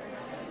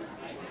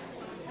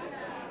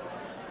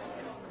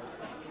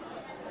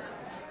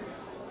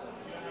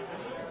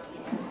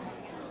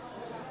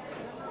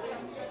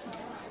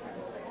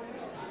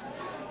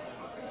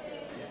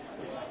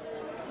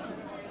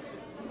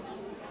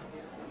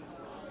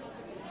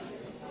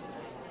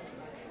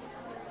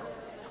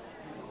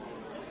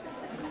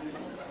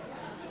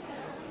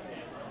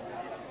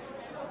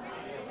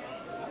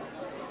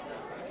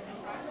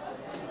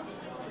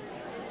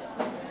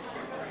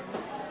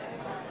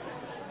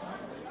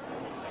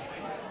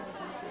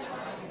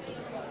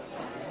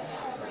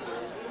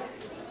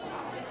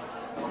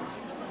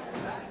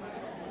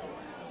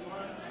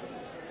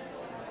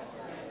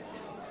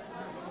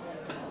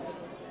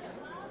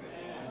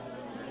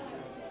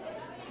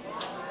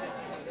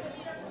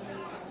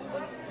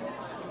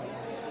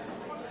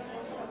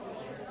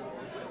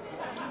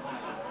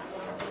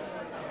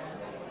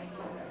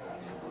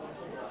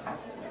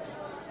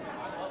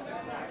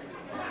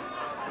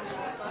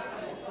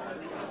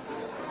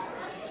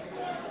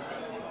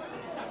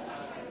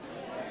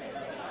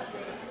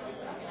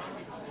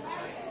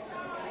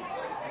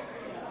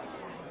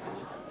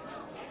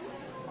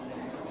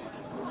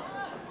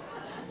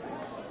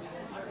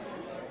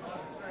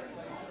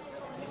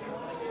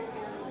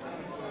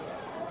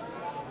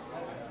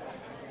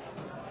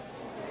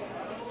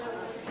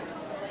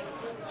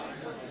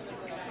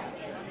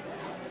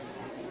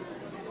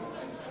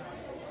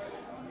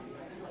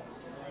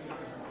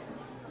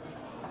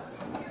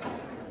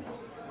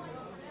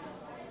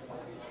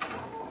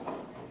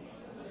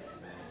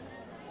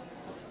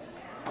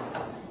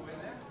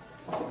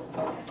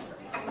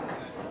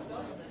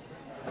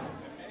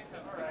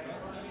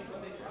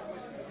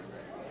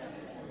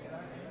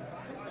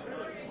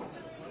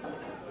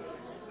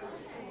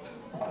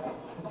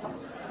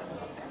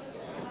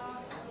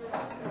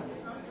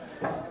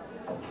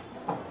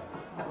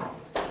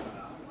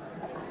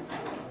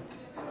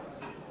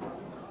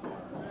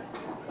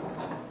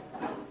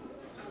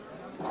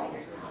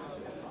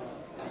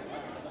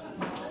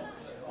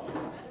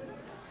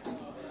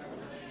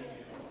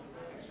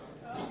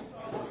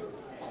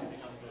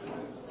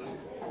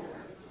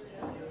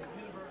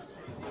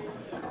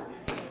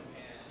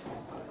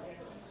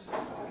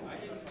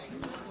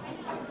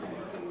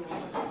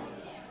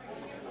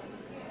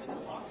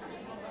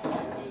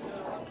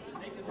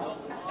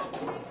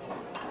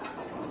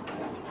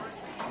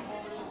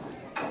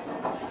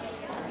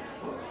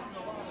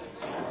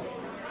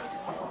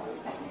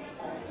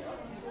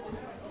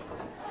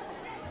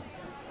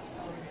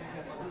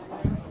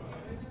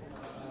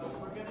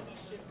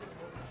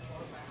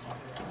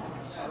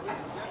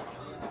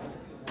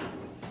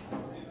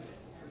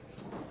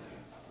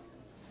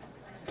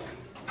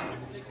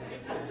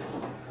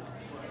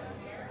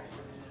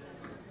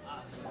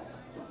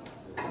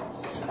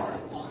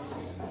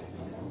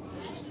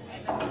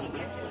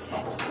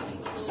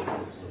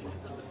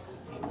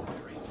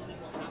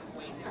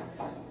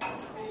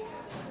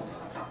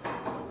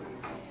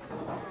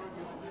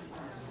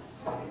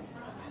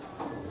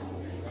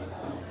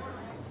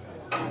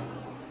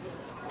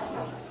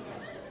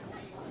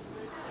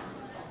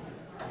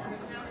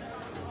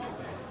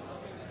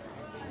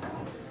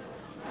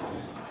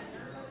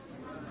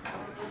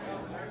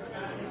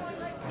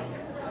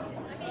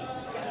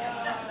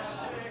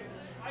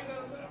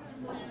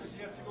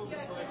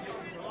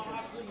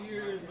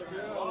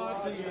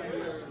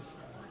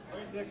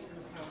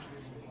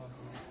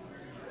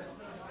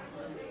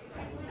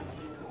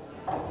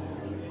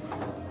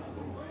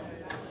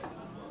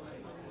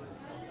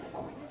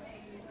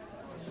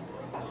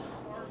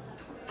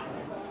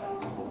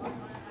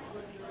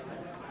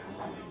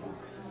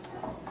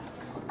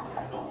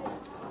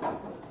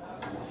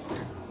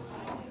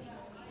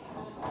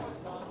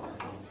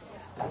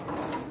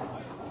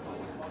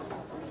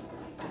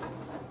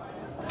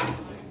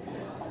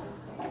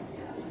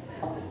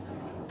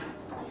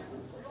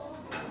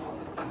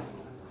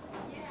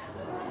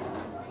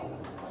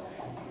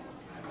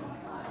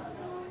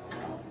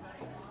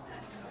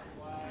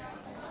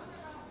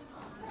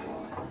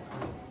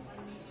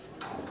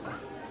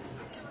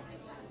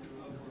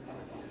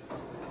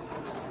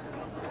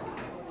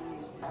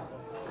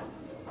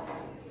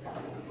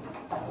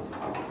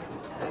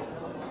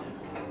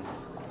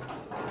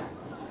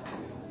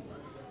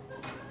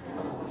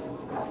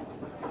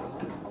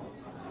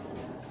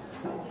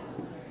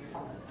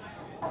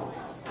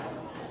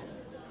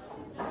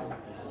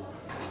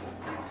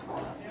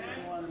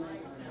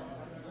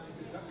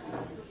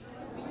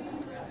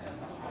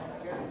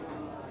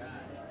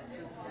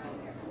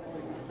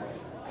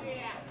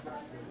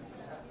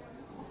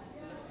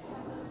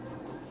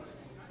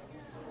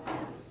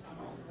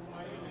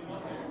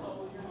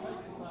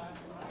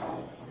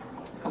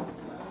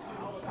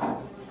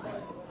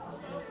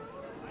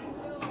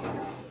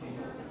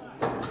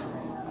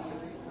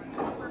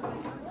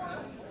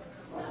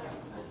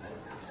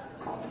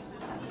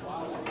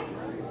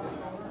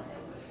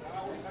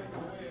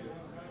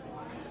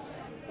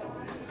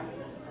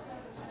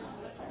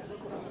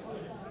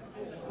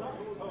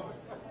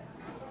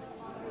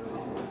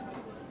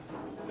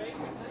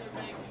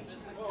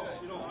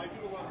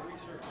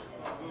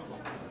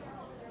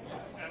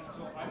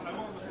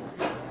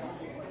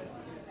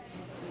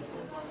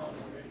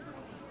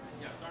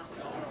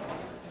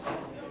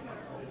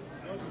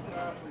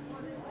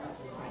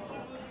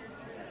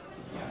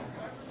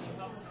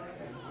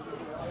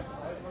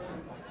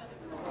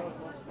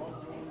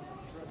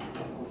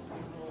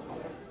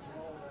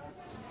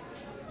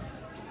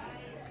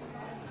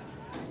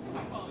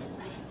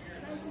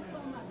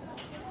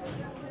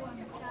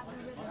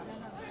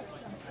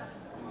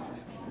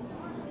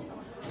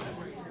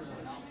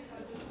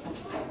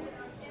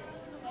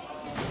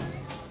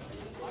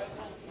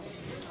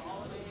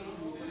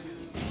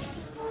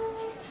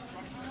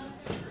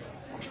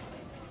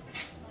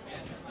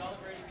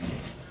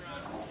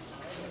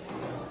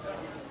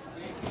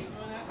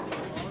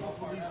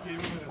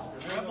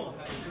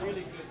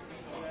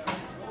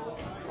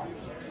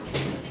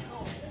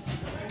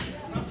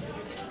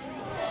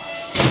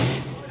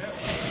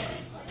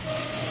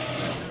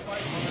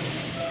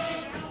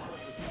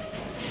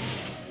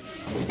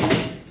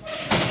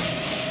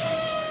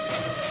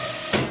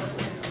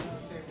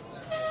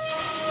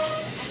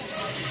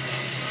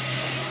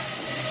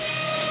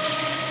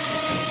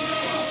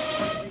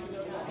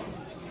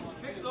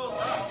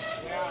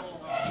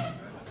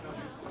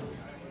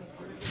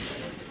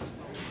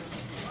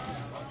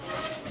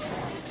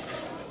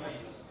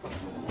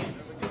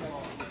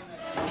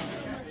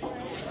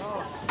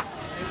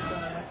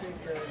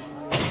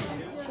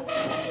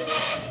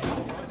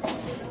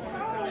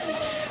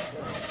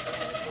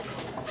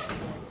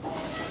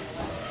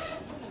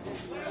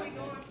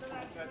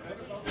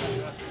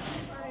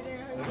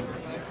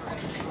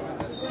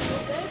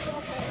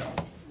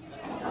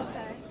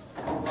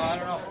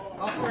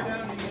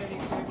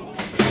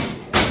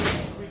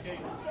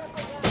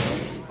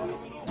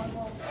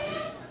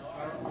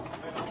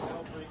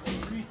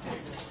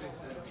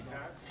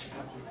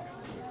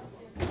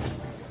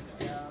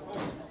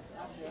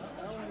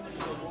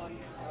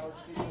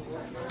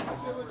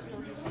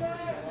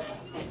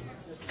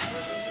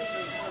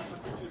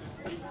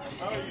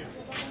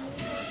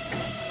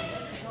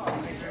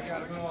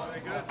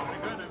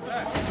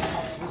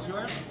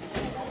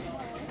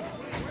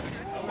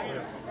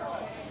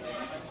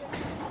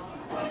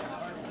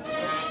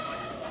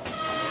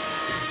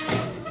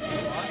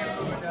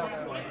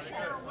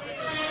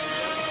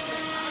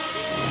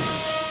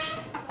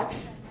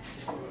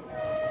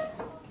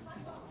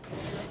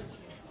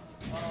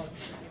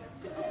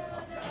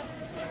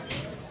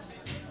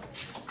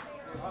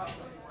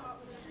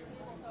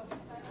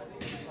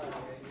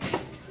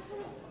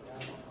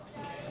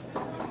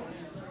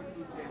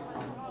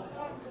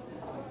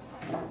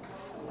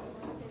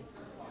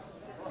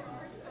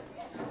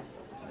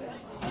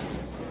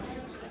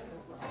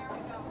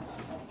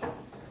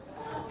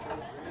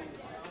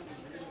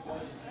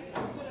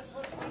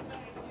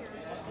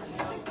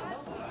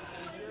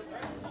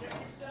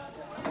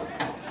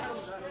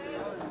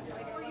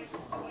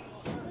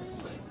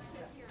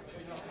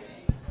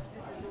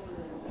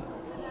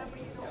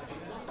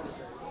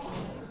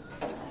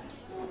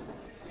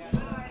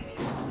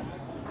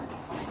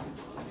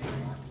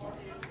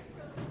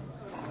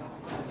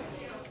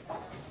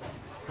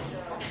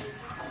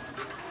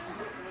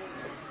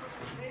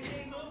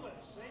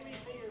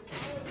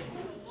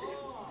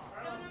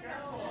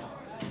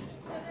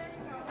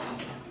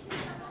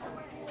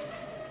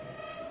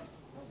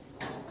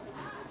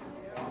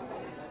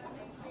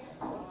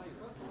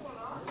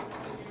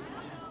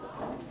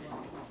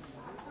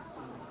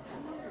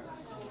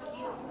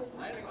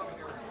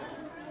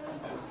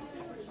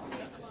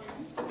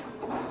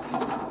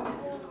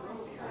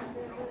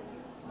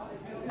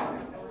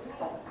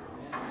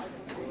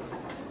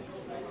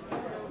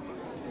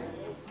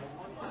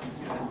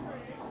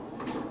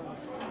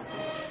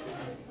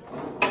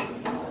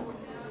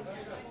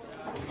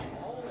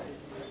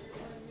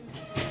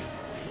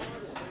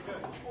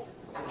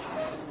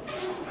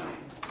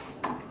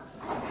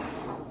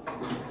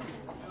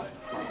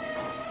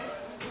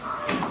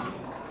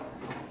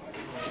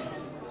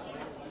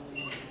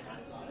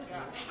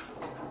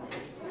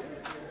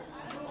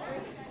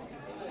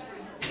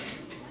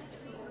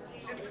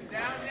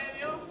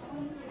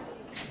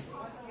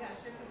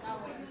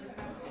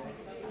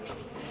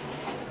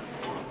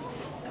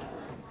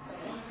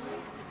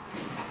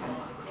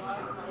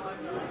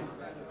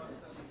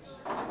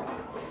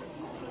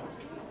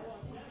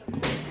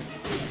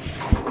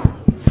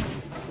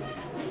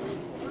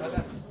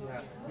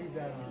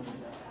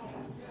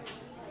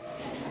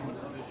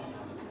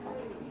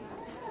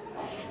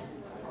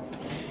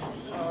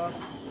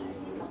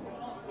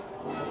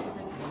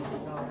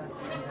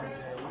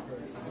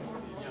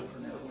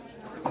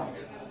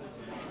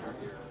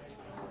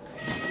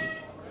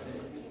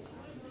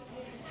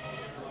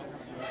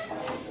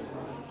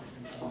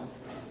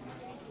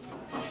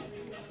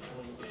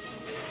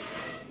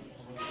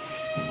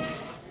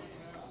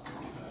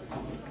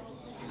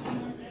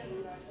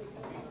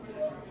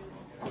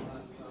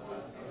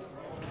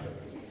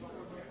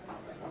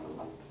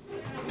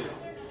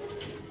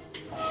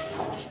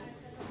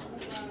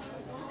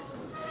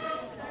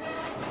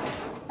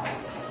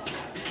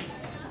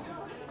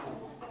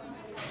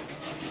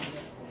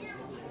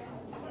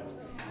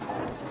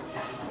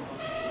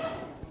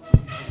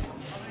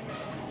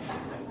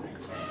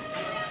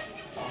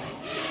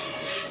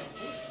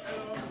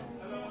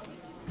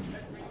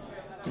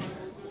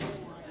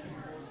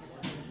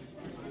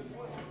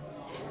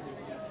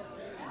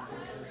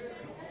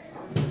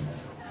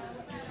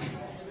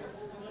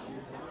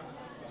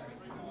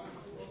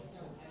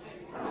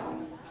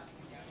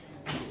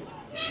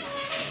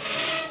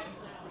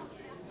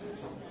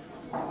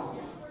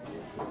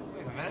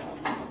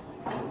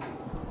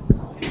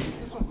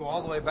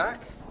 All the way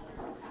back?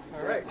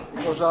 All right.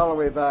 It goes all the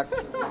way back.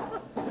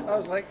 I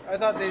was like, I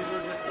thought these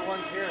were just the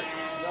ones here.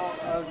 No,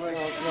 I was like,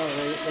 no,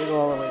 they go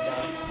all the way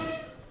back.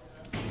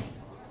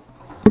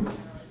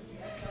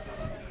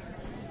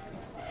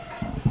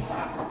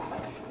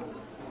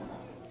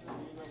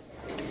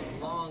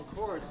 Long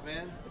cords,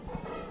 man.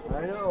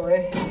 I know,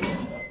 eh?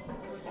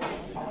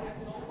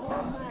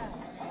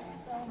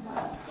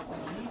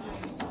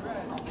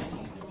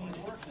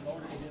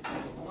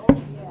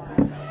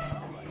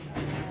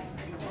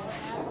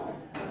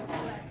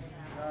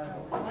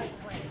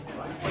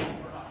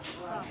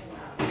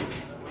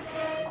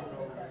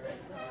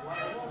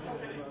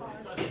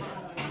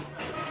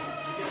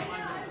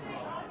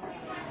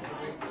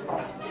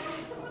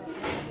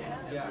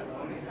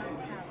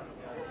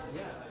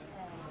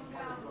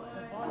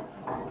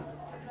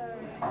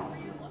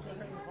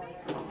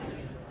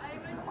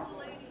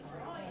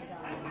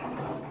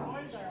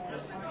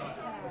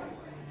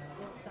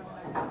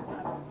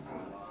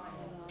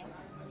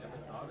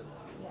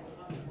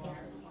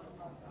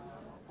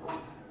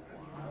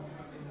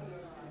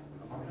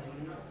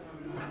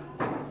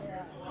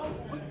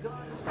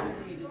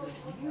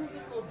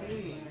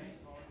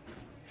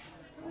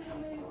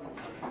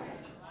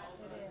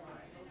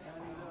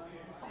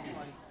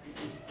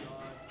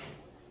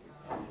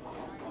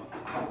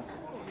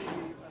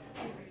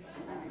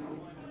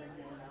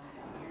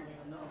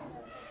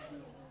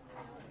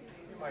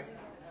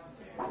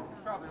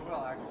 Probably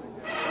will, actually.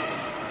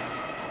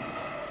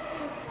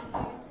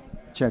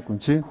 Check 1,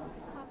 2.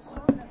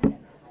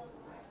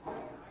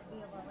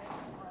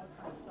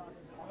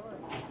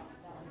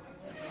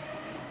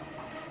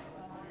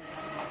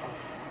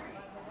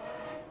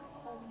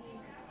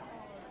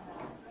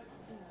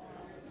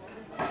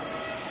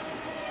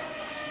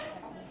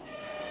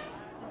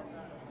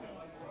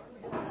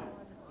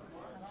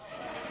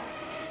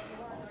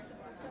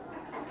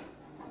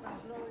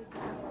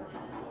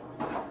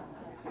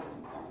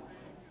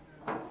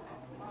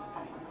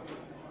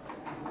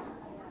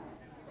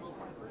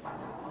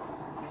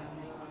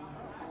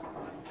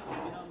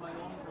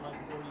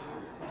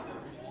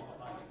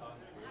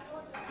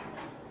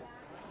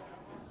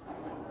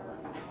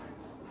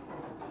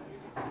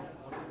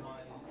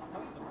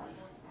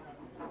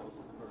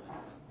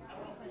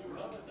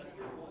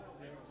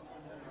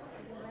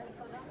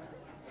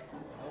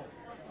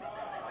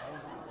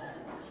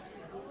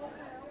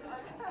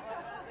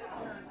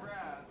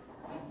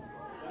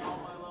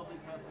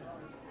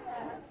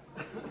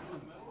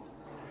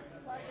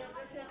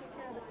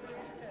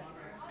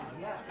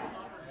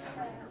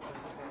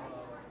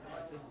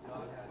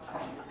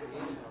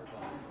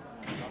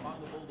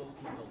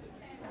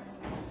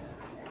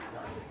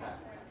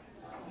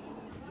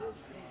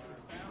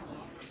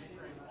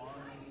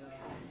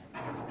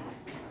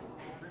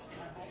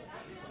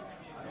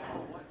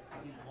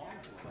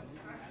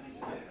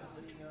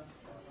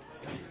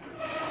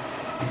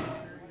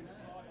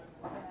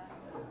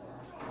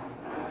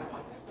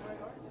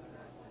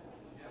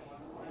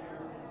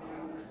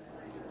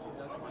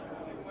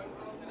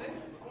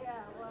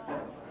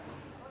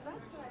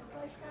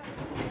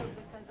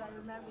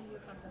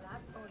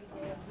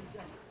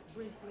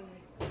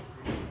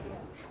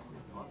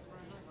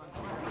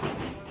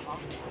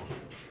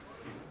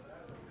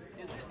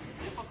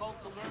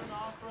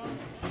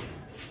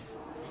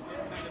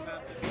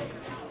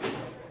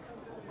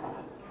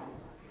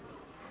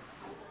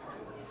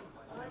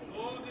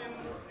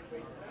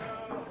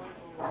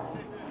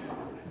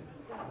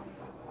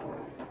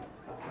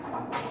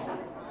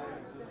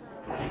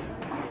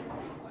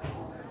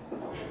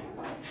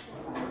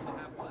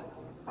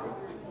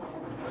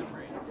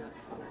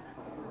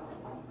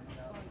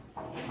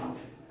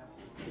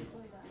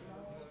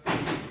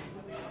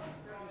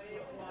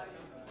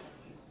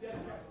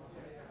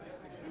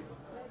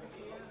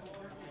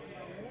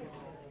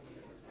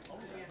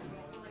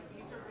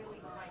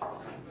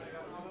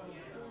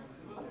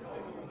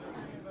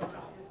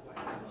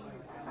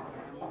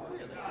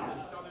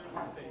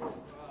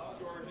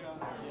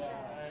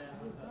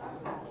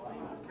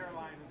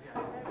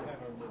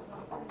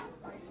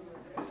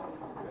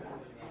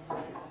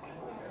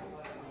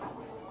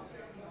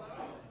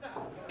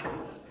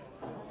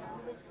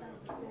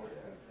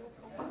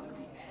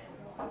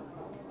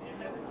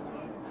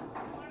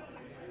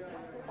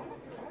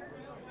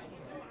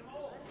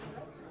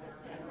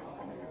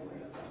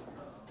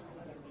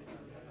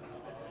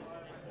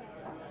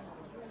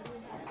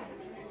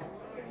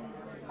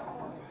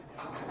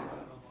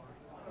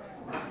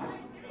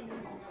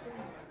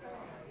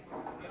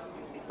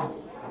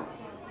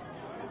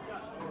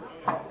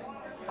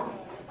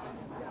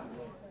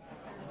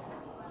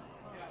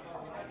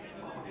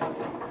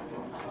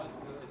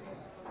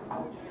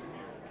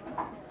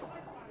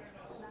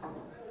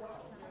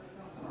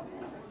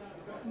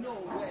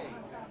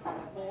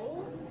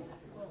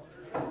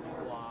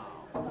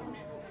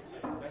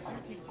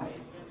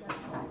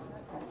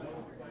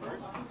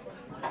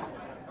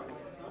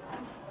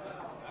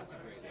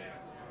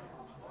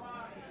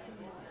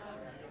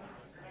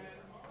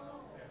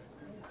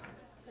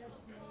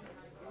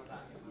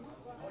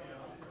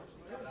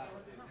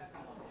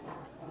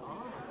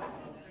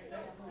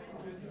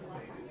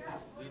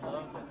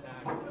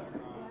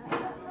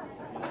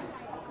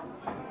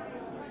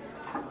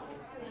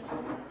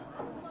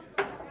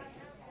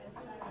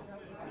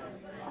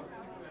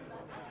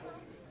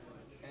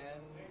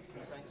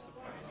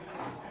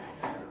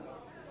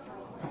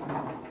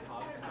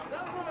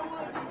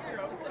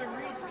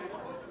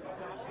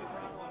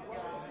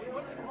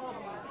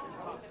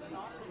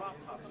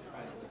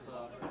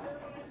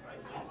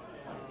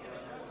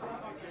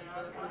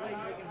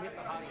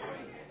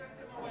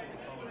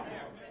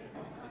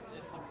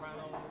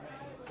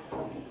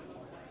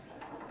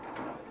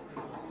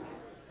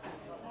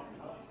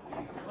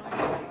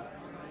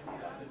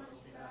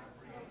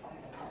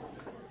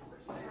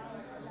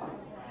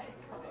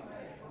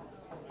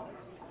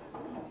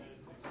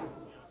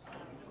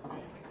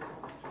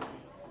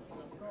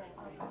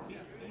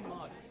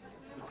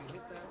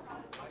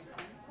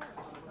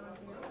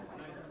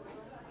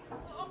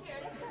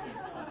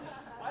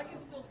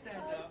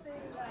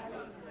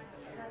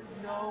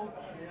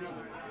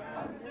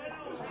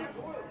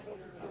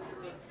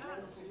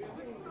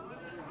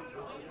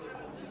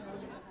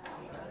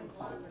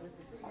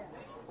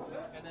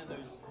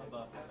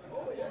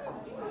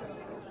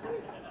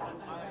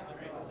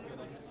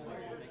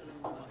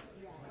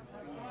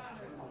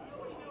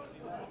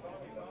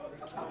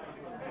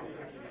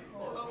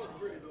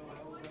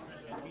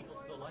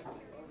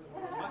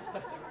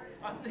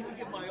 I'm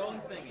thinking of my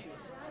own singing.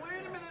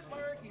 Wait a minute,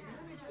 Mark. You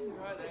really shouldn't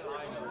try that.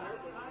 I know.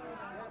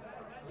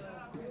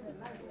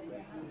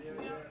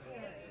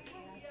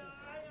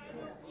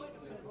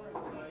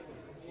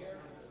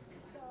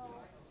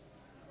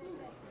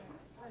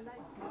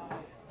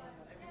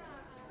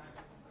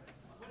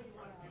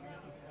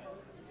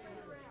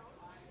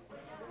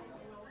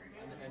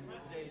 And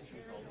today's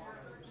results,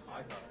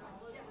 I thought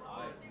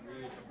I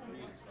really thought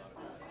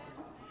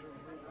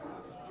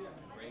it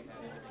was great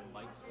having everything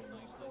mic'd so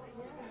nicely.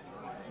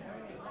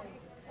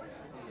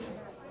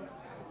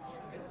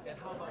 And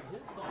how about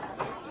his song?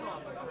 His song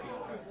was pretty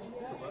impressive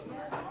too, wasn't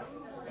it?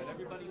 And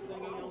everybody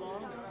singing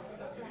along.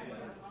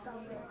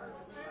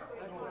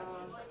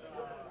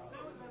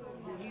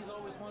 He's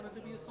always wanted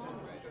to be a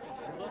songwriter.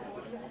 Look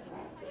what he did.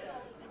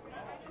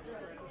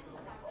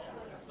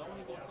 So I want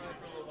to go outside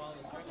for a little while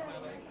and stretch my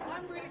legs.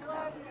 I'm really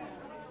glad you did.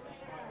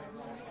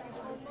 Thank you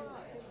so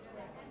much.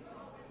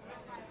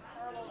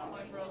 Carlos,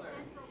 my brother.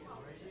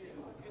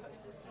 Good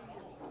to see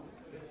you.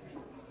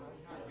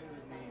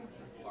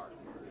 Mark.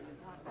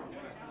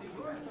 See you.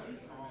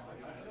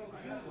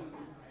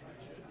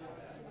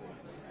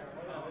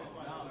 Now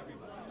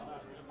everybody.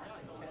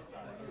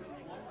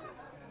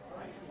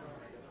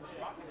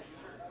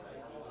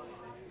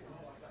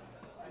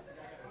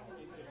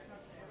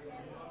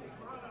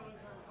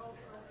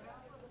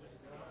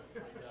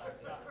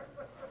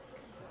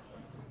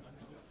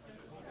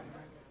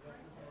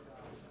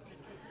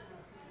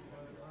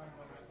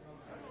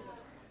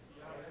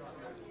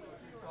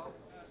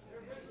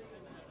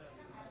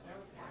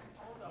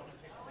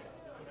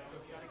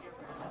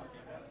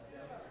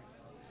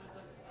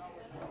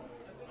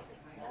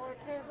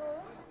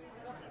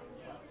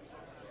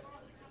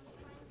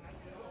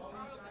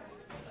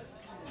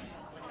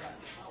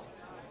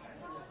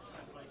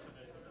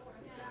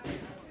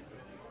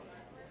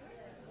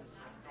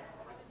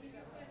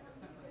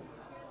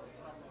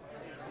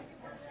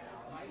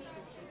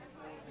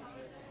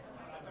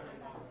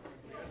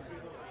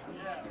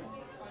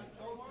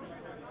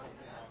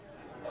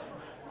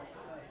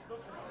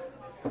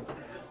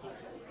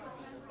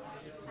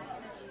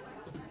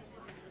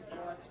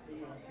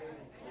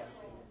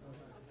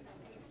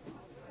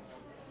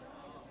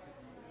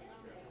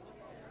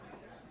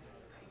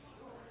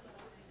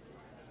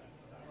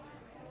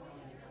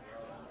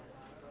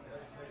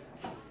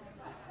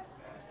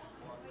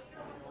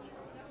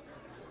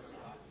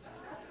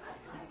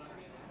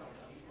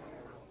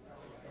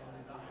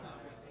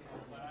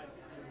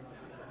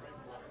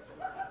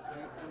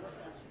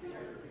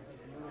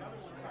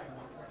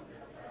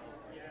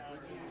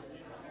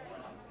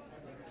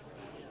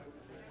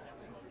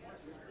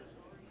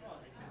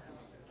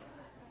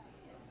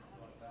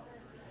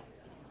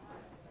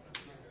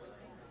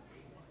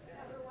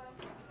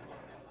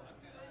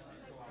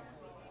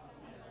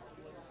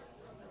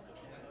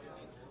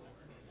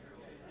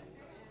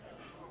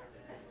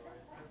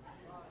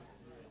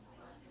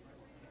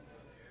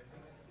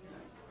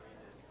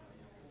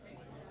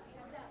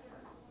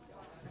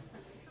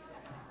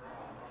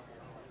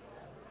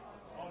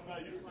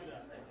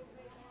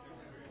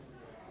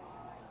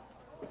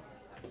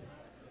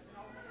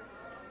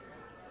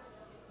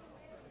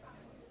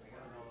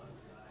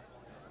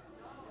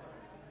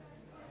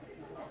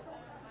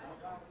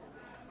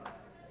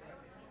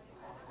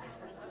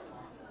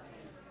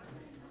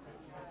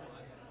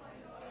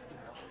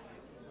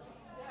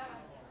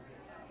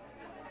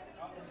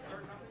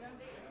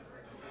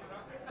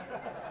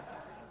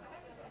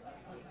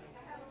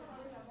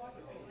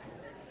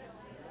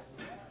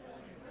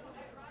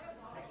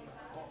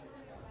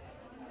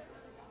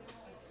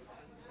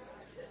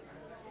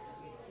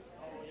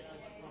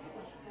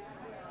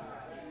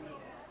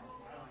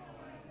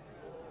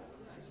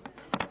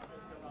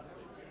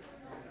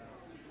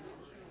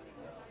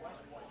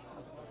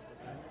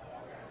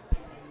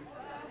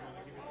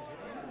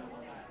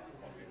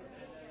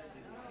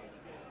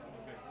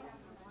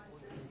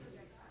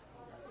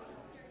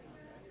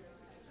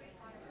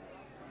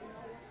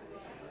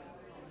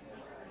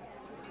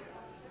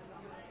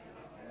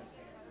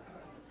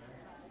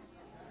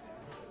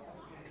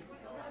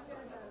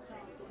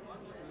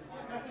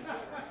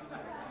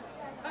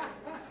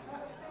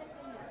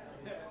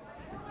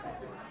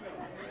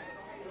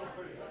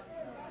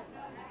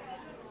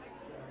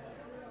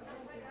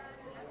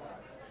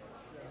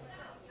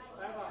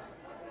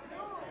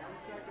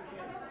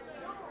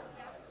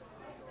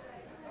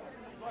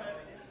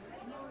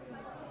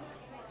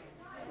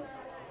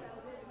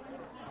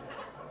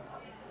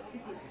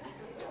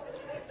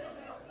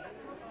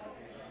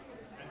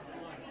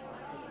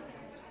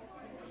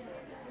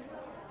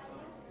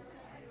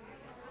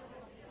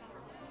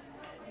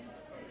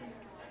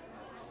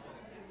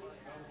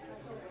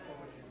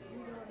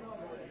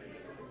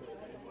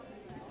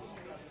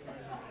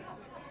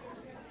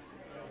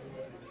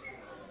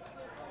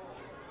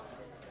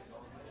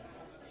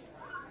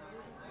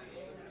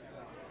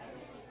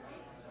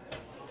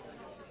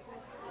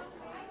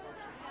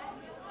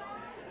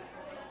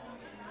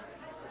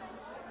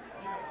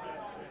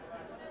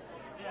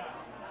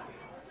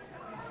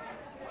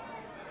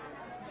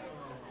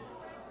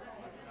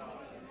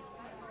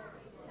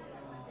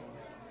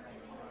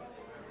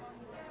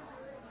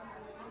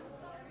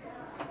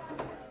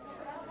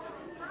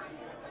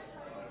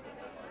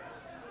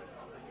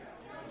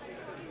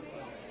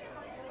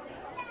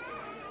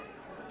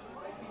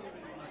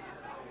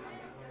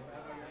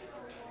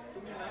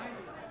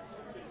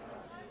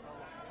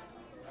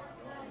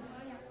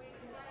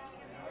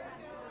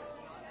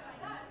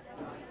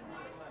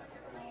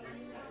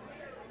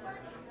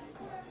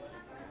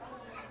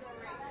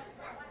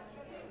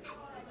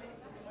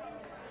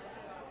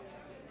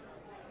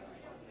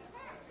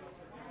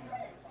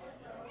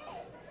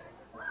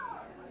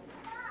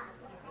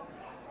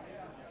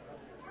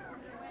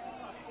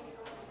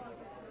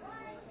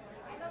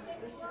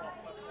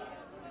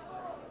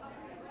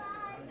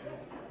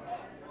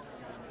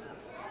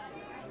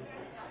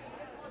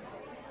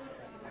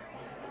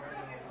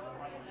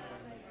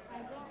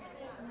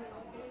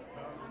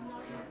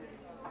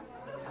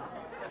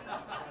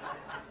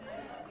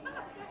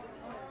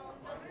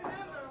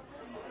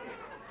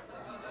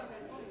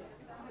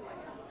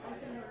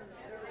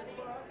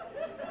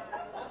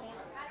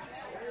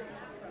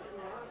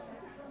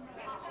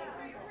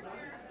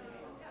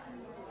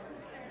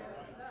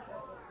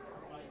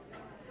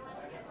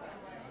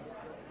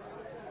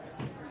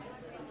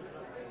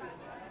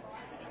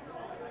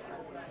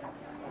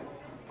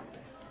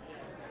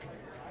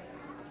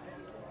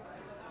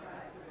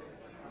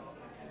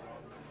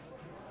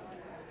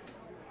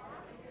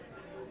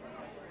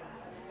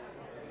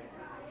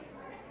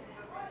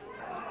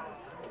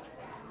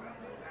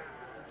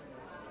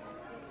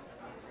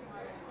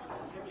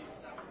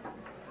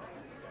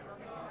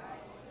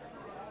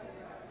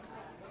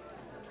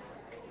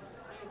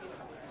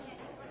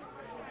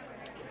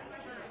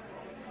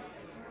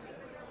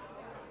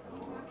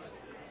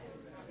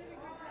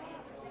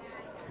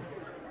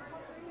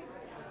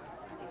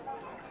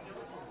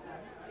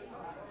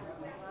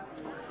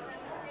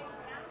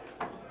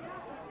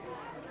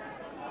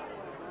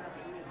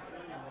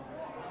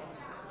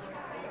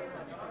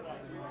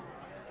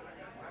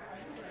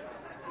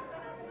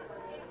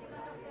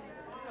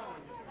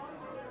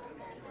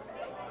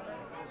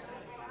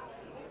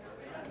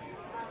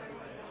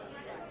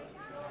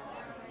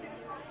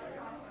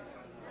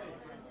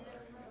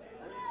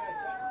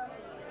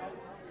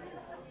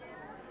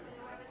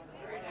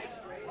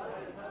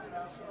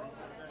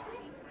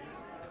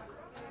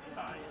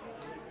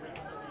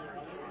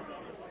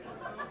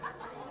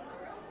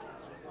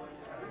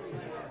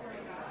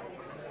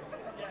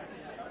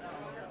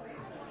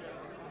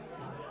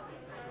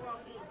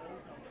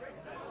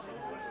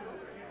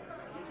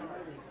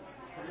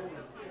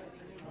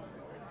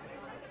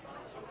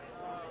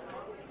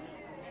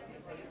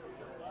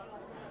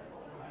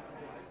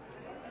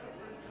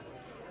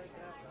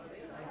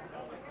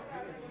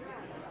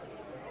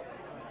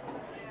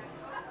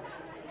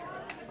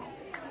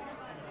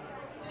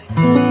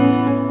 Amen.